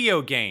a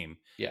video game.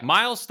 Yeah.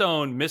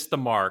 Milestone missed the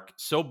mark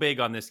so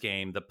big on this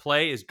game. The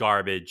play is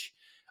garbage.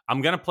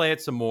 I'm going to play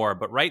it some more,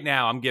 but right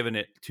now I'm giving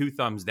it 2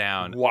 thumbs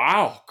down.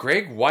 Wow.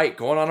 Greg White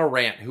going on a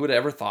rant. Who would have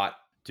ever thought?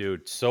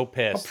 Dude, so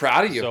pissed. I'm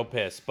proud of you. So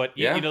pissed. But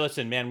Yeah. you know,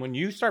 listen, man, when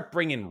you start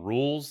bringing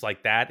rules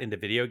like that into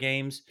video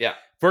games, Yeah.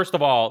 first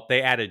of all,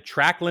 they added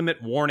track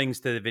limit warnings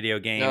to the video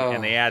game, Oh.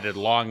 and they added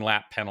long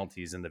lap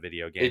penalties in the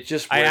video game. It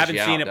just I wears haven't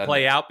you seen out, it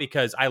play doesn't out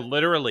because I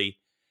literally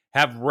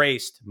have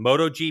raced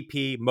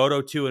MotoGP,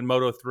 Moto2, and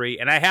Moto3,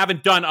 and I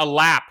haven't done a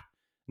lap.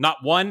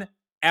 Not one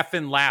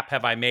effing lap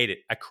have I made it.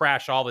 I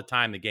crash all the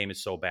time. The game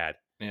is so bad.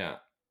 Yeah.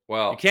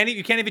 Well, You can't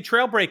even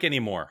trail brake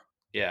anymore.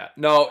 yeah.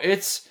 No,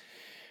 it's,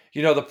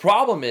 the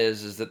problem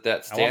is that I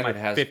want standard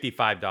my has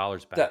 $55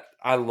 back that.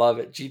 I love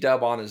it.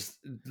 G-Dub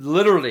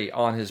literally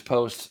on his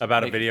post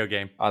about a video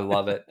game. I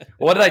love it.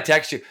 What did I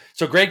text you?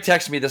 So Greg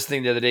texted me this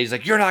thing the other day. He's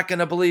like, "You're not going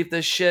to believe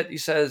this shit." He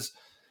says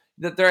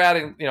that they're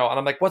adding, and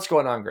I'm like, "What's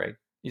going on, Greg?"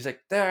 He's like,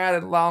 "They're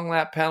adding long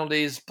lap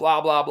penalties, blah,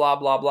 blah, blah,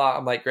 blah, blah."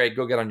 I'm like, "Greg,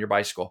 go get on your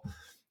bicycle."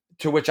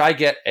 To which I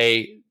get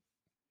a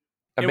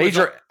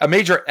major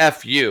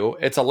FU.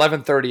 It's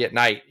 11:30 at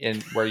night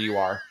in where you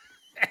are.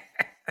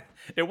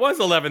 It was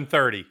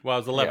 11:30. Well,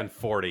 it was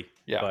 11:40.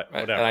 Yeah, but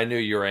and whatever. I knew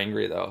you were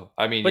angry though.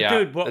 I mean, But yeah,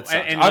 dude, well, it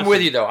sucks. and I'm with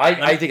listen, you though.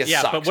 I think it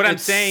sucks. But what I'm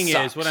saying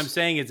sucks.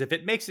 is, if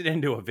it makes it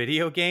into a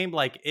video game,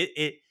 like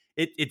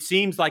it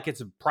seems like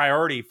it's a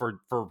priority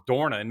for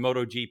Dorna and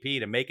MotoGP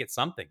to make it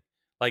something.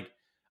 Like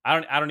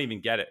I don't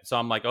even get it. So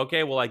I'm like,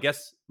 okay, well, I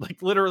guess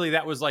like literally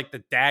that was like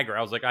the dagger.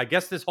 I was like, I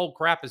guess this whole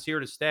crap is here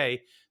to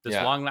stay. This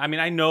long. I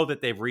mean, I know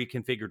that they've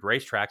reconfigured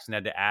racetracks and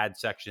had to add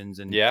sections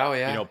and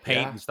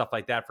paint and stuff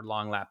like that for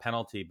long lap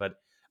penalty, but.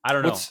 I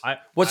don't know.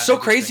 What's so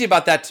crazy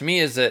about that to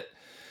me is that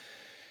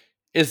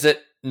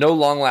no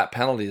long lap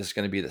penalty is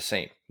going to be the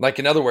same. Like,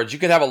 in other words, you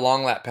could have a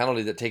long lap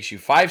penalty that takes you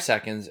 5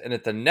 seconds, and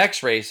at the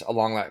next race, a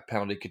long lap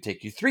penalty could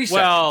take you 3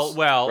 seconds.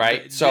 Well,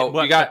 right.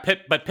 So you got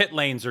pit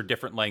lanes are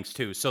different lengths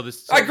too. So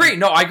this. I agree.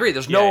 No, I agree.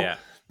 There's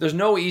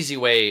no easy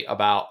way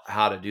about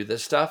how to do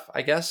this stuff,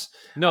 I guess.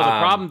 No,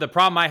 the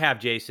problem I have,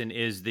 Jason,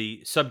 is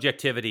the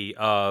subjectivity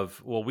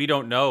of, well, we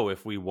don't know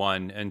if we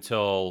won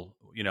until.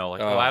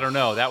 I don't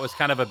know. That was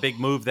kind of a big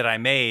move that I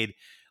made.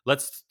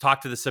 Let's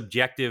talk to the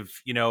subjective,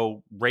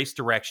 race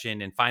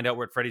direction and find out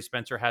what Freddie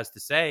Spencer has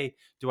to say.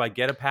 Do I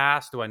get a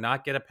pass? Do I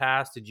not get a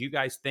pass? Did you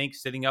guys think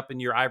sitting up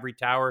in your ivory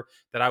tower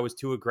that I was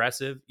too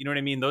aggressive? You know what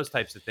I mean? Those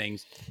types of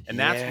things. And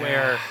that's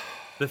where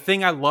the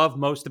thing I love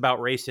most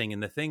about racing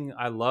and the thing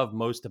I love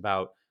most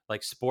about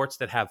like sports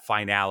that have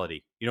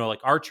finality, like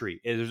archery,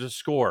 there's a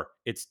score,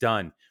 it's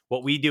done.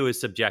 What we do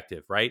is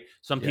subjective, right?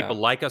 Some people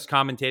like us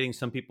commentating.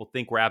 Some people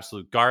think we're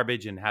absolute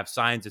garbage and have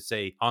signs that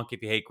say, honk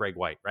if you hate Greg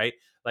White, right?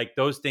 Like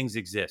those things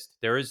exist.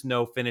 There is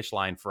no finish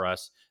line for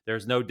us.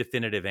 There's no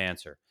definitive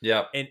answer.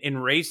 Yeah. And in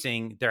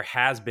racing, there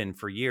has been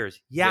for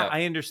years. Yeah,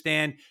 I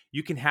understand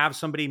you can have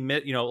somebody,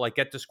 like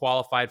get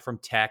disqualified from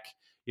tech,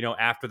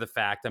 after the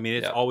fact. I mean,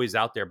 it's always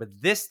out there. But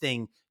this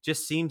thing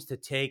just seems to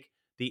take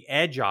the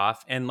edge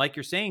off. And like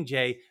you're saying,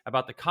 Jay,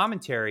 about the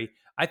commentary,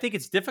 I think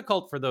it's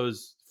difficult for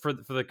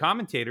the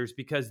commentators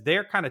because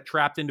they're kind of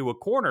trapped into a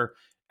corner.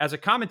 As a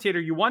commentator,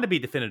 you want to be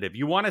definitive.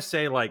 You want to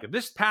say like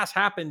this pass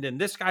happened and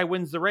this guy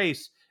wins the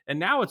race. And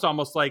now it's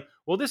almost like,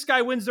 well, this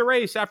guy wins the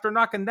race after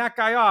knocking that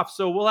guy off.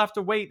 So we'll have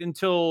to wait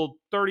until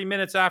 30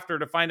 minutes after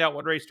to find out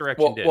what race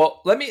direction did.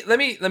 Well, let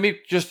me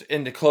just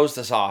to close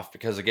this off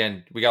because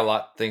again, we got a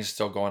lot of things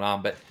still going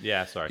on, but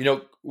yeah, sorry.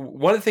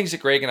 One of the things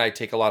that Greg and I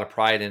take a lot of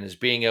pride in is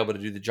being able to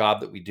do the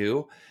job that we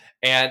do.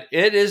 And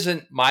it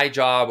isn't my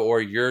job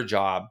or your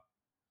job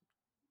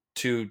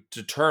to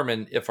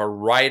determine if a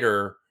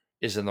writer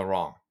is in the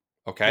wrong.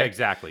 Okay. Yeah,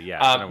 exactly.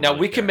 Yeah. Now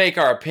we can make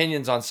our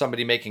opinions on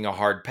somebody making a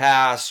hard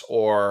pass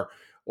or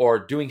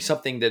doing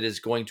something that is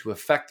going to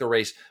affect the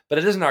race, but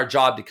it isn't our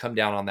job to come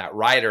down on that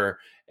rider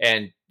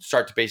and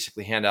start to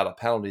basically hand out a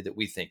penalty that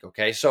we think.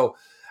 Okay. So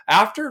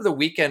after the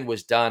weekend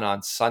was done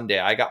on Sunday,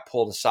 I got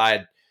pulled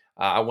aside.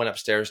 I went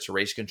upstairs to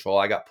race control.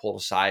 I got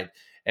pulled aside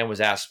and was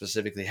asked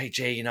specifically, "Hey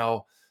Jay,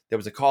 there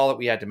was a call that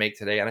we had to make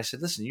today." And I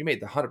said, "Listen, you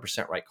made the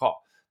 100% right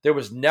call. There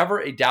was never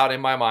a doubt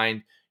in my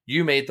mind.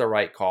 You made the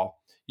right call."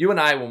 You and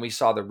I, when we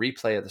saw the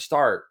replay at the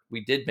start,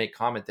 we did make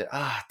comment that,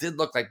 it did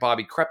look like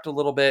Bobby crept a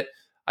little bit.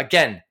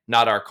 Again,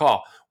 not our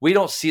call. We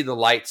don't see the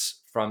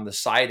lights from the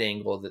side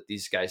angle that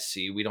these guys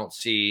see. We don't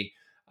see,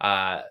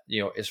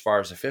 as far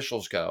as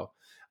officials go.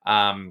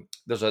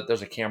 There's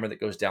a camera that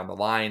goes down the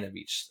line of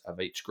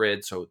each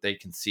grid, so they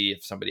can see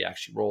if somebody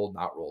actually rolled,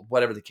 not rolled,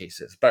 whatever the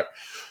case is. But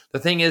the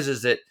thing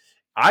is that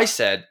I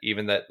said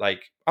even that,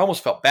 like, I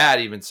almost felt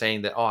bad even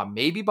saying that, oh,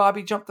 maybe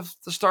Bobby jumped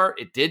the start.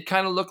 It did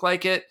kind of look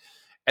like it.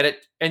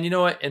 And you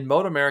know what? In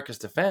Moto America's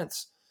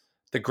defense,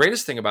 the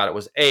greatest thing about it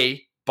was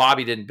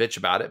Bobby didn't bitch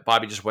about it.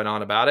 Bobby just went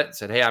on about it and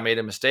said, "Hey, I made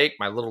a mistake.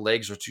 My little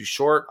legs are too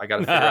short. I got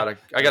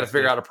to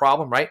figure out a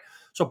problem." Right.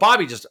 So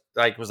Bobby just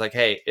was like,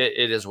 "Hey,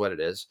 it is what it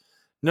is."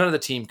 None of the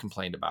team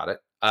complained about it.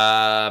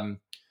 The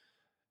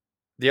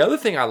other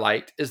thing I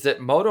liked is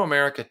that Moto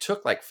America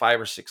took like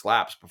 5 or 6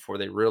 laps before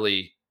they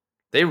really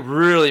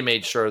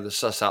made sure to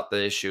suss out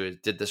the issue.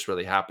 Did this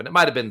really happen? It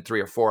might have been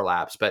 3 or 4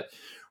 laps, but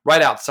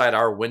right outside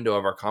our window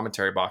of our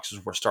commentary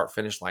boxes where start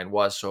finish line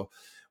was. So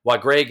while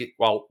Greg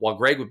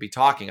would be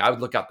talking, I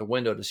would look out the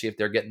window to see if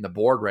they're getting the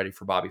board ready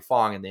for Bobby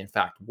Fong, and they in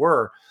fact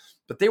were.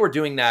 But they were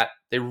doing that.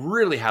 They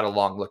really had a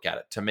long look at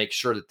it to make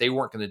sure that they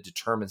weren't going to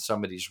determine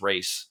somebody's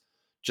race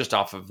just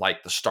off of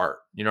like the start.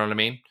 You know what I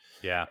mean?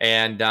 Yeah.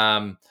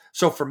 And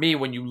so for me,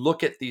 when you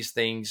look at these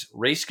things,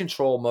 Race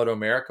Control Moto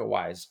America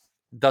wise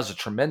does a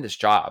tremendous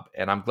job.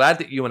 And I'm glad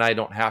that you and I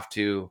don't have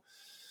to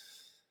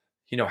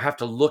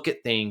look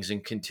at things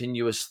and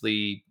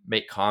continuously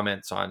make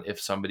comments on if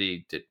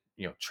somebody did,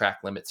 track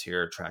limits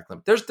here, track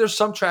limit. There's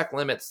some track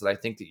limits that I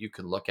think that you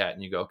can look at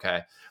and you go,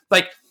 okay.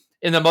 Like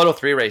in the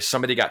Moto3 race,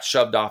 somebody got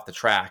shoved off the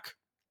track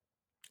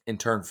in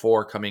turn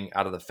 4 coming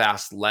out of the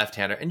fast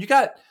left-hander. And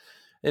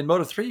in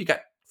Moto3, you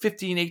got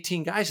 15,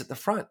 18 guys at the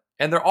front,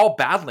 and they're all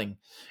battling.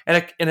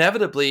 And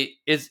inevitably,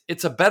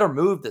 it's a better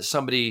move that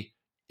somebody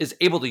is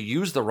able to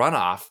use the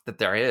runoff that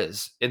there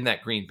is in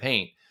that green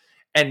paint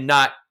and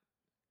not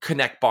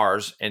connect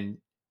bars and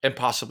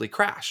possibly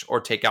crash or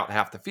take out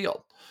half the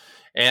field.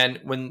 And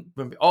when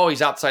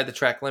he's outside the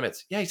track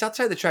limits. Yeah, he's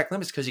outside the track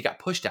limits because he got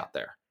pushed out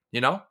there.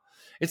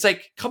 It's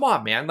like, come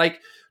on, man.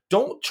 Like,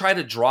 don't try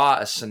to draw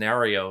a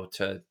scenario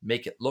to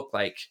make it look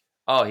like,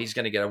 oh, he's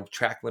going to get a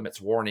track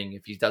limits warning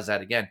if he does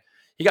that again.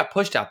 He got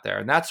pushed out there.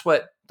 And that's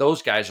what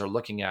those guys are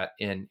looking at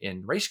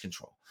in Race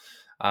Control.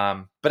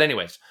 But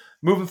anyways,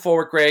 moving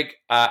forward, Greg,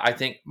 I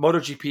think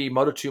MotoGP,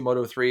 Moto2,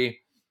 Moto3,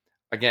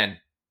 again,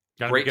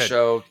 great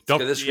show.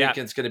 This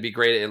weekend's going to be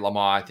great at Le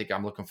Mans. I think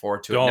I'm looking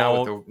forward to it.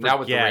 Now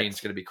with the rain,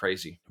 it's going to be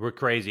crazy. We're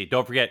crazy.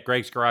 Don't forget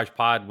Greg's Garage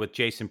Pod with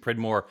Jason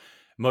Pridmore,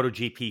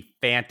 MotoGP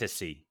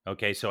Fantasy.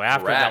 Okay, so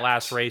after that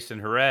last race in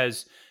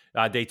Jerez,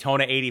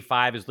 Daytona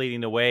 85 is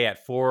leading the way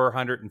at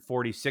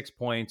 446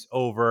 points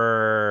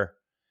over.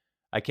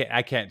 I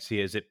can't see.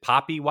 Is it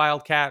Poppy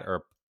Wildcat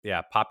or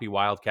Poppy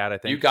Wildcat? I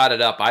think you got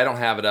it up. I don't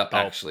have it up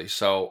actually.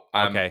 So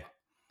okay.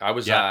 I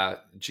was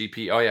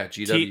GP. Oh yeah,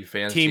 GW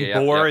fans. Team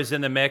Boar is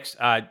in the mix.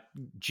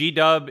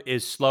 GW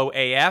is slow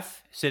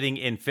AF, sitting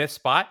in 5th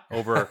spot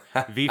over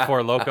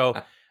V4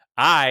 Loco.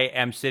 I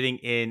am sitting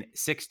in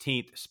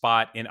 16th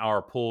spot in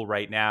our pool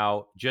right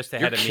now, just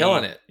ahead of me. You're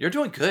killing it. You're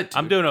doing good, dude.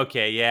 I'm doing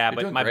okay,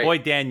 but my boy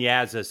Dan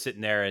Yazza is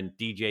sitting there in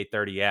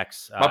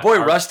DJ30X. My boy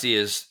Rusty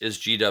is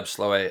GW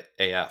slow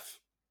AF.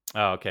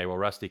 Oh, okay. Well,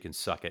 Rusty can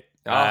suck it.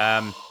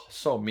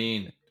 So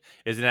mean.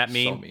 Isn't that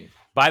mean? So mean.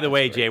 By the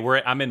way, Jay,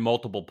 I'm in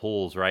multiple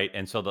pools, right?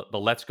 And so the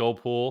Let's Go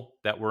pool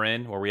that we're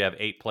in, where we have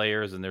 8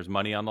 players and there's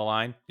money on the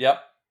line.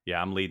 Yep.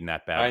 Yeah, I'm leading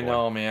that bad boy. I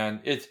know,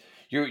 man.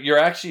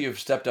 You've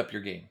stepped up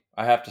your game.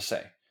 I have to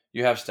say,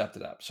 you have stepped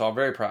it up. So I'm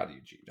very proud of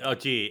you, G. Oh,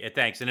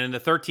 thanks. And in the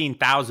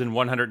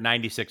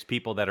 13,196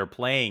 people that are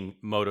playing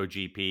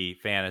MotoGP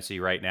Fantasy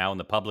right now in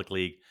the public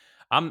league,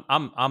 I'm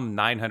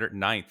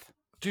 909th.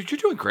 Dude, you're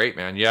doing great,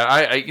 man. Yeah,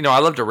 I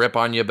love to rip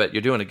on you, but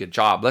you're doing a good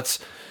job. Let's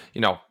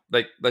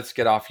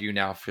get off you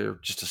now for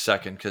just a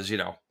second, because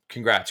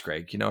congrats,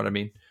 Greg. You know what I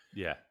mean?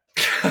 Yeah.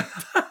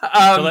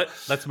 So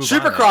let's move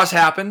Supercross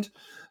happened.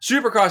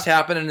 Supercross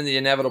happened, and then the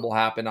inevitable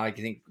happened. I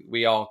think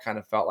we all kind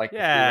of felt like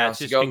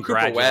just congratulate.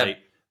 Cooper Webb,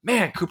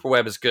 man, Cooper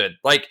Webb is good.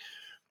 Like,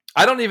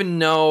 I don't even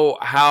know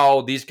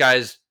how these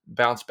guys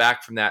bounce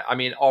back from that. I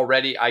mean,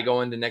 already I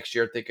go into next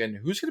year thinking,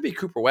 who's going to beat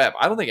Cooper Webb?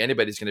 I don't think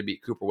anybody's going to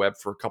beat Cooper Webb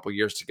for a couple of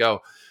years to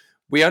go.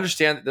 We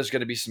understand that there's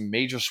going to be some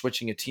major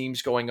switching of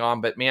teams going on,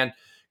 but man,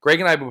 Greg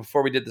and I,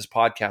 before we did this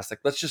podcast,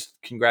 like, let's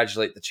just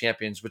congratulate the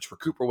champions, which were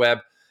Cooper Webb,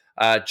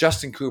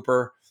 Justin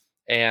Cooper,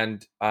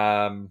 and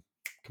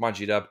come on,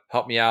 G-Dub,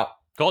 help me out.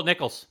 Colt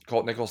Nichols,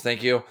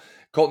 thank you.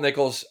 Colt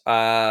Nichols,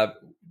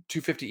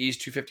 250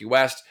 East, 250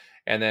 West,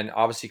 and then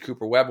obviously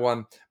Cooper Webb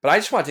won. But I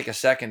just want to take a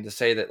second to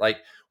say that, like,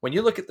 when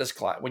you look at this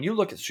class, when you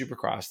look at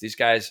Supercross, these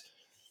guys,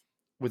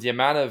 with the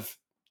amount of,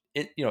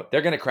 they're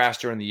going to crash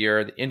during the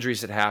year, the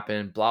injuries that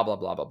happen, blah, blah,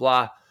 blah, blah,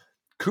 blah.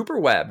 Cooper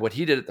Webb, what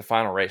he did at the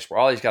final race, where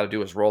all he's got to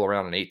do is roll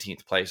around in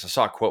 18th place. I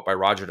saw a quote by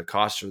Roger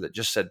DeCoster that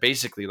just said,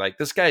 basically, like,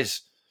 this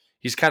guy's,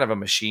 he's kind of a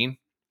machine.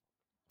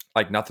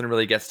 Like, nothing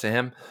really gets to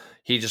him.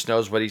 He just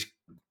knows what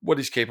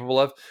he's capable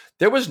of.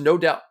 There was no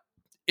doubt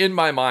in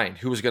my mind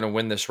who was going to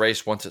win this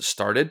race once it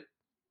started,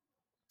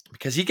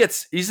 because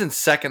he's in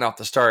second off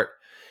the start,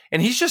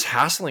 and he's just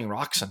hassling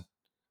Roczen.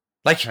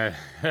 like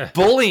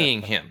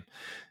bullying him.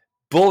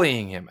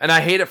 And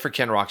I hate it for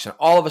Ken Roczen.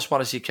 All of us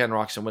want to see Ken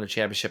Roczen win a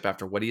championship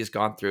after what he has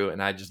gone through,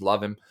 and I just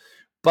love him.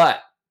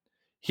 But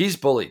he's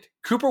bullied.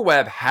 Cooper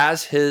Webb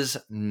has his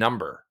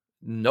number,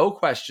 no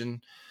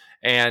question.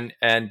 And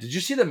did you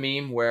see the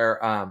meme where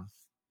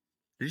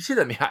did you see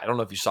that meme? I don't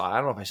know if you saw it. I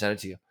don't know if I sent it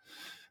to you.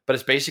 But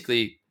it's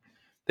basically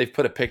they've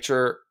put a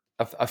picture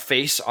of a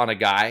face on a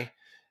guy,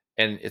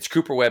 and it's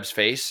Cooper Webb's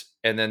face,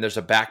 and then there's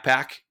a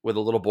backpack with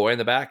a little boy in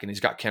the back, and he's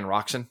got Ken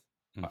Roczen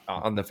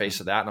on the face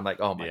of that, and I'm like,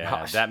 oh my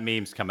gosh. That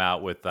meme's come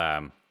out with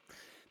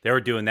they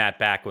were doing that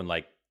back when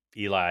like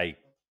Eli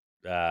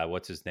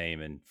what's his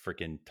name, and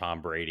freaking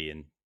Tom Brady,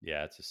 and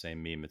yeah, it's the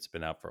same meme. It's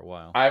been out for a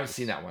while. I haven't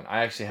seen that one. I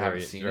actually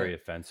haven't seen it. Very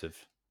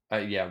offensive.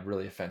 Yeah,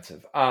 really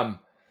offensive.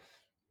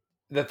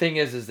 The thing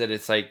is that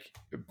it's like,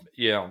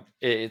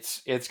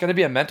 it's going to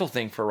be a mental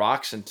thing for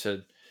Roczen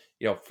to,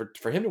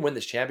 for him to win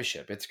this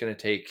championship. It's going to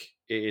take.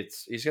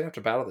 He's going to have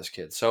to battle this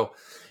kid. So,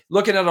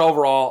 looking at it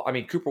overall, I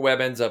mean, Cooper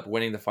Webb ends up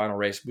winning the final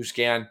race.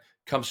 Musquin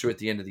comes through at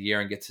the end of the year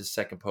and gets his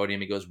second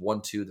podium. He goes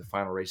 1-2 the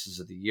final races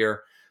of the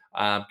year.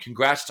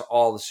 Congrats to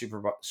all the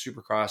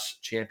Supercross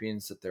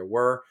champions that there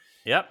were.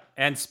 Yep.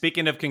 And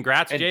speaking of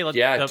congrats, Jay,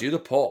 do the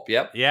Pulp.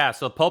 Yep. Yeah.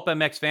 So Pulp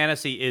MX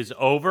Fantasy is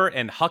over,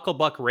 and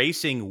Hucklebuck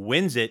Racing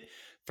wins it.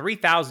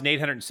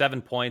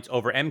 3,807 points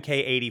over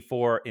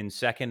MK84 in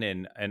second,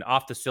 and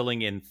Off the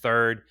Ceiling in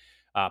third,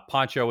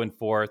 Poncho in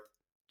fourth.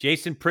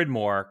 Jason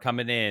Pridmore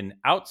coming in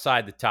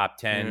outside the top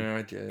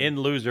 10 in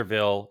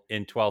Loserville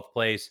in 12th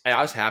place. Hey,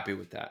 I was happy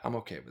with that. I'm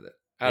okay with it.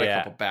 I had a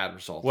couple bad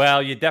results.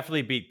 Well, you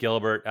definitely beat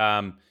Gilbert.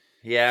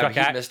 He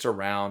missed a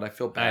round. I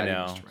feel bad. I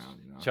know. He missed a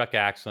round, Chuck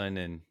Axlin,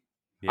 and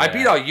I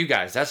beat all you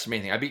guys. That's the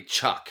main thing. I beat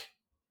Chuck.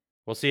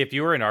 Well, see, if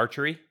you were in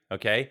archery,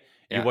 okay,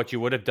 what you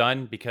would have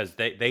done, because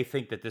they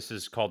think that this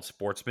is called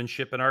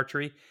sportsmanship in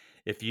archery.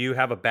 If you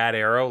have a bad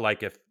arrow, like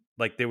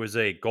there was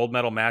a gold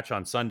medal match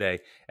on Sunday,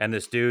 and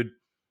this dude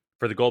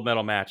for the gold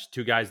medal match,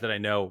 two guys that I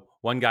know,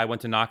 one guy went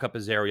to knock up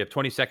his arrow. You have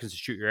 20 seconds to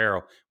shoot your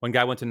arrow. One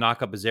guy went to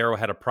knock up his arrow,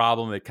 had a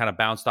problem. It kind of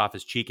bounced off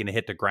his cheek and it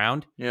hit the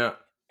ground. Yeah.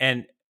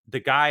 And the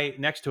guy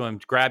next to him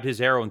grabbed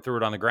his arrow and threw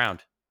it on the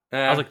ground.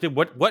 I was like, dude,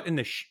 what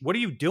are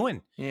you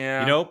doing?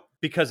 Yeah.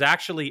 Because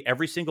actually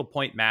every single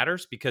point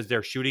matters, because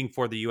they're shooting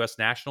for the U.S.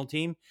 national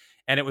team.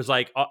 And it was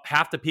like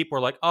half the people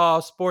were like, oh,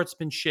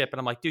 sportsmanship. And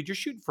I'm like, dude, you're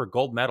shooting for a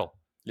gold medal.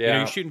 Yeah.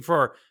 You're shooting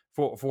for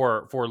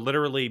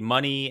literally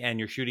money, and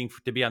you're shooting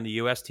to be on the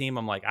U.S. team.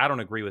 I'm like, I don't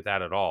agree with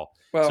that at all.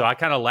 Well, so I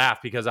kind of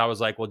laughed, because I was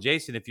like, well,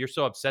 Jason, if you're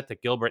so upset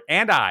that Gilbert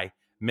and I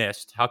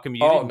missed, how come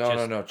you didn't?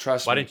 No.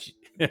 Trust me. Didn't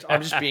you?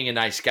 I'm just being a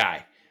nice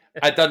guy.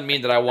 That doesn't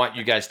mean that I want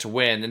you guys to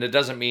win, and it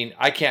doesn't mean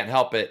I can't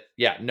help it.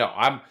 Yeah, no,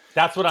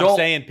 That's what I'm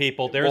saying,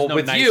 people. There's no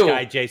nice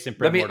guy, Jason.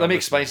 Let me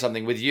explain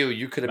something. With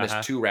you could have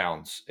missed 2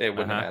 rounds. It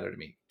wouldn't have mattered to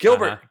me.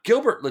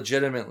 Gilbert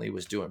legitimately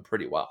was doing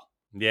pretty well.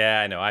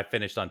 Yeah, I know. I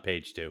finished on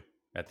page 2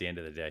 at the end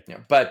of the day. Yeah,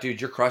 but dude,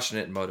 you're crushing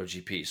it in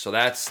MotoGP, so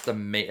that's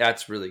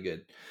really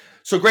good.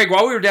 So, Greg,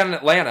 while we were down in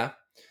Atlanta,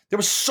 there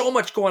was so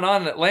much going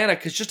on in Atlanta,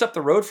 because just up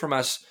the road from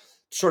us,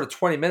 sort of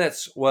 20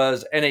 minutes,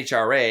 was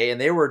NHRA,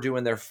 and they were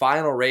doing their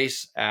final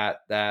race at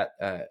that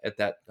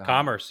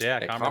Commerce,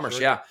 Commerce,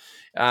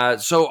 yeah.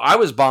 So I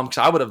was bummed,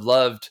 because I would have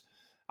loved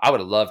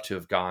to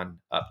have gone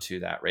up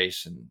to that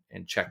race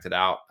and checked it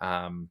out.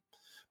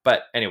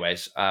 But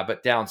anyways,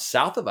 but down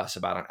south of us,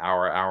 about an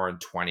hour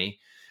and 20,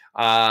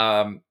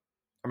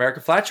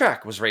 American Flat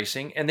Track was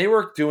racing, and they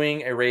were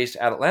doing a race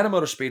at Atlanta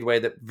Motor Speedway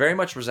that very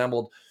much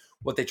resembled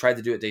what they tried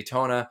to do at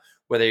Daytona,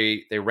 where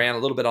they ran a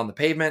little bit on the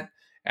pavement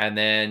and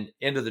then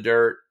into the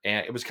dirt,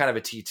 and it was kind of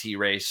a TT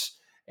race.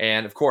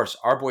 And of course,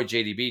 our boy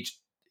JD Beach,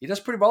 he does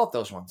pretty well at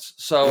those ones.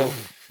 So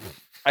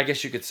I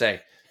guess you could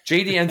say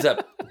JD ends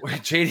up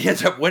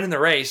winning the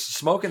race,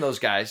 smoking those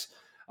guys.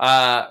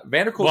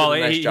 Vanderpool did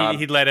a nice job.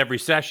 He led every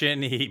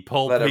session. He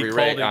pulled every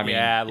race.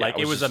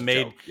 It was a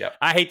made. Yep.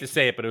 I hate to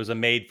say it, but it was a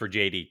made for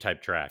JD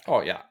type track.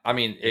 Oh yeah, I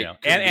mean,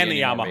 and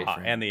the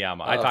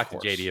Yamaha. I talked to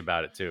JD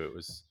about it too. It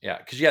was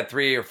because you had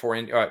 3 or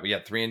 4. We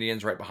had 3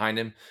 Indians right behind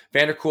him.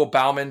 Vanderpool,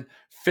 Bauman,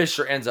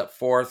 Fisher ends up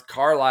 4th.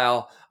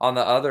 Carlisle on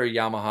the other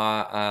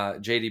Yamaha,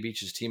 JD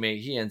Beach's teammate,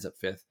 he ends up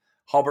 5th.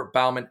 Hulbert,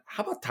 Bauman.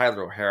 How about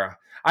Tyler O'Hara?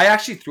 I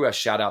actually threw a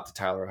shout out to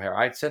Tyler O'Hara.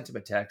 I sent him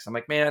a text. I'm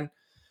like, man,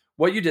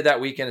 what you did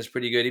that weekend is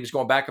pretty good. He was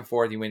going back and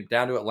forth. He went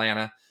down to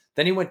Atlanta.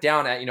 Then he went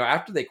down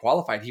after they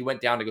qualified, he went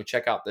down to go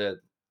check out the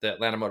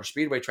Atlanta Motor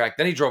Speedway track.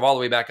 Then he drove all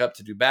the way back up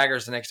to do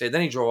baggers the next day.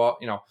 Then he drove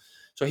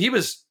so he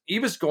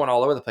was going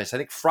all over the place. I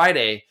think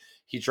Friday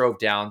he drove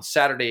down.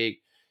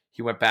 Saturday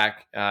he went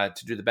back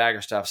to do the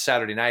bagger stuff.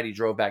 Saturday night he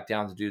drove back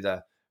down to do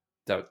the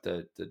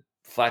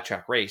flat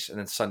track race, and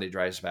then Sunday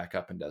drives back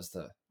up and does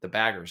the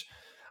baggers.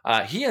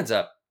 He ends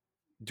up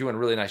doing a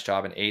really nice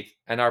job in 8th.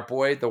 And our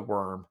boy, the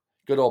Worm,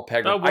 good old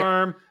Pegram. The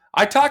Worm.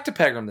 I talked to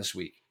Pegram this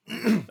week.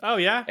 Oh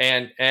yeah.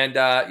 And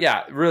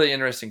really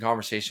interesting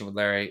conversation with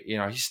Larry.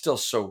 He's still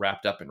so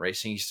wrapped up in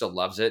racing. He still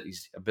loves it.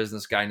 He's a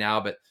business guy now,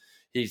 but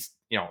he's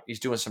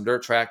doing some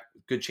dirt track.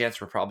 Good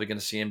chance we're probably going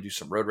to see him do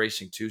some road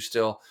racing too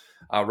still.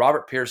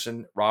 Robert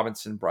Pearson,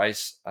 Robinson,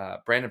 Bryce,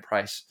 Brandon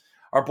Price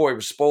Our boy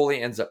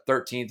Rispoli ends up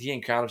 13th. He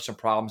encountered some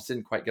problems,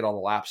 didn't quite get all the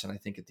laps in, I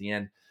think, at the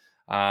end.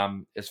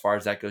 As far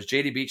as that goes,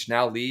 JD Beach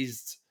now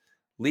leads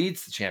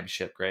the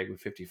championship, Greg, with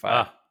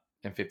 55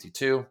 and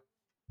 52.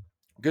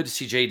 Good to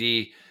see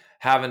JD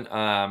having,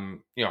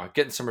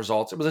 getting some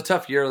results. It was a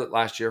tough year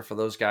last year for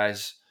those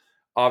guys,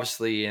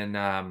 obviously in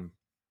the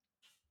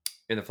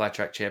flat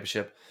track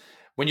championship.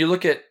 When you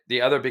look at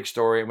the other big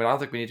story, I don't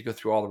think we need to go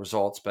through all the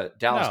results, but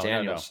Dallas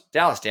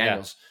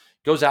Daniels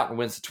goes out and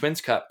wins the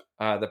Twins Cup,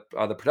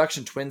 the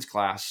production Twins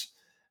class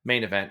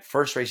main event.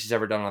 First race he's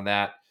ever done on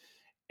that.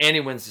 And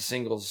he wins the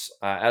singles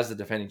as the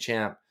defending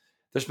champ.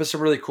 There's been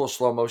some really cool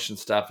slow motion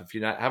stuff. If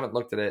you haven't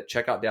looked at it,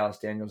 check out Dallas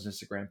Daniels'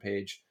 Instagram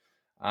page.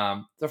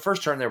 The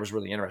first turn there was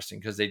really interesting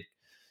because it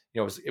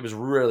was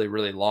really,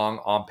 really long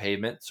on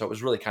pavement. So it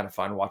was really kind of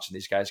fun watching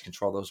these guys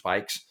control those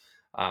bikes.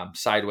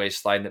 Sideways,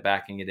 sliding it,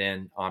 backing it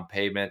in on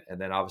pavement, and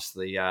then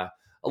obviously a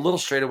little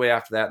straightaway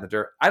after that in the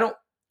dirt. I don't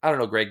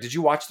know, Greg. Did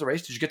you watch the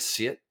race? Did you get to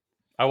see it?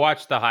 I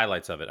watched the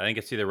highlights of it. I didn't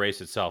get to see the race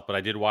itself, but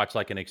I did watch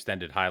like an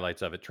extended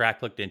highlights of it.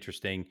 Track looked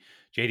interesting.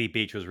 JD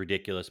Beach was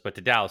ridiculous, but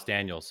to Dallas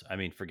Daniels,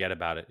 forget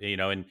about it.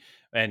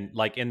 And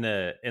like in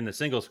the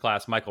singles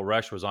class, Michael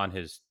Rush was on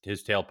his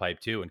tailpipe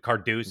too, and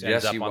Carduce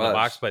ends up on the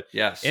box. But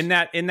yes, in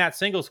that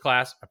singles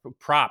class,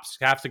 props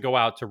have to go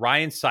out to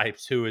Ryan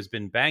Sipes, who has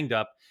been banged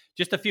up.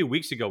 Just a few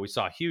weeks ago, we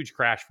saw a huge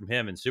crash from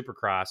him in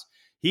Supercross.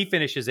 He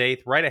finishes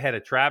 8th, right ahead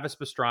of Travis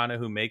Pastrana,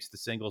 who makes the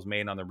singles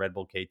main on the Red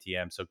Bull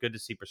KTM. So good to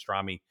see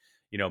Pastrami,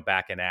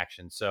 back in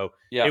action. So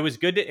it was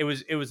good. It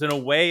was in a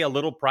way a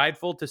little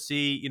prideful to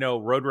see,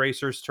 road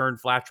racers turn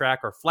flat track,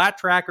 or flat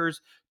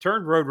trackers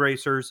turned road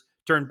racers,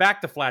 turn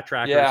back to flat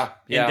trackers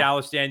in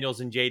Dallas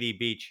Daniels and JD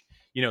Beach,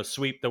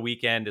 sweep the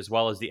weekend, as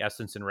well as the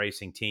Estenson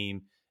Racing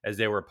team, as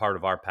they were a part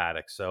of our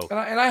paddock. So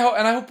and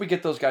I hope we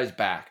get those guys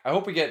back. I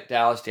hope we get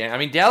Dallas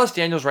Daniels. Dallas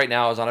Daniels right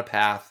now is on a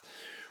path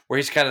where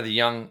he's kind of the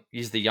young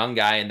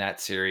guy in that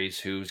series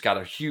who's got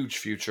a huge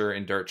future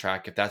in dirt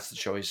track, if that's the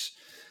choice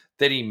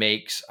that he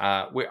makes.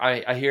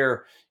 I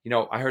hear,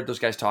 I heard those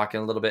guys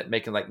talking a little bit,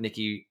 making like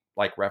Nicky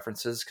like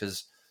references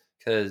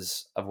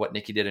because of what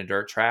Nicky did in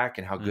dirt track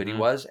and how good he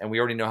was. And we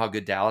already know how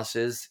good Dallas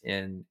is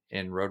in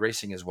road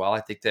racing as well. I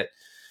think that,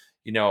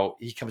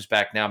 he comes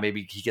back now,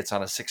 maybe he gets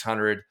on a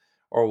 600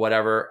 or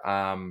whatever.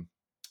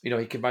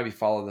 He could maybe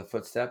follow the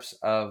footsteps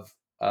of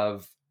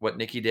what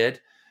Nicky did.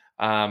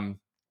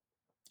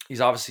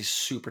 He's obviously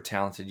super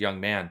talented young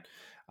man.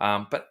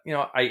 But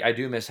I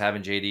do miss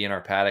having JD in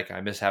our paddock.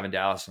 I miss having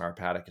Dallas in our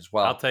paddock as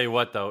well. I'll tell you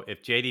what, though,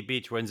 if JD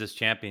Beach wins this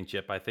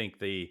championship, I think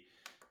the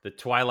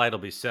twilight will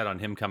be set on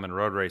him coming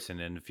road racing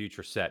in the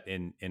future set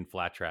in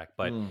flat track.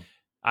 But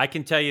I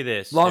can tell you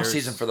this: long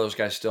season for those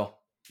guys still.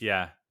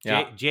 Yeah.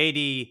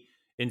 JD.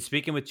 In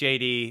speaking with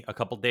JD a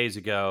couple days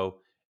ago,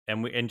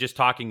 and just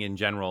talking in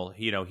general,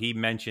 he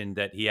mentioned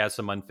that he has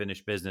some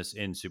unfinished business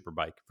in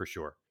Superbike for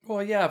sure.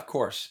 Well, yeah, of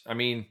course.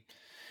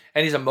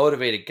 And he's a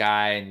motivated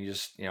guy, and you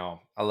just,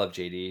 I love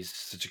JD. He's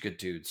such a good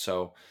dude.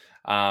 So,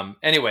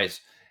 it's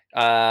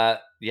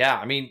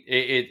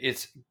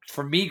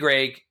for me,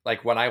 Greg,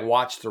 like when I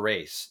watch the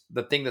race,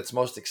 the thing that's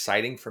most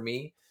exciting for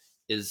me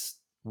is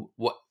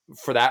what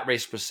for that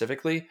race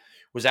specifically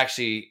was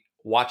actually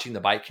watching the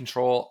bike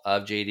control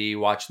of JD,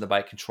 watching the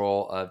bike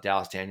control of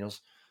Dallas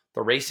Daniels.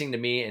 The racing to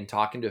me, and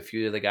talking to a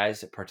few of the guys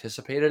that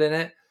participated in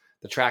it,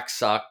 the track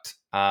sucked.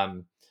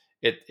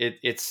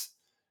 It's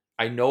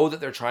I know that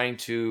they're trying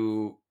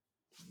to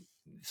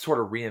sort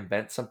of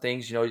reinvent some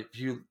things,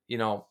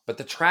 but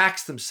the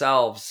tracks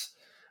themselves,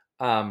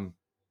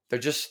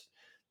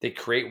 they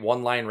create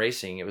one line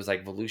racing. It was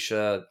like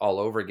Volusia all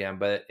over again,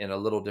 but in a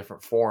little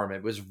different form.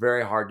 It was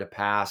very hard to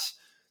pass.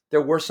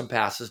 There were some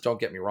passes, don't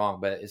get me wrong,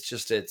 but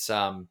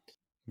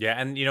yeah,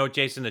 and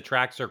Jason, the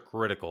tracks are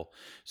critical.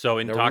 So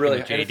in talking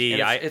to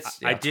JD,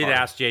 I did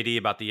ask JD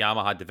about the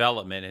Yamaha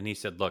development, and he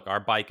said, "Look, our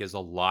bike is a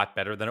lot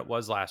better than it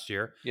was last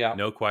year. Yeah,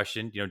 no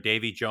question.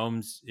 Davey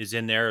Jones is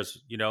in there, as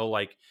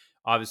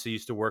obviously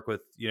used to work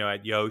with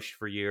at Yosh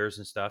for years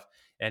and stuff,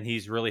 and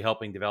he's really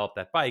helping develop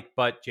that bike.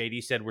 But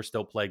JD said we're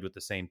still plagued with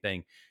the same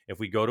thing. If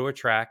we go to a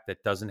track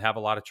that doesn't have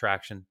a lot of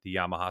traction, the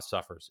Yamaha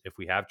suffers. If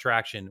we have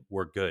traction,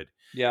 we're good.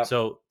 Yeah.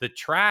 So the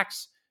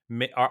tracks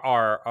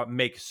are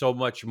make so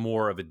much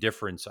more of a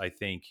difference, I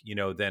think,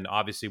 than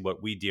obviously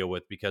what we deal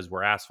with, because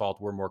we're asphalt,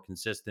 we're more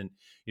consistent.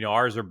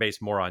 Ours are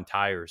based more on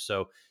tires.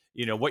 So,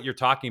 what you're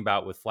talking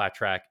about with flat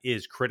track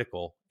is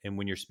critical. And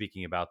when you're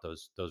speaking about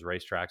those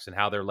racetracks and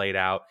how they're laid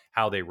out,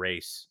 how they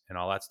race, and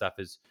all that stuff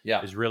is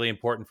really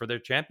important for their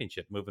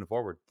championship moving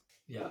forward.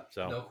 Yeah,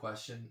 so no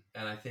question.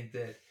 And I think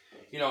that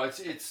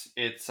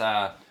it's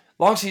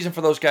long season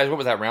for those guys. What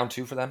was that, round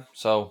 2 for them?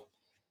 So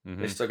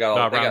they still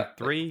got round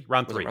three,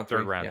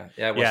 third round.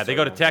 Yeah. They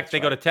go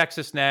to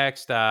Texas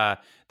next.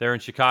 They're in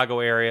Chicago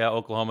area,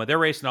 Oklahoma. They're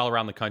racing all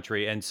around the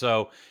country, and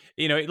so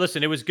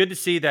listen, it was good to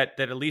see that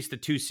at least the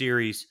 2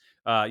 series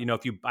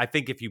I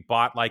think if you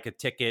bought like a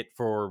ticket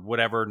for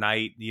whatever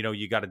night,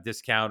 you got a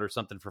discount or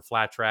something for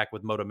Flat Track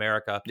with Moto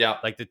America. Yeah.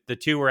 Like the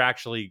two were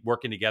actually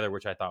working together,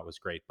 which I thought was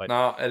great. But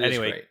no, it is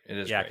anyway, great. It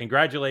is yeah, great.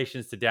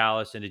 congratulations to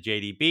Dallas and to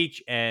JD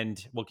Beach.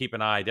 And we'll keep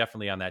an eye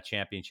definitely on that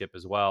championship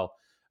as well.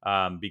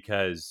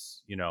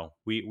 Because,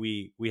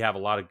 we have a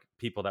lot of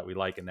people that we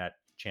like in that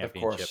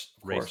championship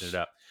racing it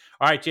up.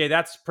 All right, Jay,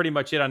 that's pretty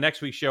much it. On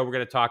next week's show, we're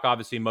going to talk,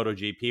 obviously,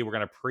 MotoGP. We're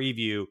going to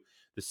preview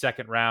the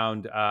second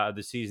round of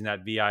the season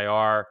at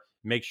VIR.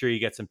 Make sure you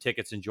get some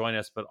tickets and join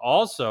us. But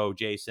also,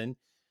 Jason,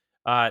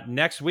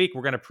 next week,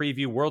 we're going to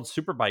preview World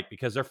Superbike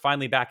because they're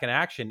finally back in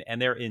action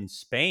and they're in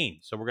Spain.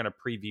 So we're going to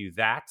preview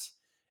that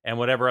and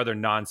whatever other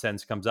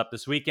nonsense comes up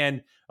this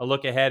weekend. A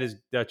look ahead is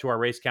to our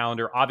race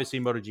calendar.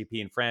 Obviously,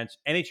 MotoGP in France.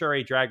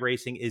 NHRA Drag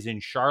Racing is in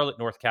Charlotte,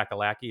 North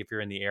Kakalaki, if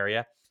you're in the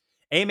area.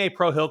 AMA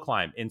Pro Hill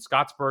Climb in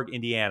Scottsburg,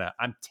 Indiana.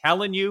 I'm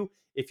telling you,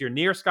 if you're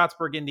near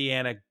Scottsburg,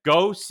 Indiana,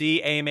 go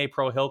see AMA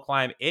Pro Hill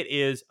Climb. It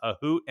is a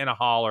hoot and a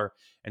holler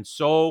and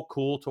so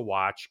cool to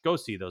watch. Go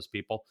see those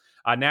people.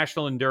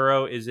 National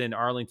Enduro is in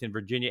Arlington,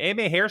 Virginia.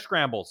 AMA Hare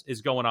Scrambles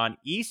is going on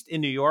east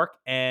in New York,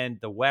 and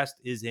the west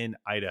is in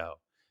Idaho.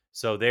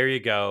 So there you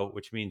go,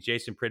 which means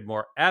Jason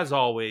Pridmore, as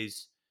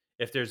always,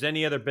 if there's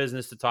any other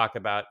business to talk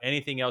about,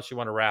 anything else you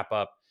want to wrap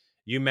up,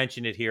 you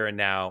mention it here and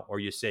now, or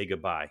you say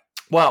goodbye.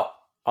 Well,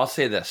 I'll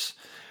say this.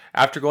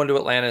 After going to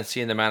Atlanta and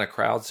seeing the amount of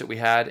crowds that we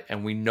had,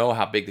 and we know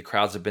how big the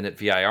crowds have been at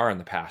VIR in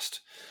the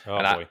past.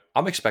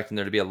 I'm expecting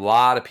there to be a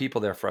lot of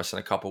people there for us in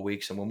a couple of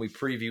weeks. And when we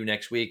preview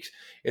next week,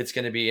 it's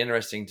going to be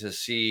interesting to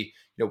see,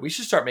 we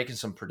should start making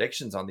some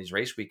predictions on these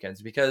race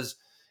weekends because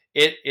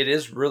it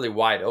is really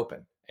wide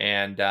open.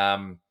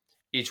 And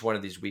each one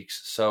of these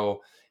weeks.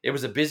 So it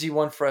was a busy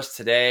one for us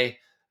today.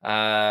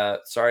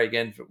 Sorry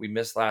again, we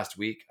missed last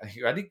week.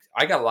 I think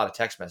I got a lot of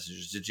text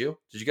messages. Did you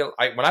get,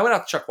 when I went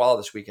out to Chuckwalla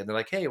this weekend, they're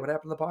like, hey, what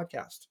happened to the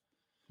podcast?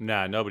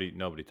 Nah, nobody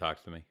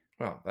talks to me.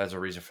 Well, there's a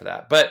reason for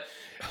that. But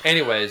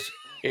anyways,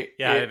 I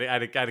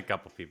had a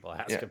couple people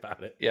ask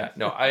about it. Yeah,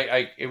 no,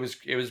 it was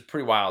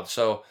pretty wild.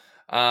 So,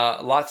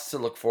 lots to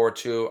look forward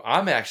to.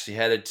 I'm actually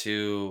headed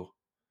to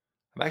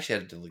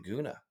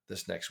Laguna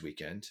this next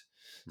weekend.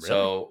 Really?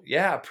 So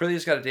yeah,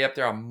 Aprilia's got a day up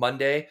there on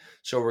Monday.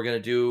 So we're going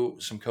to do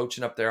some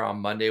coaching up there on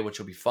Monday, which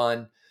will be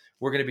fun.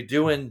 We're going to be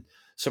doing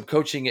some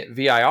coaching at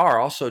VIR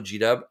also,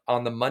 G-Dub,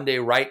 on the Monday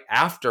right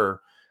after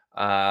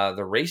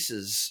the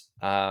races.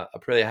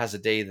 Aprilia has a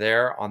day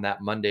there on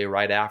that Monday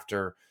right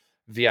after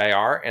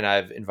VIR, and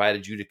I've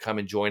invited you to come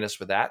and join us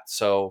with that.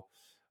 So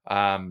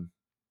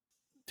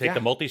take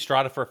the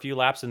Multistrada for a few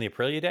laps in the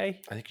Aprilia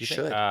day? I think you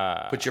should.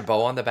 Put your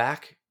bow on the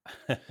back.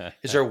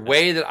 Is there a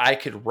way that I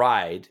could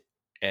ride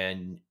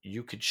and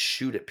you could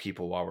shoot at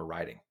people while we're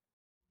riding?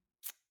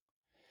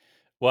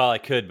 Well, I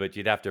could, but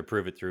you'd have to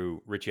approve it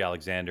through Richie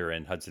Alexander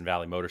and Hudson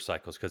Valley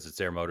Motorcycles because it's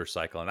their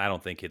motorcycle, and I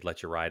don't think he'd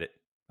let you ride it.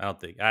 I don't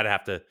think I'd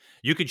have to.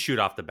 You could shoot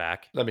off the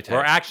back. Let me tell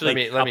you. Or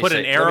actually, I'll put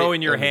an arrow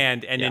in your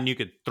hand, and then you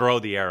could throw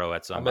the arrow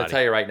at somebody. I'm going to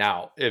tell you right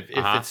now, if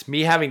it's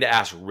me having to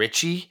ask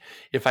Richie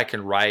if I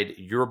can ride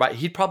your bike,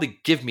 he'd probably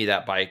give me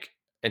that bike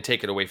and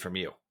take it away from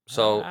you.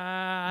 So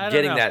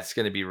getting that's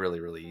going to be really,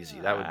 really easy.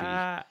 That would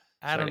be.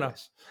 I don't know.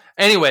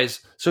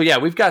 Anyways, so yeah,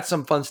 we've got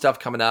some fun stuff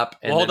coming up.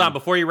 And hold on.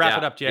 Before you wrap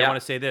it up, Jay, I want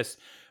to say this,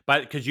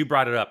 but because you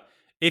brought it up.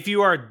 If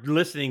you are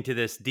listening to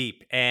this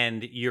deep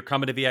and you're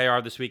coming to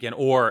VIR this weekend,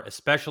 or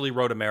especially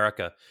Road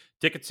America,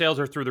 ticket sales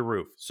are through the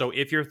roof. So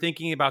if you're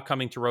thinking about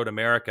coming to Road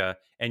America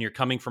and you're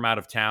coming from out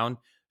of town,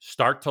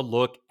 start to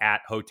look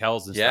at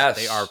hotels and stuff.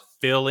 They are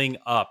filling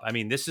up. I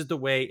mean, this is the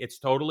way. It's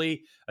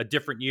totally a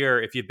different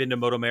year. If you've been to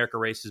Moto America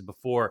races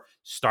before,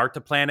 start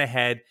to plan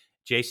ahead.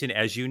 Jason,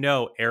 as you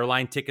know,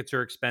 airline tickets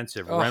are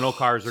expensive. Rental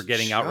cars are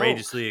getting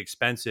outrageously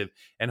expensive,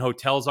 and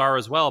hotels are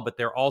as well, but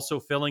they're also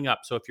filling up.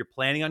 So if you're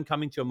planning on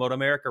coming to a Moto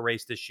America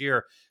race this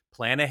year,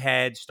 plan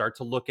ahead, start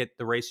to look at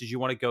the races you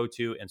want to go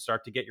to, and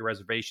start to get your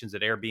reservations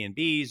at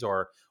Airbnbs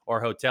or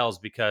hotels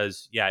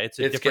because, it's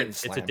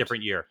a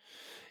different year.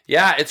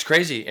 Yeah, it's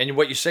crazy. And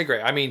what you say,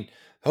 Greg, I mean,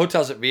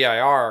 hotels at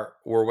VIR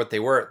were what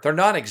they were. They're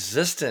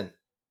non-existent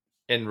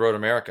in Road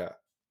America.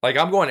 Like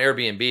I'm going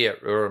Airbnb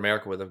at Road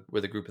America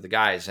with a group of the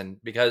guys,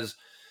 and because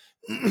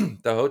the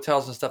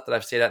hotels and stuff that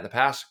I've stayed at in the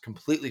past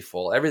completely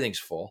full, everything's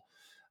full.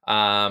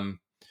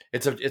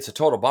 It's a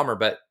total bummer,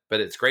 but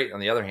it's great on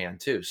the other hand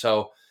too.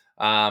 So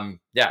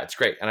it's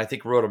great, and I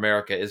think Road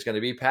America is going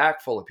to be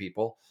packed full of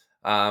people,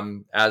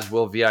 as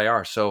will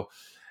VIR. So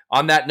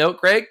on that note,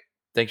 Greg,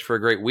 thanks for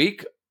a great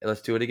week.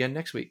 Let's do it again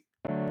next week.